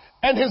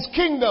and his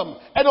kingdom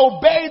and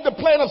obeyed the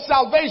plan of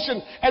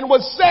salvation and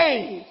was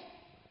saved,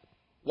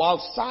 while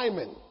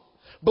Simon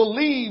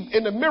believed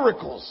in the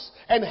miracles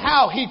and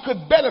how he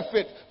could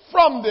benefit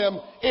from them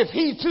if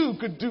he too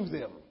could do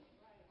them.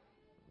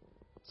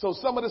 So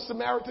some of the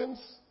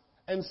Samaritans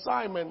and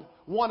Simon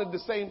wanted the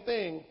same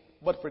thing,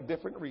 but for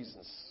different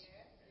reasons.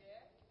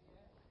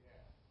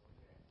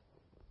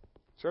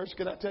 Church,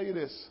 can I tell you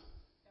this?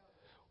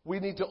 We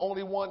need to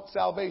only want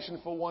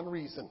salvation for one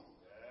reason.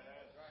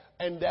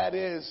 And that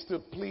is to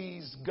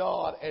please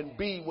God and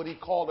be what he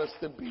called us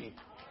to be.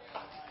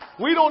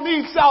 We don't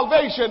need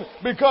salvation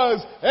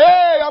because,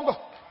 hey,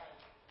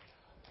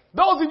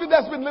 those of you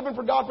that's been living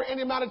for God for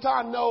any amount of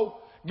time know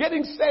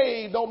getting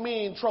saved don't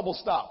mean trouble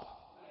stop.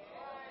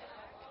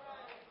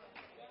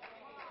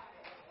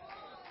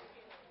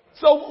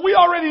 So we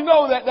already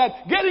know that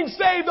getting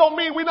saved don't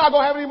mean we're not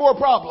going to have any more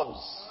problems.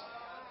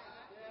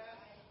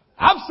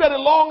 I've said it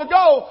long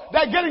ago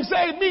that getting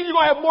saved means you're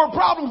going to have more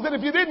problems than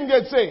if you didn't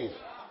get saved.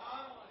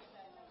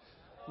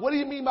 What do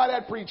you mean by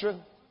that, preacher?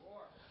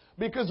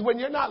 Because when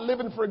you're not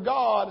living for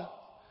God,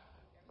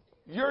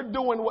 you're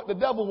doing what the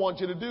devil wants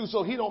you to do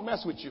so he don't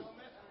mess with you.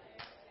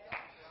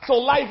 So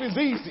life is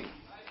easy.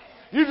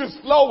 You're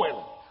just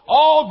flowing.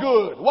 All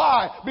good.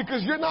 Why?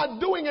 Because you're not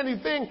doing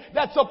anything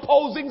that's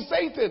opposing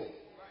Satan.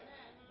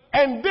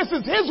 And this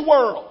is his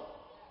world.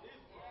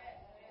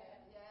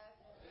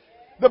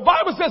 The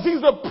Bible says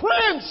he's the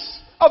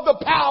prince of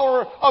the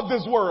power of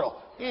this world.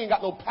 He ain't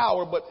got no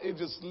power, but it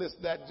just lists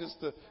that just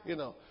to,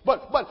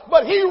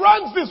 But he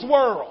runs this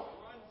world.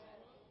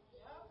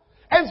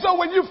 And so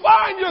when you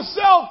find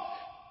yourself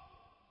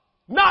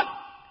not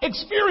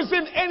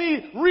experiencing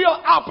any real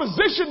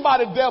opposition by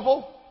the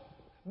devil,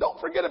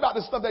 don't forget about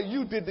the stuff that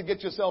you did to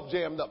get yourself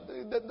jammed up.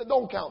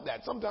 Don't count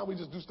that. Sometimes we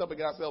just do stuff to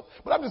get ourselves.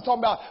 But I'm just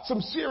talking about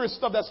some serious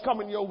stuff that's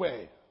coming your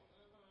way.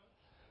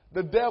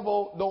 The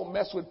devil don't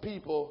mess with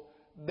people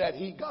that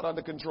he got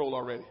under control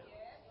already.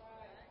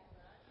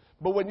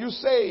 But when you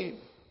save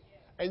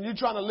and you're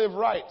trying to live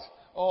right,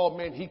 oh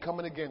man, he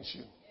coming against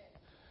you.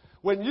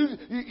 When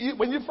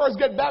you first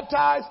get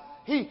baptized,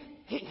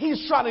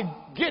 he's trying to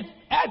get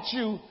at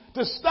you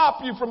to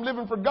stop you from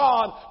living for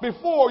God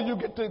before you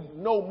get to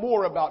know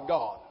more about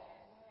God.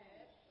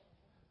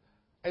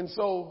 And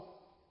so,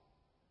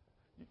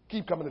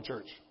 keep coming to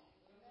church.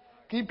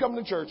 Keep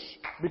coming to church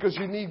because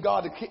you need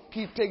God to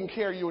keep taking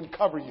care of you and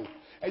cover you.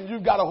 And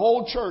you've got a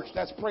whole church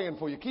that's praying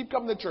for you. Keep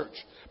coming to church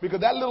because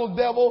that little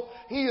devil,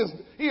 he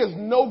is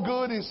no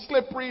good. He's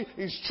slippery.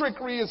 He's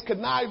trickery. He's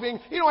conniving.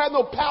 He don't have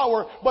no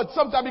power, but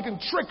sometimes he can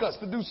trick us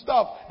to do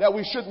stuff that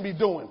we shouldn't be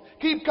doing.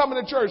 Keep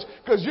coming to church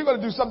because you're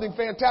going to do something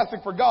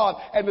fantastic for God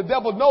and the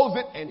devil knows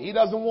it and he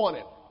doesn't want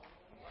it.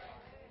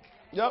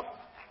 Yep.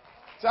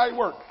 That's how you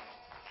work.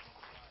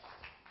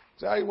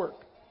 That's how you work.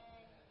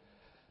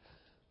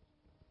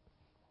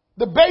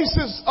 The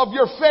basis of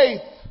your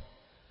faith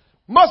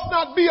must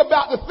not be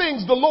about the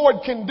things the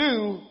Lord can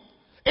do.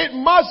 It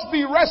must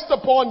be rest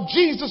upon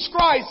Jesus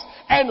Christ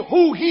and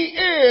who he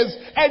is.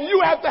 And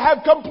you have to have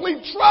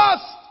complete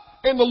trust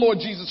in the Lord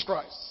Jesus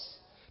Christ.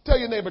 Tell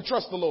your neighbor,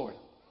 trust the Lord.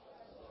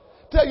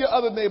 Tell your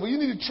other neighbor, you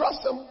need to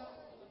trust him.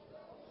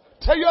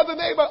 Tell your other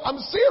neighbor, I'm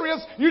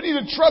serious. You need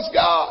to trust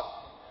God.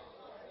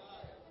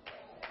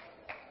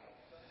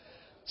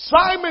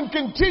 Simon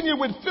continued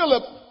with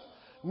Philip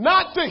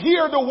not to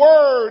hear the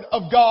word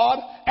of God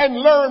and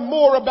learn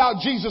more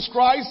about Jesus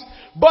Christ,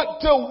 but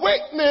to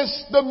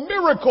witness the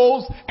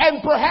miracles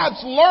and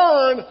perhaps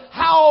learn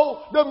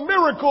how the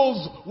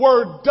miracles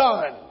were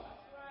done.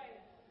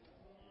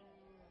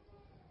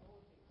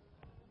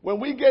 When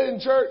we get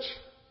in church,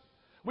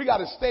 we got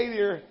to stay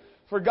there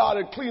for God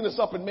to clean us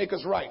up and make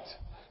us right.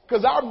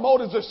 Because our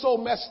motives are so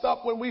messed up.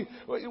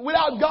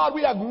 Without God,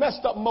 we have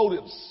messed up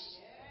motives.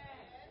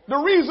 The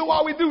reason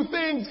why we do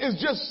things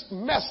is just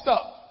messed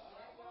up.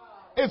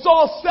 It's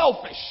all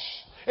selfish.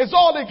 It's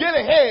all to get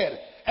ahead.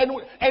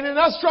 And in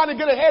us trying to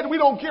get ahead, we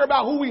don't care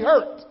about who we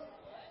hurt.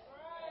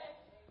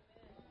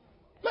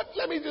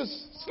 Let me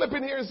just slip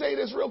in here and say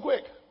this real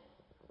quick.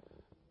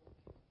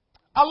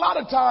 A lot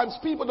of times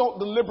people don't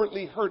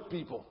deliberately hurt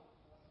people.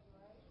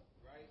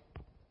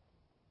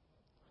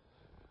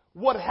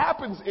 What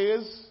happens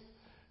is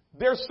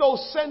They're so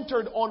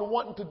centered on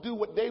wanting to do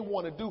what they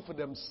want to do for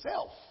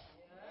themselves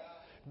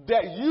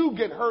that you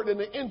get hurt in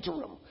the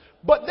interim.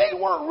 But they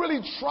weren't really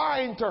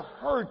trying to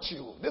hurt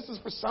you. This is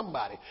for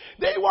somebody.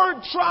 They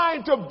weren't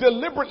trying to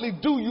deliberately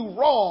do you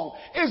wrong.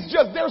 It's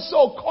just they're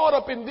so caught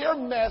up in their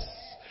mess.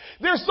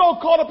 They're so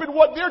caught up in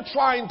what they're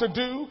trying to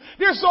do.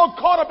 They're so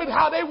caught up in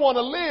how they want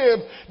to live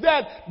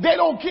that they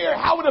don't care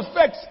how it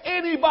affects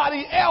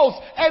anybody else.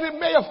 And it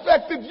may have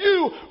affected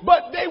you,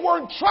 but they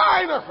weren't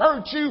trying to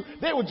hurt you.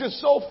 They were just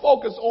so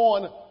focused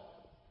on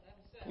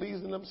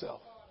pleasing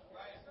themselves.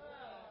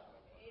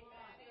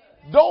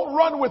 Don't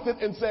run with it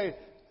and say,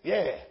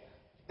 yeah,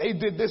 they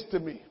did this to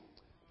me.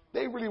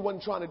 They really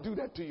wasn't trying to do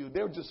that to you.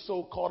 They were just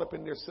so caught up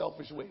in their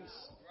selfish ways.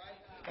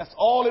 That's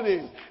all it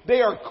is.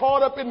 They are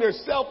caught up in their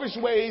selfish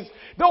ways.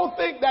 Don't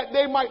think that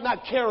they might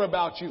not care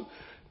about you.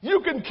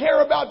 You can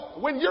care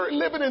about, when you're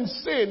living in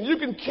sin, you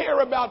can care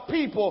about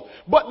people,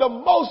 but the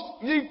most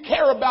you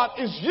care about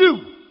is you.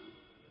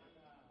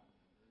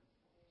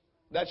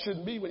 That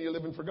shouldn't be when you're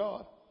living for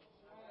God.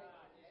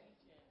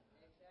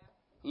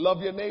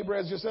 Love your neighbor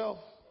as yourself.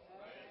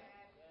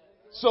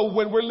 So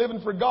when we're living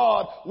for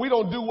God, we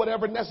don't do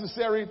whatever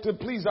necessary to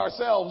please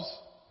ourselves.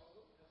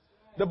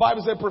 The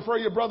Bible said, prefer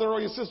your brother or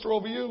your sister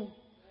over you.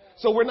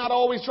 So we're not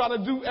always trying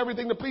to do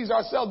everything to please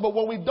ourselves. But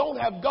when we don't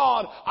have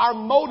God, our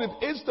motive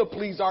is to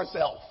please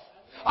ourselves.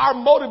 Our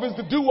motive is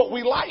to do what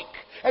we like.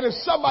 And if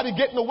somebody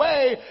get in the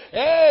way,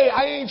 hey,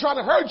 I ain't trying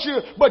to hurt you,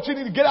 but you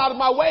need to get out of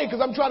my way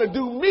because I'm trying to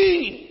do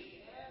me.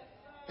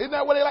 Isn't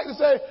that what they like to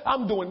say?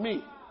 I'm doing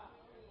me.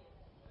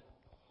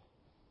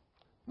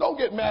 Don't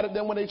get mad at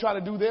them when they try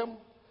to do them.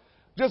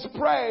 Just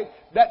pray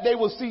that they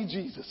will see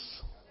Jesus.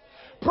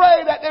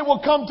 Pray that they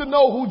will come to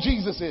know who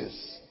Jesus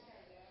is.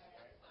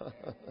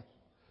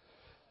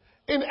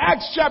 In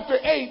Acts chapter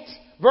 8,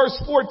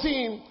 verse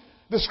 14,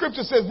 the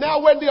scripture says,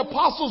 now when the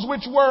apostles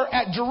which were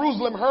at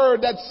Jerusalem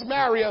heard that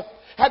Samaria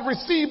had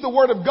received the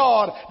word of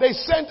God, they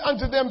sent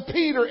unto them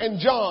Peter and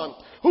John,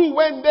 who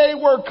when they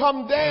were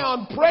come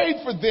down prayed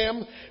for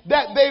them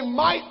that they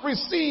might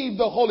receive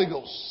the Holy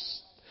Ghost.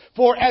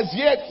 For as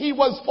yet he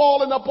was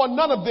fallen upon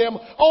none of them,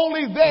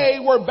 only they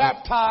were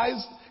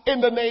baptized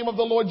in the name of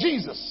the Lord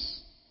Jesus.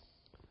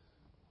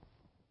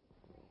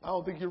 I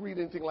don't think you read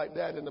anything like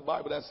that in the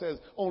Bible that says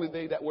only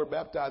they that were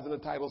baptized in the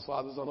titles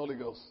Father, Son, Holy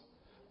Ghost.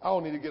 I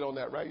don't need to get on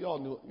that, right?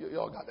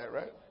 Y'all got that,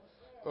 right?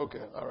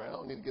 Okay, all right. I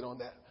don't need to get on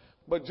that.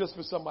 But just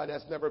for somebody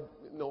that's never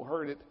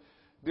heard it,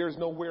 there's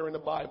nowhere in the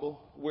Bible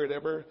where it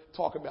ever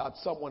talk about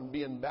someone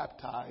being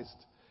baptized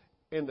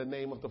in the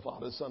name of the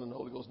Father, Son, and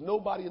Holy Ghost.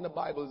 Nobody in the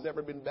Bible has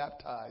ever been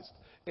baptized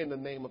in the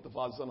name of the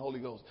Father, Son, and Holy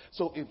Ghost.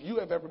 So if you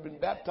have ever been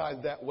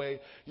baptized that way,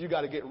 you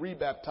got to get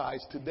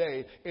rebaptized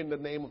today in the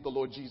name of the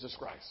Lord Jesus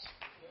Christ.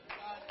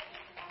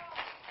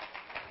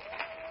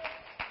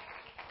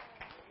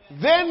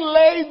 Then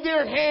laid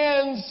their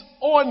hands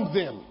on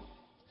them,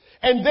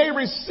 and they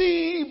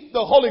received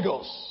the Holy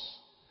Ghost.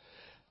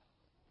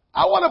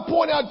 I want to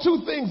point out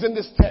two things in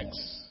this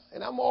text,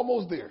 and I'm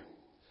almost there.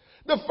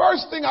 The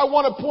first thing I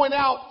want to point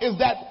out is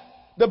that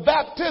the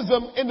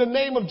baptism in the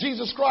name of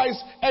Jesus Christ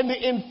and the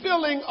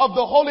infilling of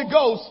the Holy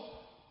Ghost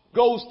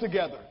goes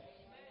together.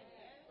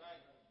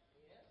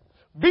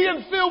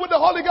 Being filled with the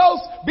Holy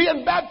Ghost,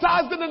 being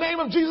baptized in the name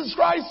of Jesus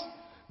Christ,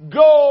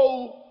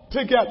 go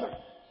together.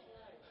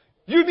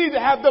 You need to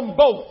have them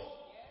both.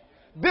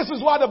 This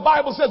is why the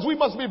Bible says we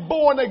must be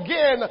born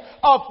again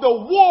of the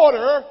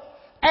water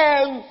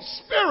and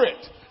spirit.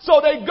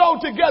 So they go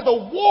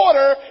together.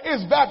 Water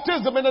is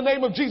baptism in the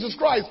name of Jesus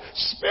Christ.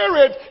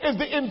 Spirit is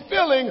the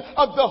infilling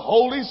of the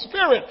Holy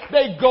Spirit.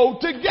 They go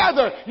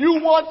together.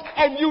 You want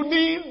and you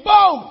need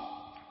both.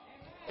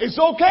 It's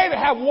okay to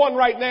have one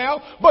right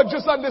now, but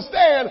just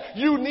understand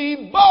you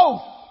need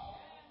both.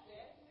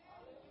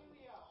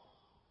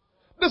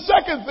 The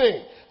second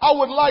thing I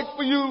would like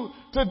for you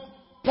to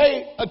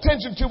pay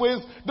attention to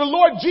is the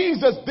Lord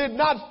Jesus did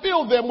not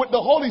fill them with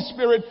the Holy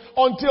Spirit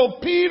until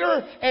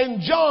Peter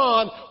and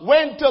John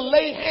went to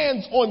lay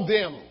hands on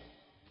them.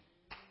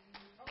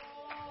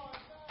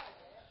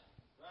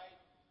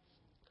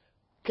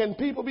 Can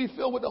people be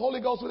filled with the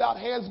Holy Ghost without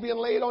hands being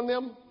laid on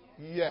them?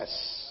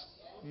 Yes.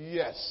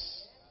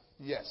 Yes.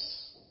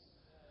 Yes.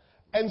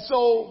 And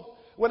so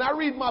when I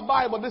read my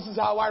Bible, this is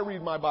how I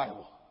read my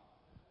Bible.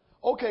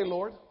 Okay,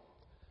 Lord,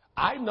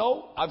 I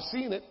know, I've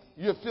seen it.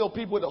 You have filled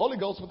people with the Holy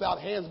Ghost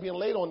without hands being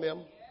laid on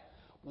them.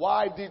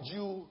 Why did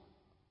you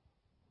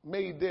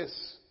make this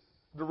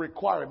the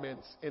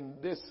requirements in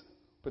this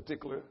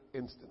particular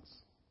instance?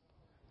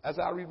 As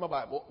I read my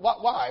Bible.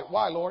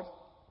 Why, Lord?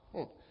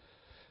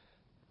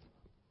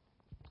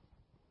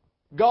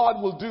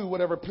 God will do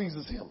whatever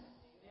pleases him.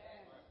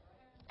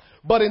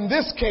 But in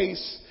this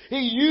case, he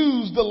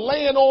used the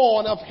laying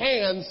on of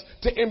hands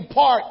to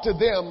impart to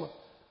them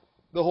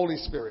the Holy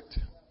Spirit.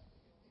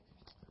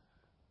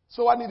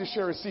 So I need to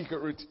share a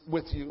secret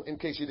with you in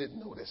case you didn't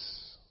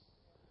notice.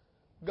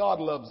 God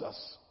loves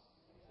us.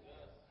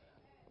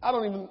 I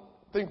don't even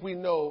think we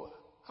know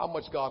how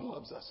much God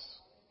loves us.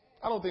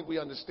 I don't think we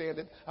understand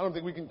it. I don't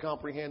think we can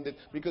comprehend it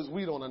because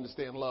we don't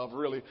understand love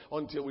really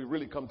until we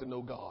really come to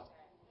know God.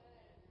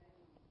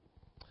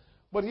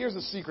 But here's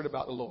the secret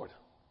about the Lord.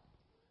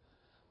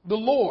 The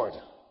Lord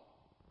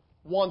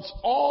wants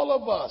all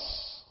of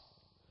us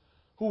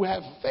who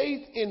have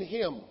faith in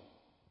him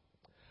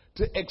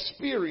to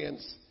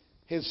experience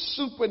his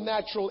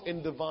supernatural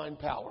and divine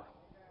power.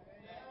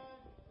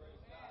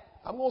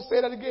 I'm going to say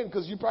that again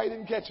because you probably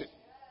didn't catch it.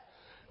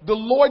 The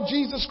Lord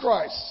Jesus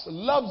Christ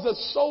loves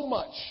us so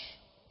much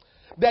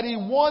that he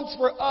wants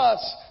for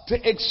us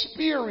to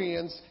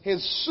experience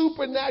his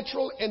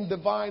supernatural and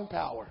divine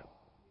power.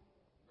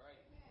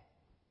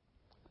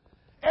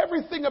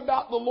 Everything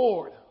about the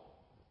Lord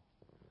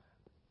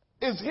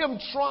is him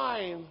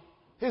trying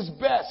his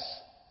best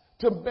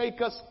to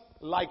make us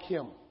like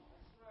him.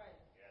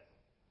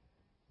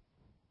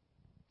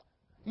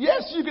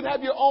 Yes, you can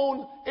have your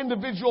own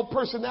individual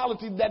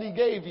personality that he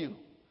gave you.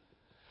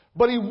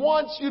 But he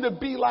wants you to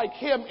be like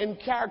him in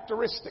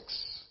characteristics.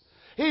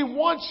 He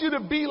wants you to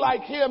be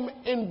like him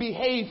in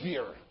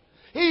behavior.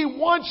 He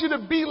wants you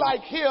to be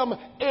like him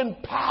in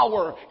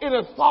power, in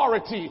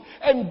authority.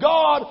 And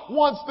God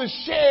wants to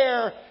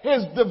share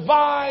his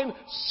divine,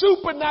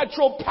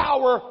 supernatural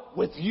power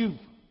with you.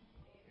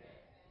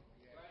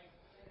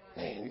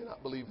 Man, you're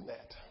not believing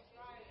that.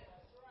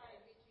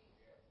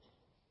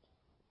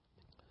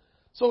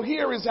 So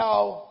here is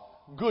how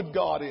good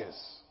God is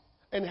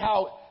and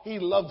how he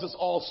loves us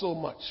all so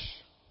much.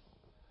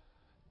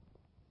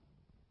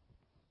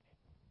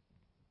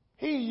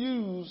 He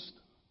used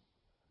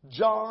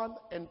John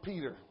and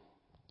Peter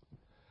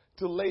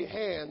to lay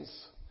hands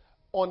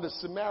on the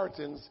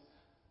Samaritans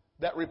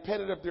that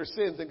repented of their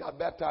sins and got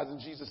baptized in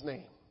Jesus'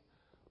 name.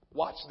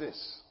 Watch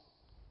this.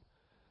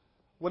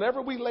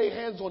 Whenever we lay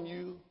hands on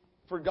you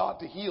for God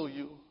to heal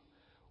you,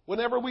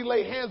 whenever we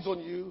lay hands on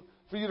you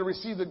for you to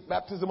receive the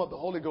baptism of the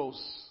Holy Ghost,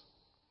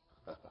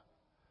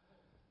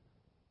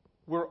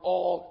 we're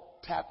all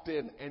tapped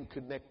in and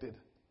connected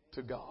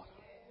to God.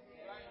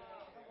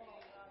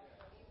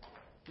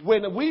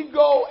 When we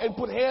go and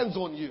put hands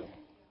on you,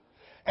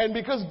 and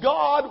because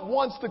God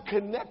wants to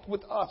connect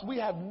with us, we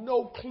have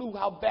no clue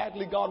how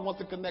badly God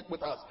wants to connect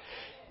with us.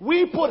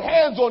 We put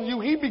hands on you,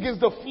 he begins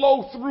to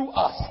flow through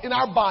us in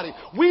our body.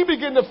 We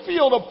begin to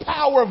feel the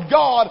power of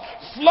God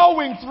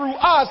flowing through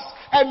us,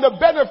 and the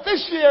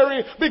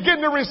beneficiary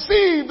begin to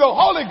receive the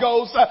Holy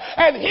Ghost.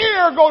 And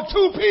here go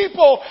two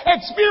people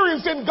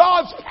experiencing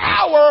God's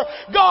power,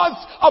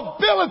 God's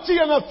ability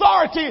and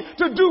authority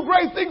to do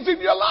great things in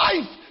your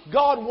life.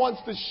 God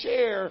wants to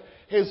share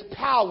his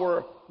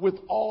power with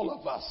all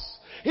of us.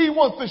 He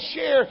wants to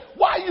share.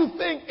 Why you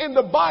think in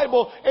the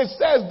Bible it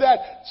says that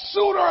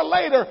sooner or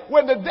later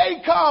when the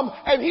day comes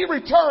and he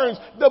returns,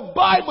 the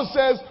Bible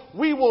says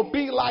we will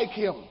be like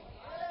him.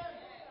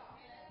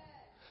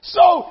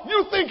 So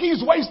you think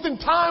he's wasting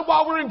time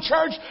while we're in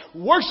church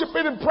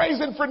worshiping and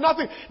praising for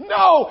nothing?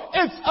 No,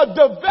 it's a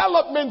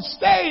development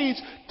stage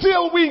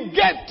till we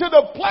get to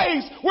the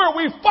place where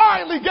we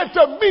finally get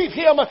to meet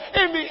him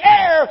in the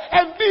air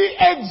and be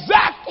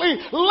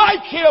exactly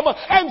like him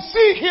and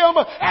see him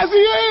as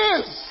he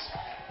is.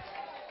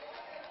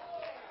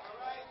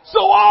 So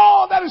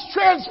all that is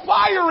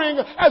transpiring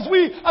as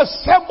we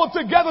assemble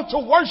together to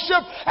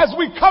worship, as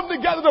we come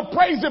together to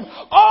praise him,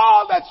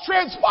 all that's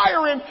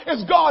transpiring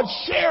is God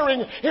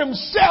sharing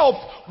himself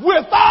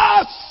with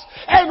us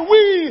and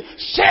we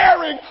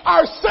sharing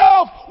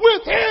ourselves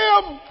with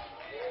him.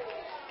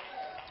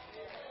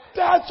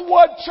 That's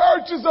what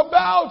church is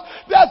about.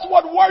 That's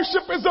what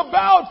worship is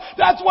about.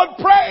 That's what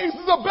praise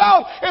is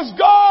about. Is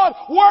God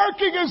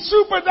working in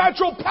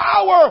supernatural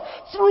power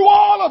through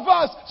all of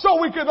us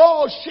so we can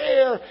all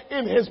share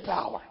in his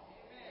power.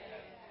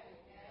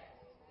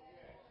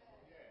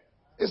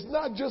 It's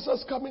not just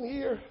us coming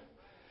here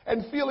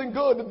and feeling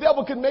good. The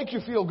devil can make you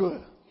feel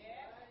good.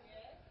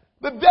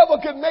 The devil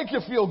can make you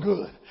feel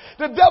good.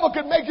 The devil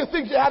can make you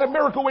think you had a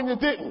miracle when you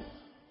didn't.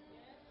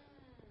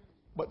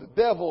 But the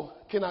devil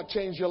cannot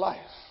change your life.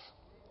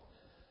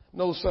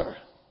 No, sir.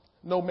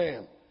 No,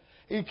 ma'am.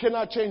 He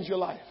cannot change your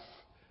life.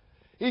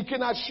 He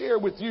cannot share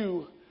with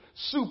you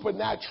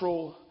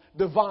supernatural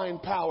divine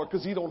power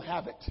because he don't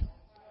have it.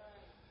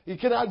 He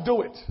cannot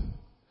do it.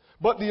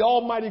 But the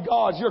Almighty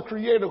God, your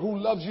creator who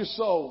loves you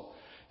so,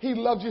 he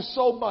loves you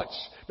so much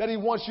that he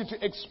wants you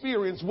to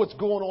experience what's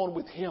going on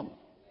with him.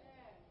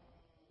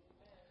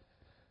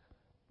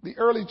 The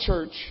early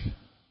church,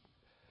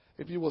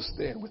 if you will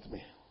stand with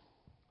me.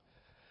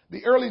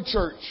 The early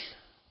church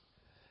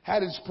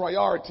had its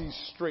priorities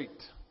straight.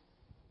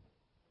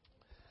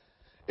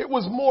 It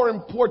was more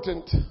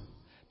important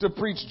to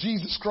preach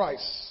Jesus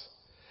Christ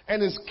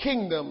and his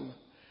kingdom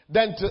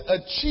than to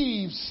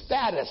achieve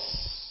status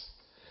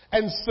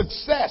and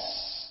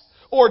success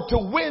or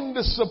to win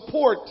the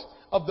support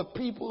of the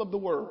people of the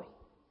world.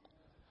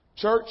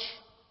 Church,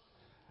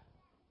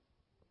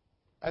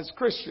 as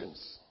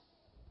Christians,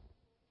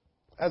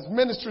 as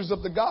ministers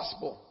of the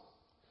gospel,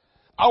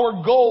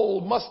 our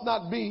goal must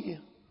not be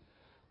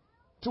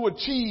to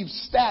achieve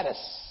status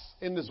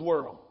in this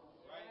world.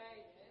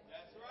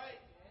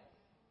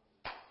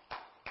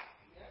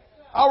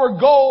 Our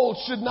goal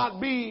should not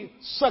be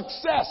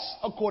success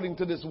according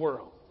to this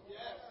world.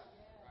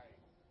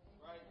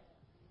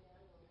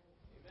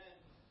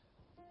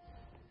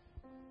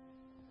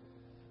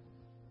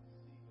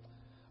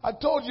 I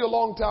told you a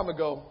long time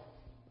ago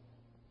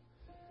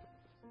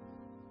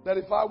that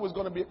if I was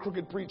going to be a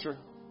crooked preacher,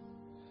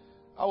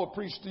 I would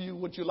preach to you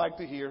what you like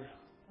to hear.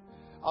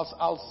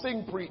 I'll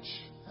sing preach.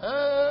 You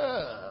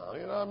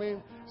know what I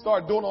mean?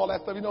 Start doing all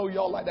that stuff. You know,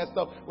 y'all like that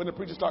stuff when the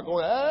preacher start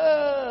going,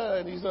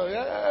 and he's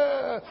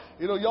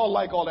you know, y'all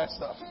like all that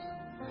stuff.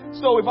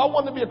 So if I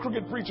wanted to be a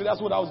crooked preacher,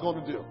 that's what I was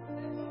going to do.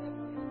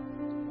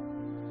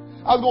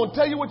 I was going to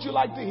tell you what you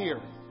like to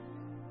hear.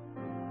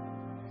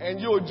 And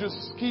you'll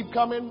just keep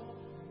coming.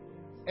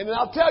 And then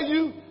I'll tell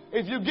you,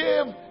 if you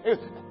give,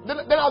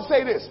 then I'll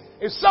say this.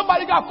 If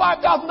somebody got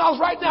 $5,000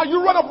 right now,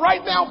 you run up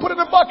right now and put it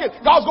in a bucket,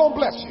 God's going to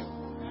bless you.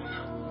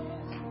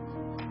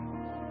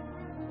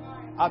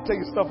 I'll tell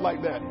you stuff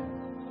like that.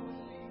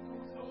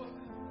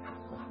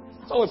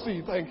 Sow a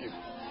seed, thank you.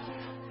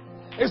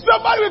 If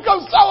somebody would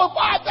come sow a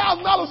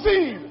 $5,000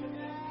 seed,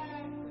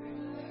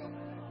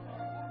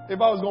 if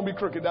I was going to be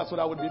crooked, that's what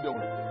I would be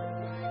doing.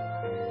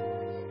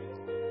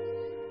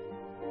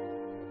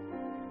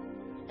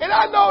 And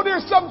I know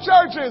there's some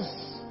churches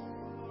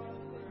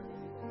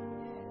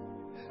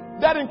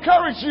that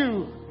encourage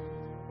you.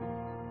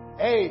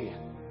 Hey,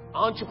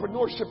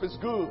 entrepreneurship is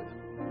good.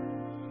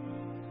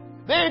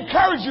 They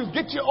encourage you,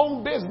 get your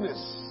own business.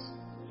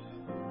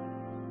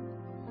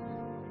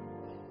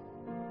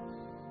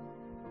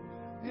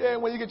 Yeah,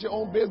 when you get your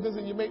own business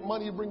and you make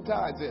money, you bring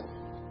tithes in.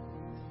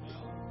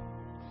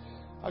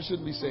 I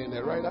shouldn't be saying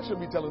that, right? I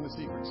shouldn't be telling the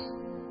secrets.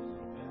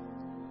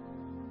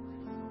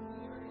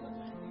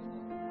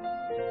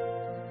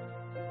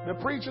 The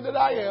preacher that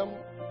I am,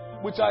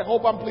 which I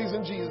hope I'm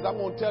pleasing Jesus, I'm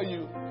going to tell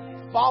you,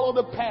 follow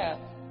the path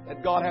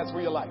that God has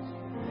for your life.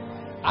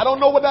 I don't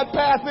know what that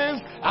path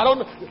is. I don't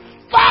know.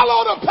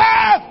 Follow the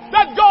path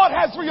that God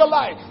has for your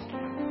life.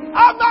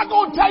 I'm not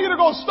going to tell you to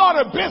go start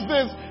a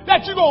business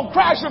that you're going to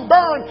crash and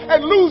burn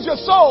and lose your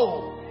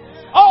soul.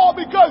 All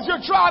because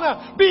you're trying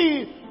to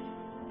be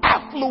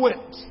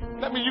affluent.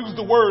 Let me use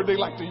the word they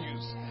like to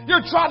use.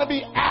 You're trying to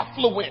be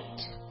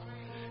affluent.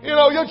 You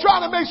know, you're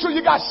trying to make sure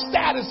you got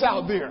status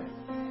out there.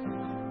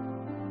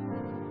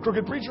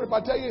 Crooked preacher, if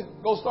I tell you,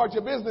 go start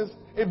your business.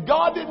 If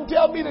God didn't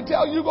tell me to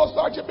tell you, go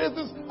start your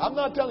business, I'm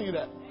not telling you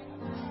that.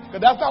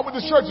 Because that's not what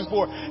this church is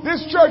for.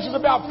 This church is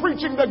about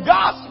preaching the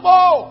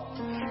gospel.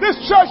 This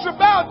church is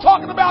about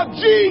talking about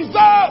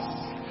Jesus.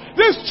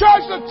 This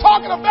church is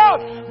talking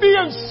about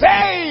being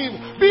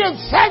saved, being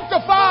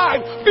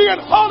sanctified, being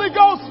Holy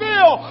Ghost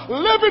filled,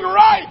 living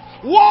right,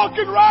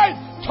 walking right,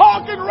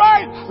 talking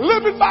right,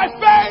 living by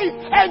faith,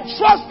 and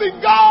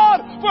trusting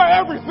God for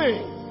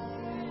everything.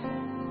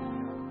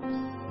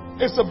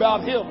 It's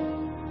about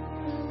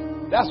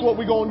Him. That's what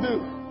we're going to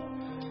do.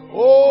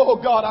 Oh,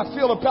 God, I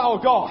feel the power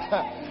of God.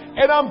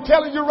 And I'm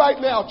telling you right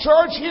now,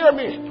 church, hear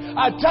me.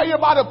 I tell you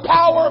about the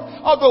power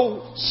of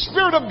the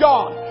Spirit of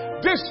God.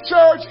 This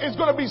church is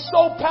going to be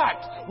so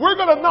packed. We're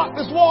going to knock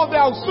this wall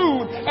down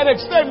soon and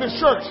extend this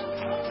church.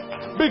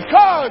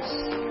 Because,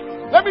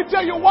 let me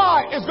tell you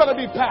why it's going to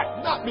be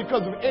packed. Not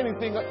because of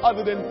anything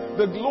other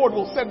than the Lord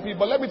will send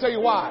people. But let me tell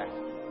you why.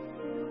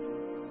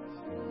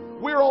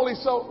 We're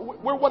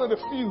one of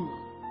the few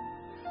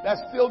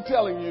that's still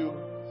telling you,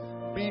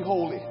 be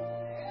holy.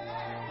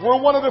 We're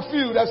one of the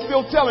few that's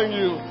still telling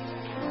you,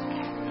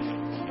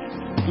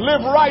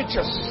 live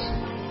righteous.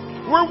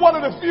 We're one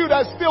of the few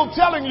that's still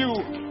telling you,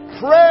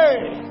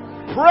 pray,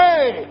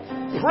 pray,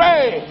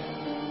 pray.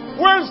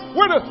 We're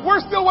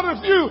still one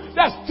of the few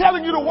that's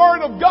telling you the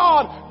word of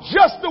God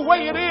just the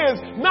way it is,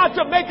 not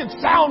to make it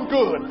sound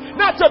good,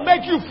 not to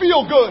make you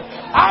feel good.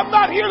 I'm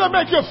not here to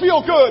make you feel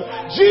good.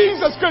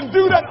 Jesus can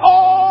do that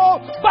all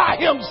by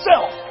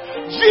Himself.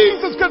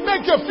 Jesus can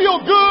make you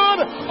feel good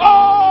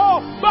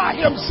all by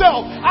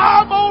Himself.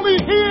 I'm only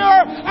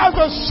here as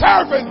a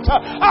servant.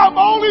 I'm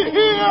only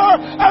here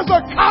as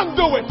a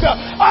conduit.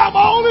 I'm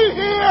only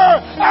here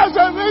as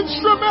an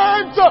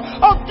instrument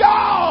of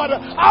God.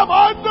 I'm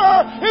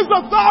under His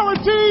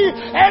authority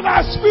and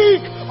I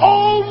speak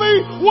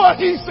only what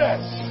He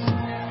says.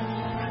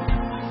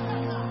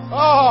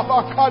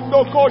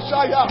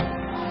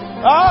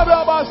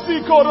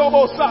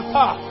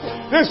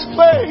 This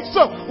place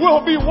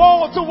will be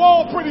wall to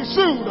wall pretty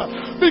soon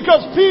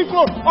because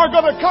people are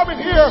going to come in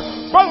here.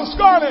 Brother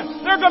Scarlett,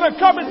 they're going to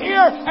come in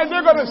here and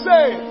they're going to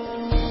say,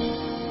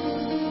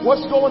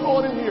 what's going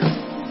on in here?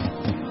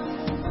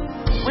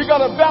 We got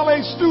a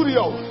ballet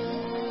studio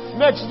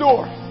next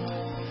door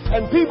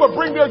and people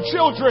bring their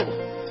children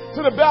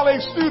to the ballet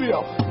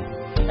studio.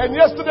 And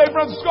yesterday,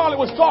 Brother Scarlett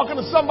was talking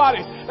to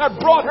somebody that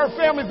brought her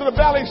family to the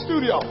ballet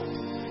studio.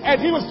 And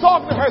he was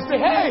talking to her and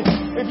said, hey,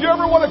 if you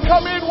ever want to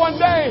come in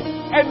one day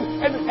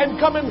and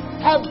come and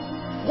have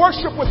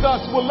worship with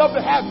us, we'd love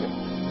to have you.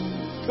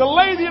 The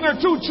lady and her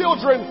two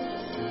children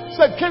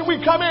said, can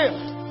we come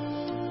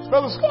in?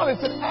 Brother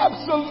Scarlett said,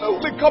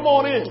 absolutely, come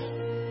on in.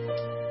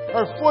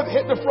 Her foot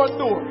hit the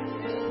front door.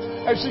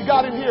 And she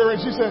got in here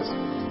and she says,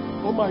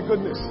 oh my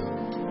goodness,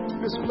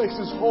 This place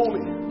is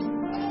holy.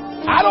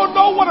 I don't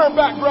know what her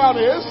background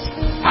is.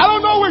 I don't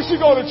know where she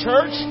go to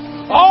church.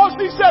 All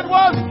she said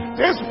was,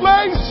 this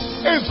place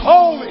is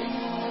holy.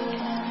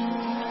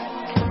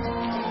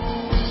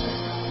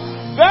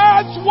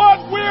 That's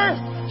what we're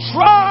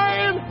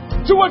trying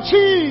to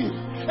achieve,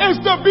 is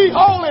to be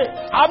holy.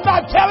 I'm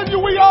not telling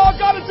you we all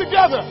got it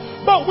together,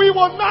 but we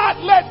will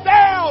not let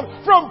down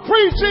from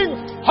preaching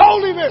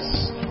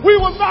holiness. We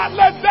will not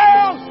let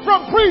down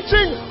from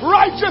preaching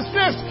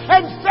righteousness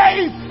and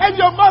faith. And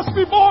you must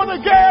be born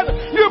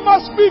again. You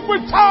must speak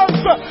with tongues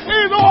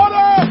in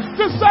order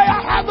to say, I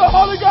have the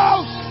Holy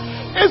Ghost.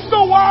 It's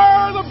the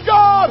Word of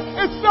God.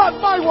 It's not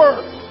my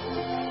word.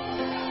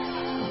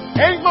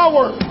 Ain't my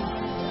word.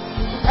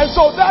 And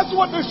so that's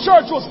what this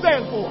church will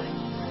stand for.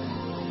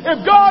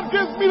 If God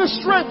gives me the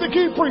strength to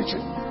keep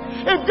preaching,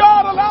 if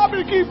God allows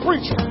me to keep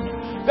preaching,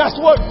 that's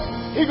what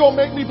He gonna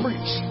make me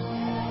preach.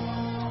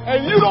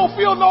 And you don't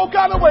feel no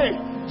kind of way.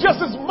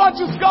 Just as much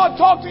as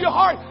God talks to your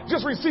heart,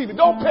 just receive it.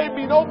 Don't pay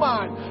me no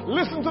mind.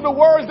 Listen to the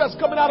words that's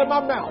coming out of my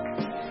mouth.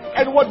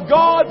 And what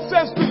God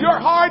says to your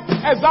heart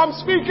as I'm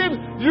speaking,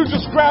 you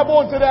just grab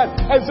onto that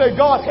and say,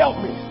 God, help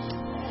me.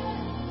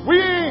 We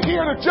ain't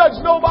here to judge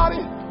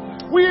nobody.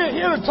 We ain't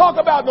here to talk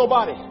about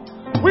nobody.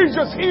 We're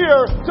just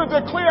here to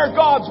declare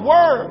God's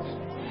word.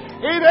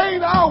 It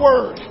ain't our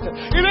word.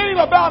 It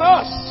ain't about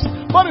us,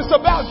 but it's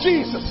about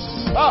Jesus.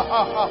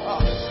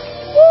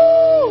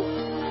 Woo!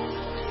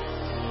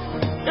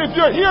 If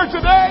you're here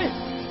today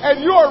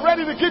and you are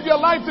ready to give your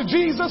life to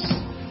Jesus,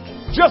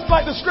 just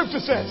like the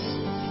scripture says,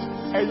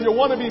 and you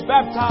want to be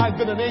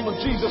baptized in the name of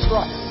Jesus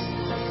Christ,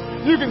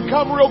 you can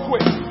come real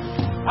quick.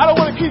 I don't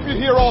want to keep you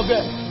here all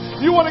day.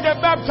 You want to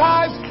get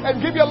baptized and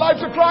give your life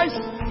to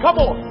Christ? Come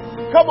on.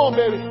 Come on,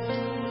 baby.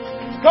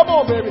 Come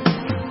on, baby.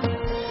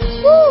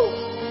 Woo!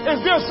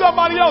 Is there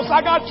somebody else? I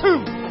got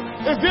two.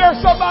 Is there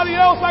somebody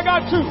else? I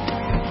got two.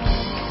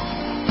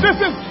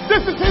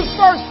 This is his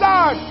first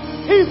time.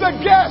 He's a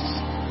guest.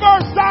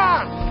 First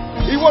time.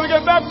 He want to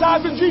get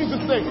baptized in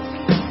Jesus' name.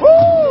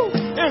 Woo!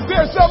 Is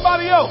there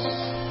somebody else?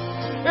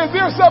 Is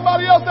there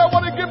somebody else that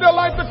want to give their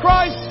life to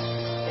Christ?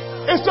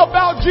 It's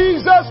about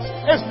Jesus.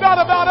 It's not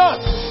about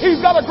us. He's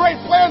got a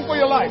great plan for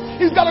your life.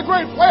 He's got a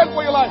great plan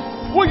for your life.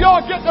 Will y'all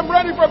get them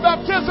ready for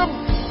baptism?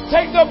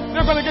 Take them.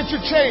 They're going to get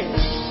you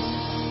changed.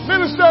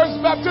 Ministers,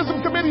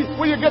 baptism committee,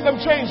 will you get them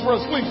changed for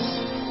us, please?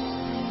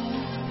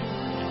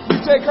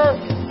 You take her.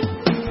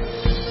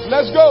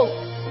 Let's go.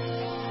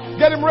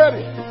 Get him ready.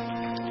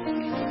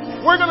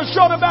 We're going to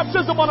show the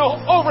baptism on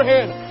an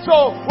overhead.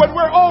 So when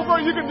we're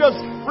over, you can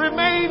just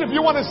remain. If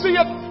you want to see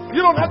it,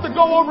 you don't have to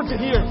go over to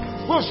here.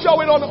 We'll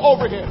show it on the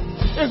overhead.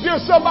 Is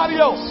there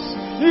somebody else?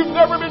 You've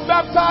never been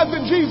baptized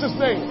in Jesus'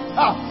 name.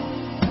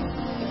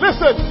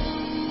 Listen,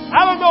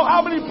 I don't know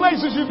how many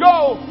places you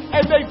go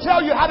and they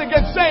tell you how to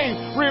get saved.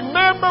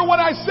 Remember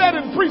what I said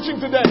in preaching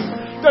today.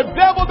 The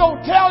devil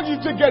don't tell you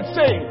to get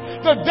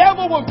saved. The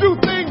devil will do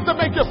things to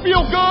make you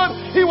feel good.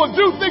 He will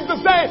do things to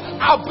say,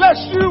 I'll bless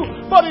you,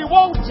 but he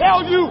won't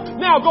tell you,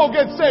 now go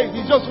get saved.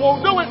 He just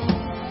won't do it.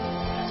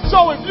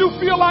 So if you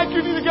feel like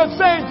you need to get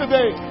saved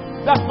today,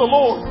 that's the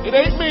Lord. It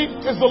ain't me,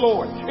 it's the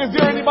Lord. Is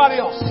there anybody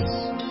else?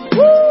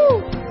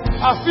 Woo!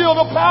 I feel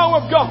the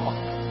power of God.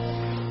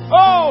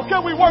 Oh,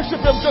 can we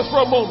worship Him just for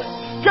a moment?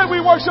 Can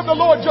we worship the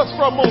Lord just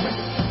for a moment?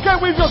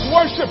 Can we just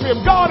worship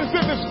Him? God is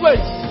in this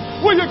place.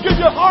 Will you give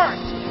your heart?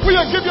 Will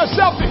you give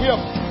yourself to Him?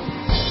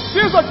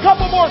 There's a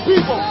couple more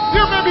people.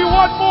 There may be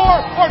one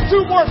more or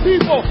two more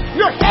people.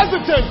 You're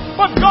hesitant,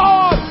 but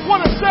God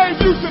want to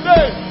save you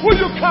today. Will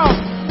you come?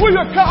 Will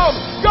you come?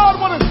 God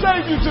want to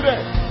save you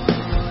today.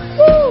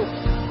 Woo!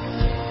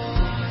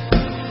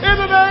 In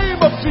the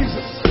name of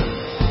Jesus.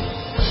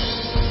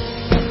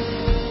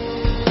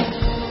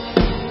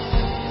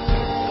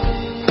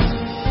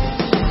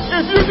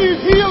 If you need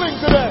healing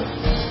today,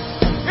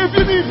 if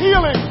you need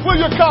healing, will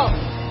you come?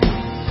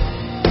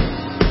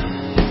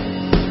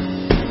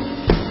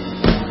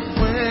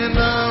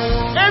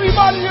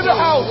 Anybody in the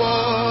house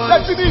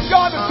that you need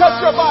God to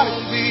touch your body,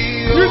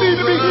 you need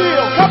to be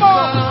healed. Come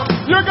on.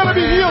 You're going to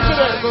be healed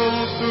today.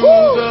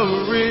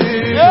 Woo!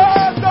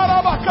 Yeah, in the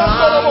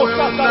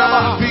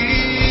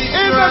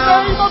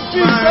name of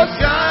Jesus,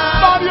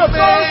 by the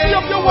authority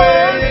of your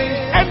word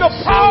and the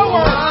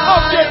power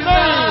of your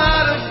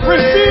name,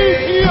 receive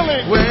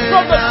healing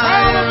from the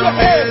crown of your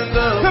head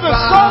to the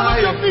sole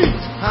of your feet.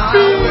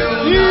 Be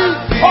ye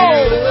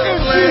whole in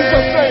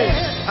Jesus' name.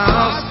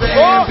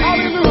 Oh,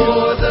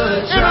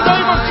 hallelujah. In the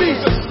name of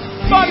Jesus,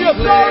 by the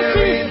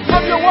authority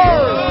of your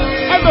word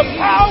and the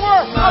power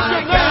of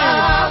your name,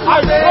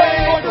 I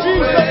pray, Lord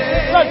Jesus,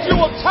 that you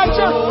will touch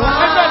her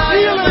and that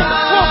healing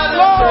will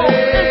flow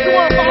into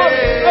her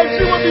body and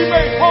she will be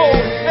made whole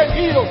and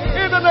healed.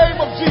 In the name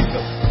of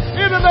Jesus.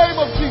 In the name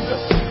of Jesus.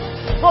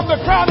 From the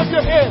crown of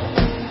your head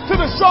to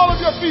the sole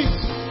of your feet,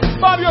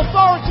 by the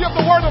authority of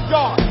the word of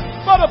God,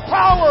 by the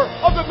power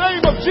of the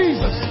name of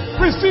Jesus,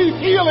 receive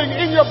healing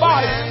in your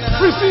body.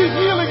 Receive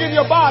healing in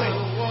your body.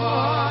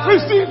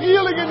 Receive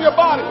healing in your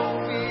body.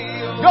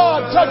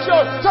 God, touch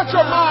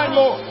your mind,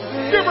 Lord.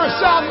 Give her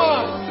sound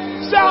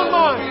mind, Sound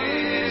mind.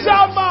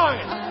 Sound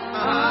mind.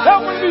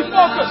 Help me to be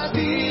focused.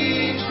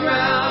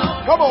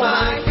 Come on.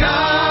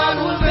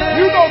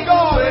 You know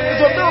God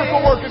is a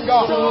miracle working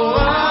God.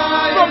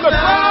 From the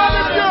crown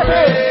of your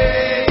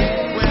head.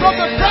 From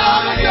the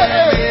crown of your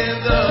head.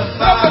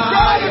 From the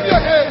crown of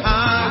your head.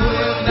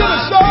 To the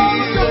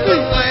soles of your feet.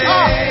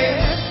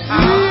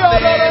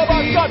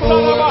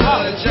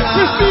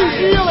 Receive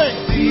healing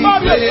by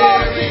the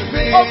authority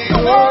of the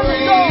Word of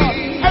God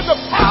and the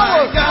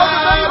power of the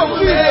name of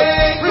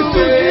Jesus.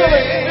 Receive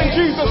healing in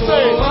Jesus'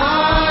 name.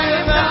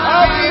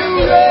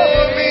 Hallelujah.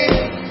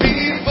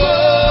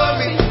 Before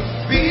me,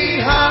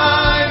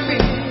 behind me,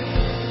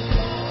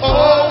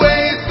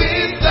 always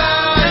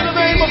beside me. In the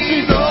name of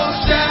Jesus.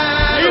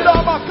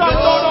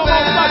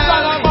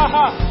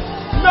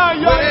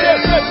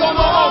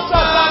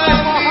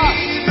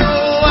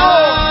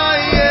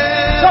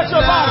 Touch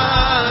your body.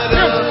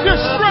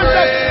 There's strength.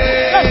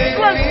 That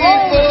strength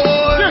rolls.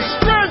 There's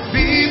strength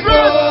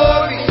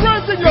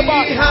in your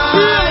body.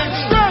 Healing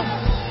strength.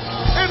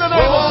 In the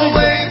name of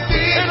Jesus.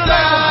 In the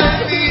name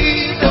of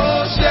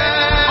Jesus.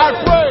 I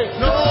pray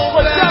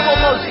for travel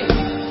mercy.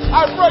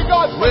 I pray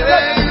God's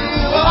protection.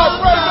 I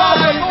pray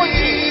God's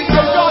anointing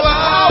and God's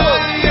power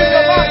in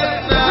your life.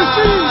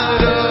 Receive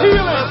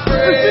healing.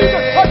 Receive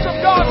the touch of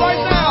God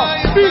right now.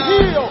 Be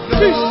healed.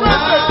 Be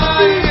strengthened.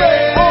 Be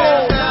made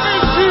whole.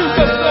 In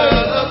Jesus'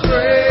 name.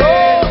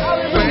 Oh,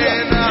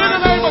 hallelujah. In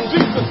the name of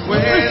Jesus.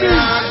 Receive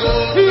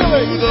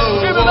healing.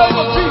 In the name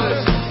of Jesus.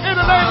 In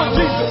the name of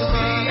Jesus.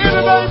 In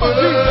the name of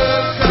Jesus.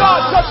 God,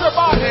 touch your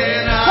body.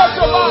 Touch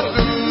your body.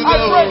 I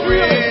pray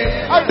healing.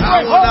 I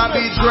pray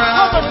wholeness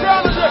from the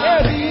crown of your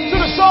head to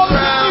the sole of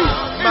your feet.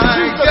 In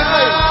Jesus'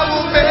 name.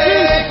 In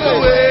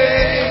Jesus'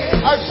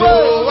 name. I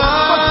pray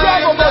for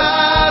travel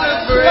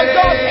mercy. That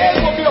God's hand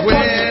will be upon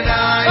you.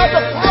 That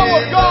the power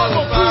of God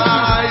will keep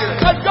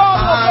you. That God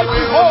will make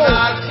you whole.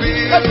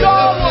 That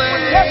God will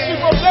protect you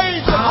from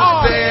danger and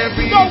harm.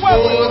 No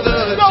weapon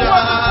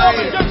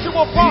formed against you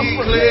will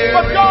prosper.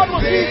 But God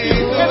will keep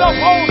you and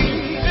uphold you.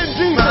 In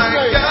Jesus'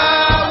 name.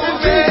 In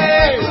Jesus'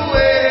 name.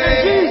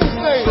 In Jesus'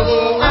 name.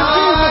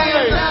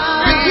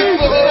 In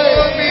Jesus'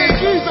 name. In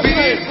Jesus'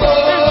 name.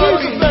 In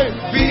Jesus' name.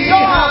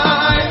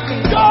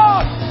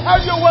 God,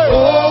 have your way.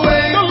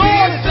 The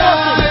Lord is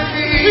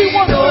working. He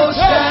wants to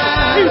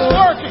test you. He's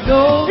working.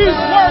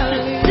 He's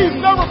working. He's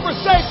never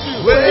forsake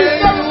you. He's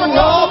never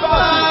forgotten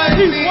about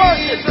you. He's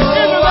working.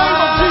 In the name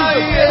of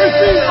Jesus.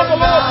 Receive from the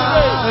Lord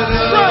today.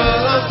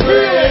 Strength,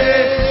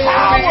 healing,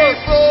 power.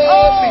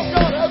 Oh,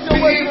 God, have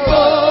your way in the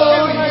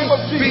name of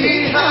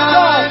Jesus.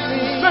 God,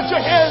 let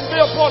your hands be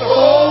upon him.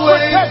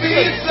 Protect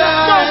him.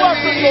 No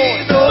weapon,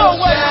 Lord. No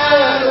weapon,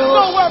 Lord.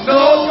 No weapon,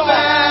 Lord God.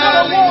 Let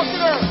her walk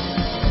in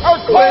her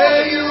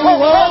calling, her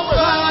purpose.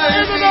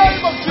 In the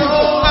name of Jesus.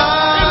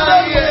 In the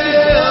name of Jesus.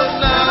 In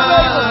the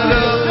name of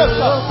Jesus. Yes,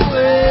 sir.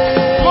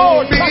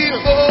 Lord, touch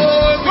him.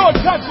 Lord,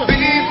 touch him.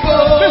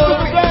 This is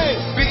the day.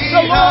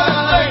 The Lord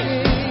is saying,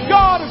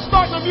 God is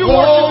starting a new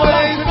work in your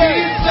life today.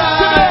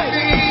 Today,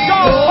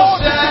 God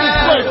called you to this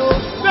place.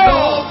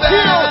 Now,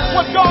 hear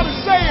what God is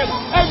saying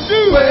and do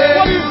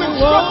what He's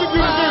instructed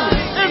you to do.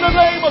 In the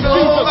name of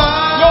Jesus.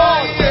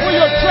 Lord, will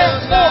you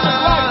transform his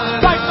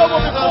life like never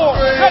before?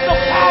 Let the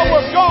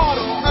power of God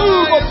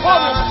move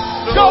upon him.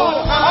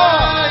 God,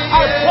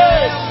 I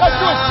pray that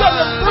you will set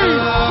him free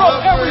from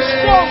every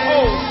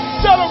stronghold.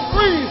 Set him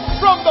free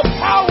from the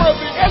power of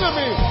the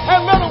enemy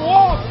and let him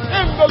walk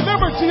in the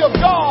liberty of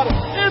God.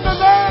 In the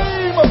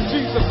name of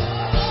Jesus.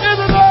 In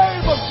the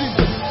name of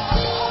Jesus.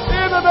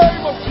 In the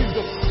name of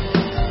Jesus.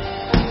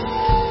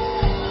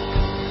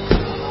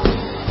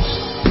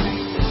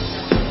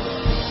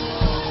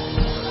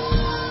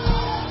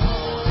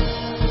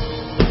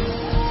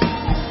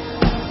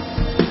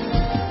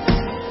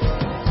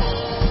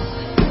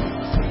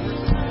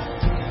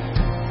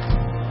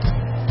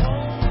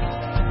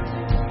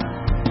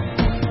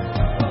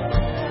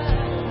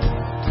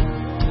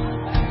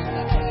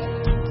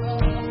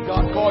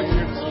 Call you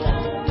here this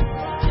morning.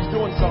 He's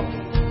doing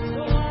something.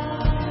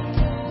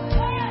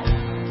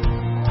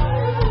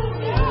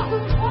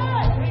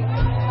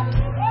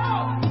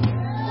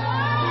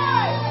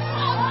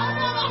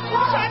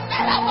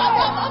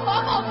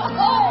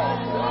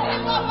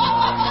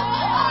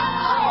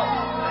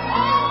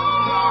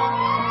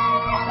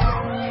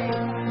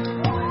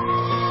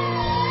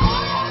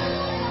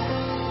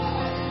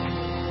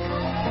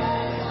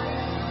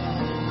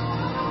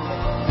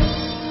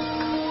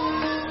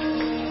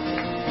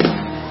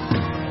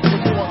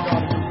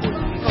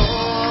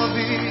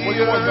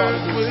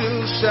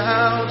 Will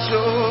shout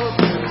your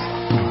praise.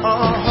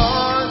 Our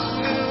hearts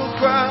will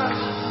cry.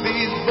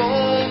 These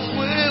bones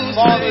will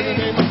Father, in the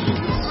name of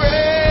Jesus,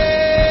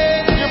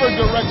 give her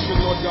direction,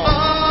 Lord God.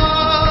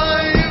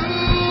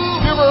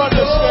 Give her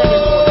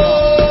understanding, Lord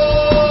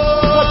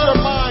God. Touch her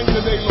mind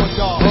today, Lord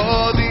God.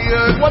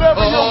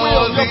 Whatever your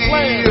will, your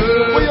plan,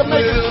 will you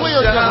make it clear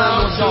to her,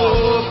 Lord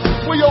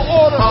God? Will you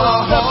order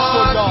her steps,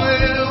 Lord God?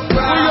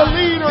 Will you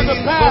lead her in the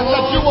path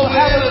that you will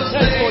have her to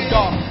take, Lord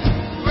God?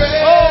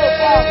 Oh,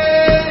 Father,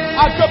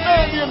 I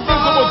command the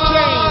invisible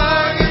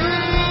chains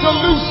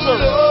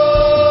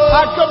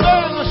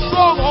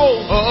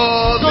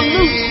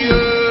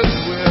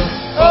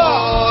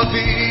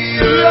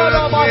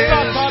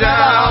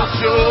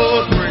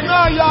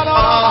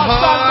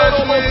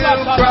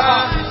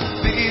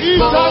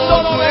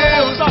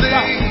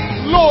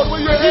Lord, will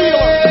you heal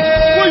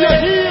her? Will you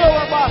heal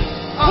her body?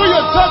 Will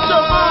you touch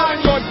her mind,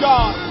 Lord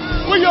God?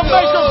 Will you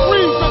make her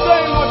free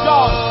today, Lord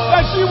God?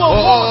 That she will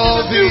walk in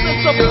the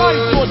newness of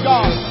life, Lord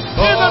God.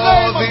 In the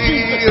name of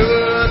Jesus.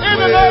 In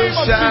the name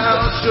of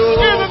Jesus.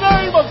 In the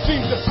name of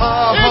Jesus.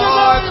 In the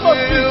name of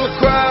Jesus.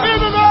 In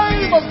the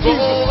name of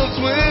Jesus.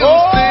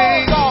 Oh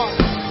God,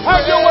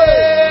 have your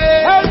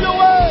way. Have your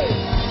way.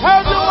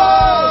 Have your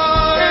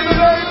way. In the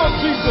name of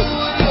Jesus.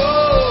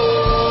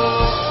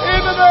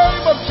 In the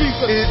name of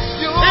Jesus.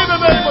 In the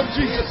name of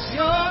Jesus.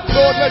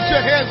 Lord, let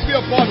your hands be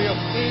upon him.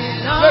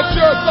 Let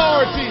your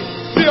authority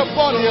be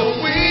upon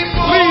him. Lead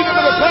him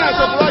in the path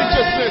of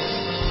righteousness.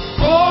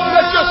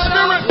 Let your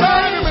spirit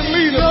guide him and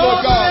lead him, Lord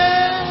God.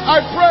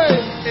 I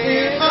pray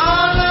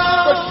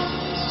for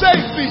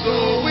safety,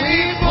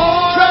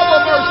 travel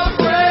mercy,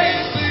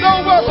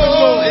 no weapon,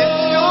 Lord.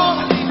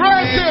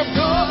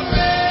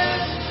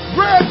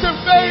 Grant him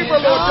favor,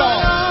 Lord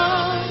God.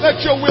 Let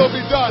your will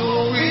be done.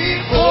 From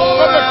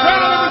the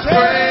crown of his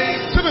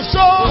head to the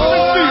sole of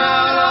his feet,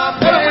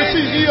 let him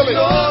receive healing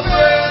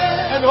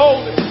and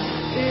wholeness.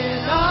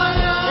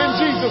 In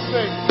Jesus'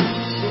 name.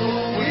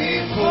 We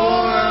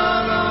pour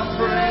out our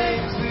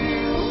praise to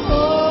you,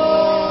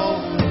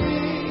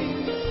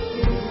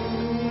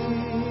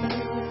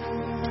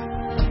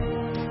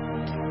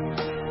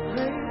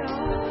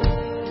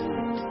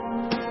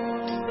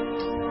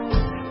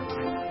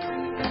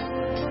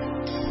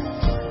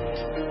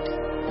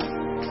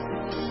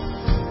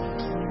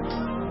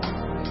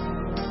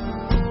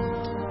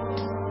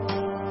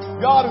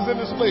 God is in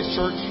this place,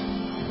 church.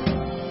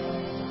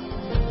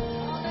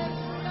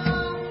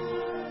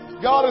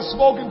 God has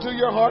spoken to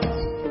your heart.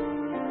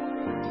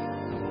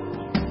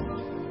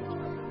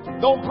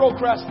 Don't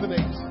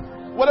procrastinate.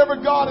 Whatever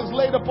God has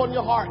laid upon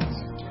your heart,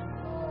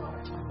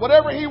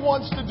 whatever He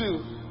wants to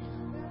do,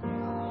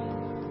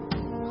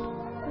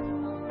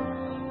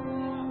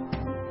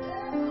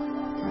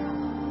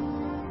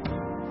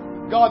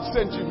 God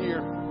sent you here,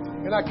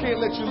 and I can't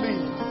let you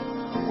leave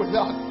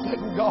without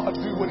letting God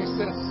do what He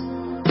says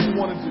you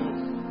want to do.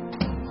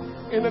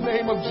 In the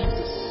name of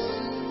Jesus.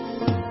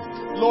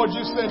 Lord,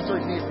 you sent her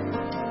here.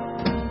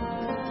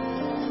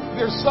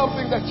 There's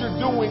something that you're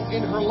doing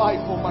in her life,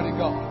 Almighty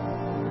God.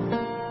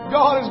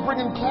 God is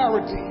bringing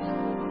clarity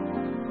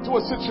to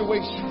a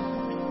situation.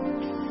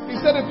 He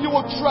said if you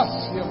will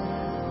trust Him,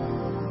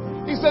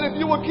 He said if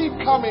you will keep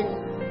coming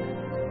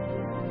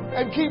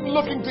and keep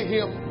looking to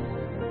Him,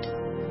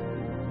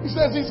 He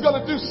says He's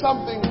going to do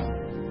something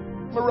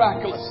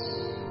miraculous.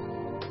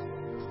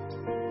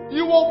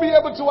 You won't be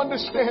able to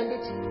understand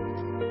it.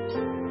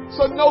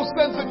 So no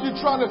sense that you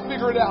trying to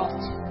figure it out.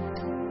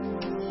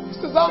 He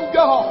says, I'm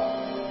God.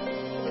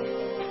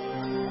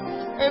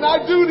 And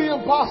I do the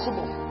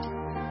impossible.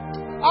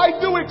 I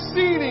do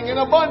exceeding and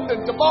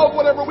abundant above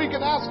whatever we can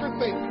ask or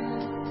think.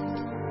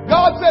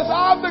 God says,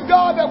 I'm the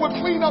God that will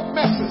clean up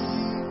messes.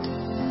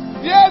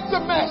 Yeah, it's a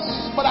mess,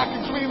 but I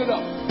can clean it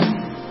up.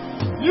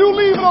 You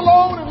leave it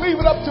alone and leave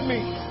it up to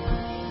me.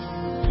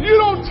 You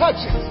don't touch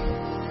it.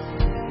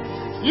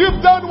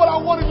 You've done what I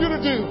wanted you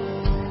to do.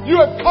 You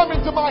have come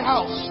into my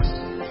house.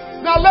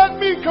 Now let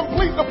me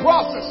complete the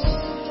process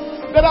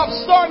that I've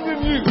started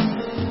in you.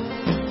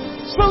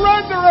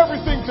 Surrender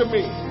everything to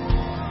me.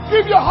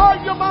 Give your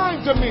heart, your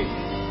mind to me.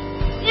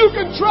 You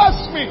can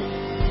trust me.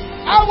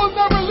 I will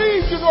never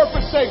leave you nor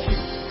forsake you.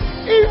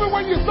 Even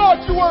when you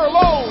thought you were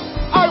alone,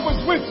 I was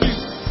with you.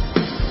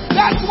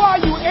 That's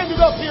why you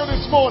ended up here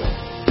this morning.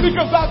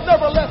 Because I've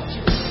never left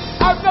you.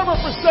 I've never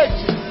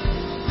forsaken you.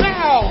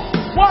 Now,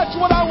 watch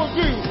what I will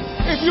do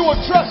if you will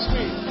trust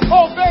me,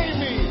 obey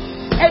me,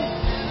 and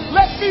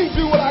let me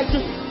do what I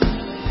do.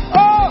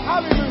 Oh,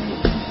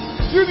 hallelujah.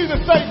 You need to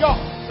thank God.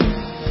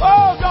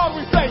 Oh, God,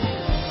 we thank you.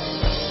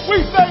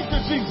 We thank you,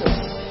 Jesus.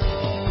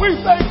 We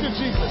thank you,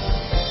 Jesus.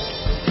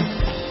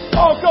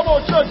 Oh, come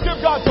on, church. Give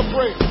God some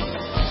praise.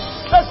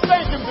 Let's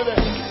thank Him today.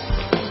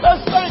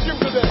 Let's thank Him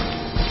today.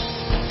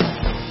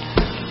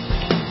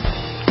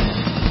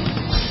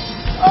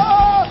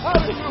 Oh,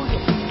 hallelujah.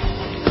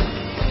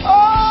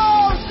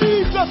 Oh,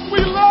 Jesus,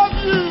 we love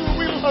you.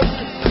 We love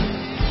you.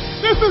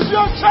 This is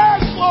your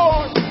church,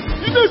 Lord.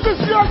 This is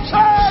your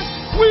church.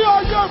 We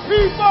are your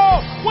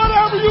people.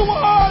 Whatever you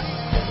want,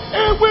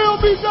 it will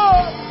be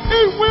done.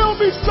 It will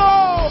be so.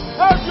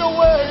 Have your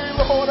way,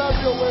 Lord. Have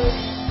your way.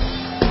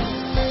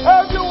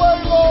 Have your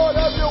way, Lord.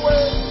 Have your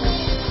way.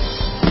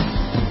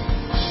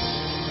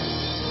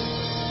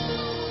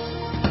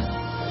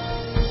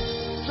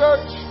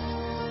 Church,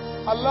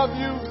 I love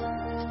you.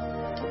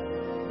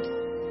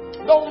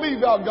 Don't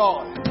leave out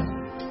God.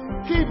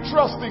 Keep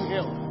trusting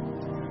Him.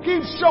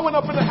 Keep showing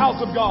up in the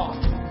house of God.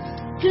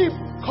 Keep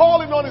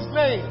calling on His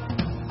name.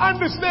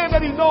 Understand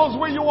that He knows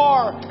where you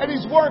are and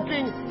He's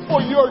working for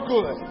your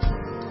good.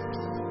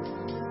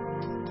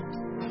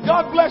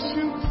 God bless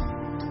you.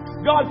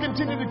 God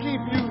continue to keep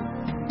you.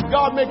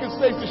 God make His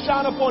face to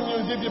shine upon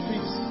you and give you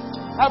peace.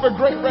 Have a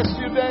great rest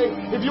of your day.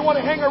 If you want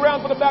to hang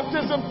around for the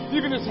baptism, you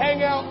can just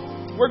hang out.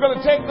 We're going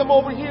to take them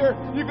over here.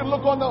 You can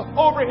look on the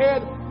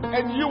overhead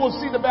and you will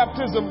see the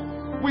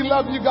baptism. We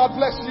love you. God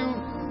bless you.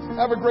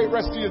 Have a great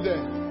rest of your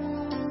day.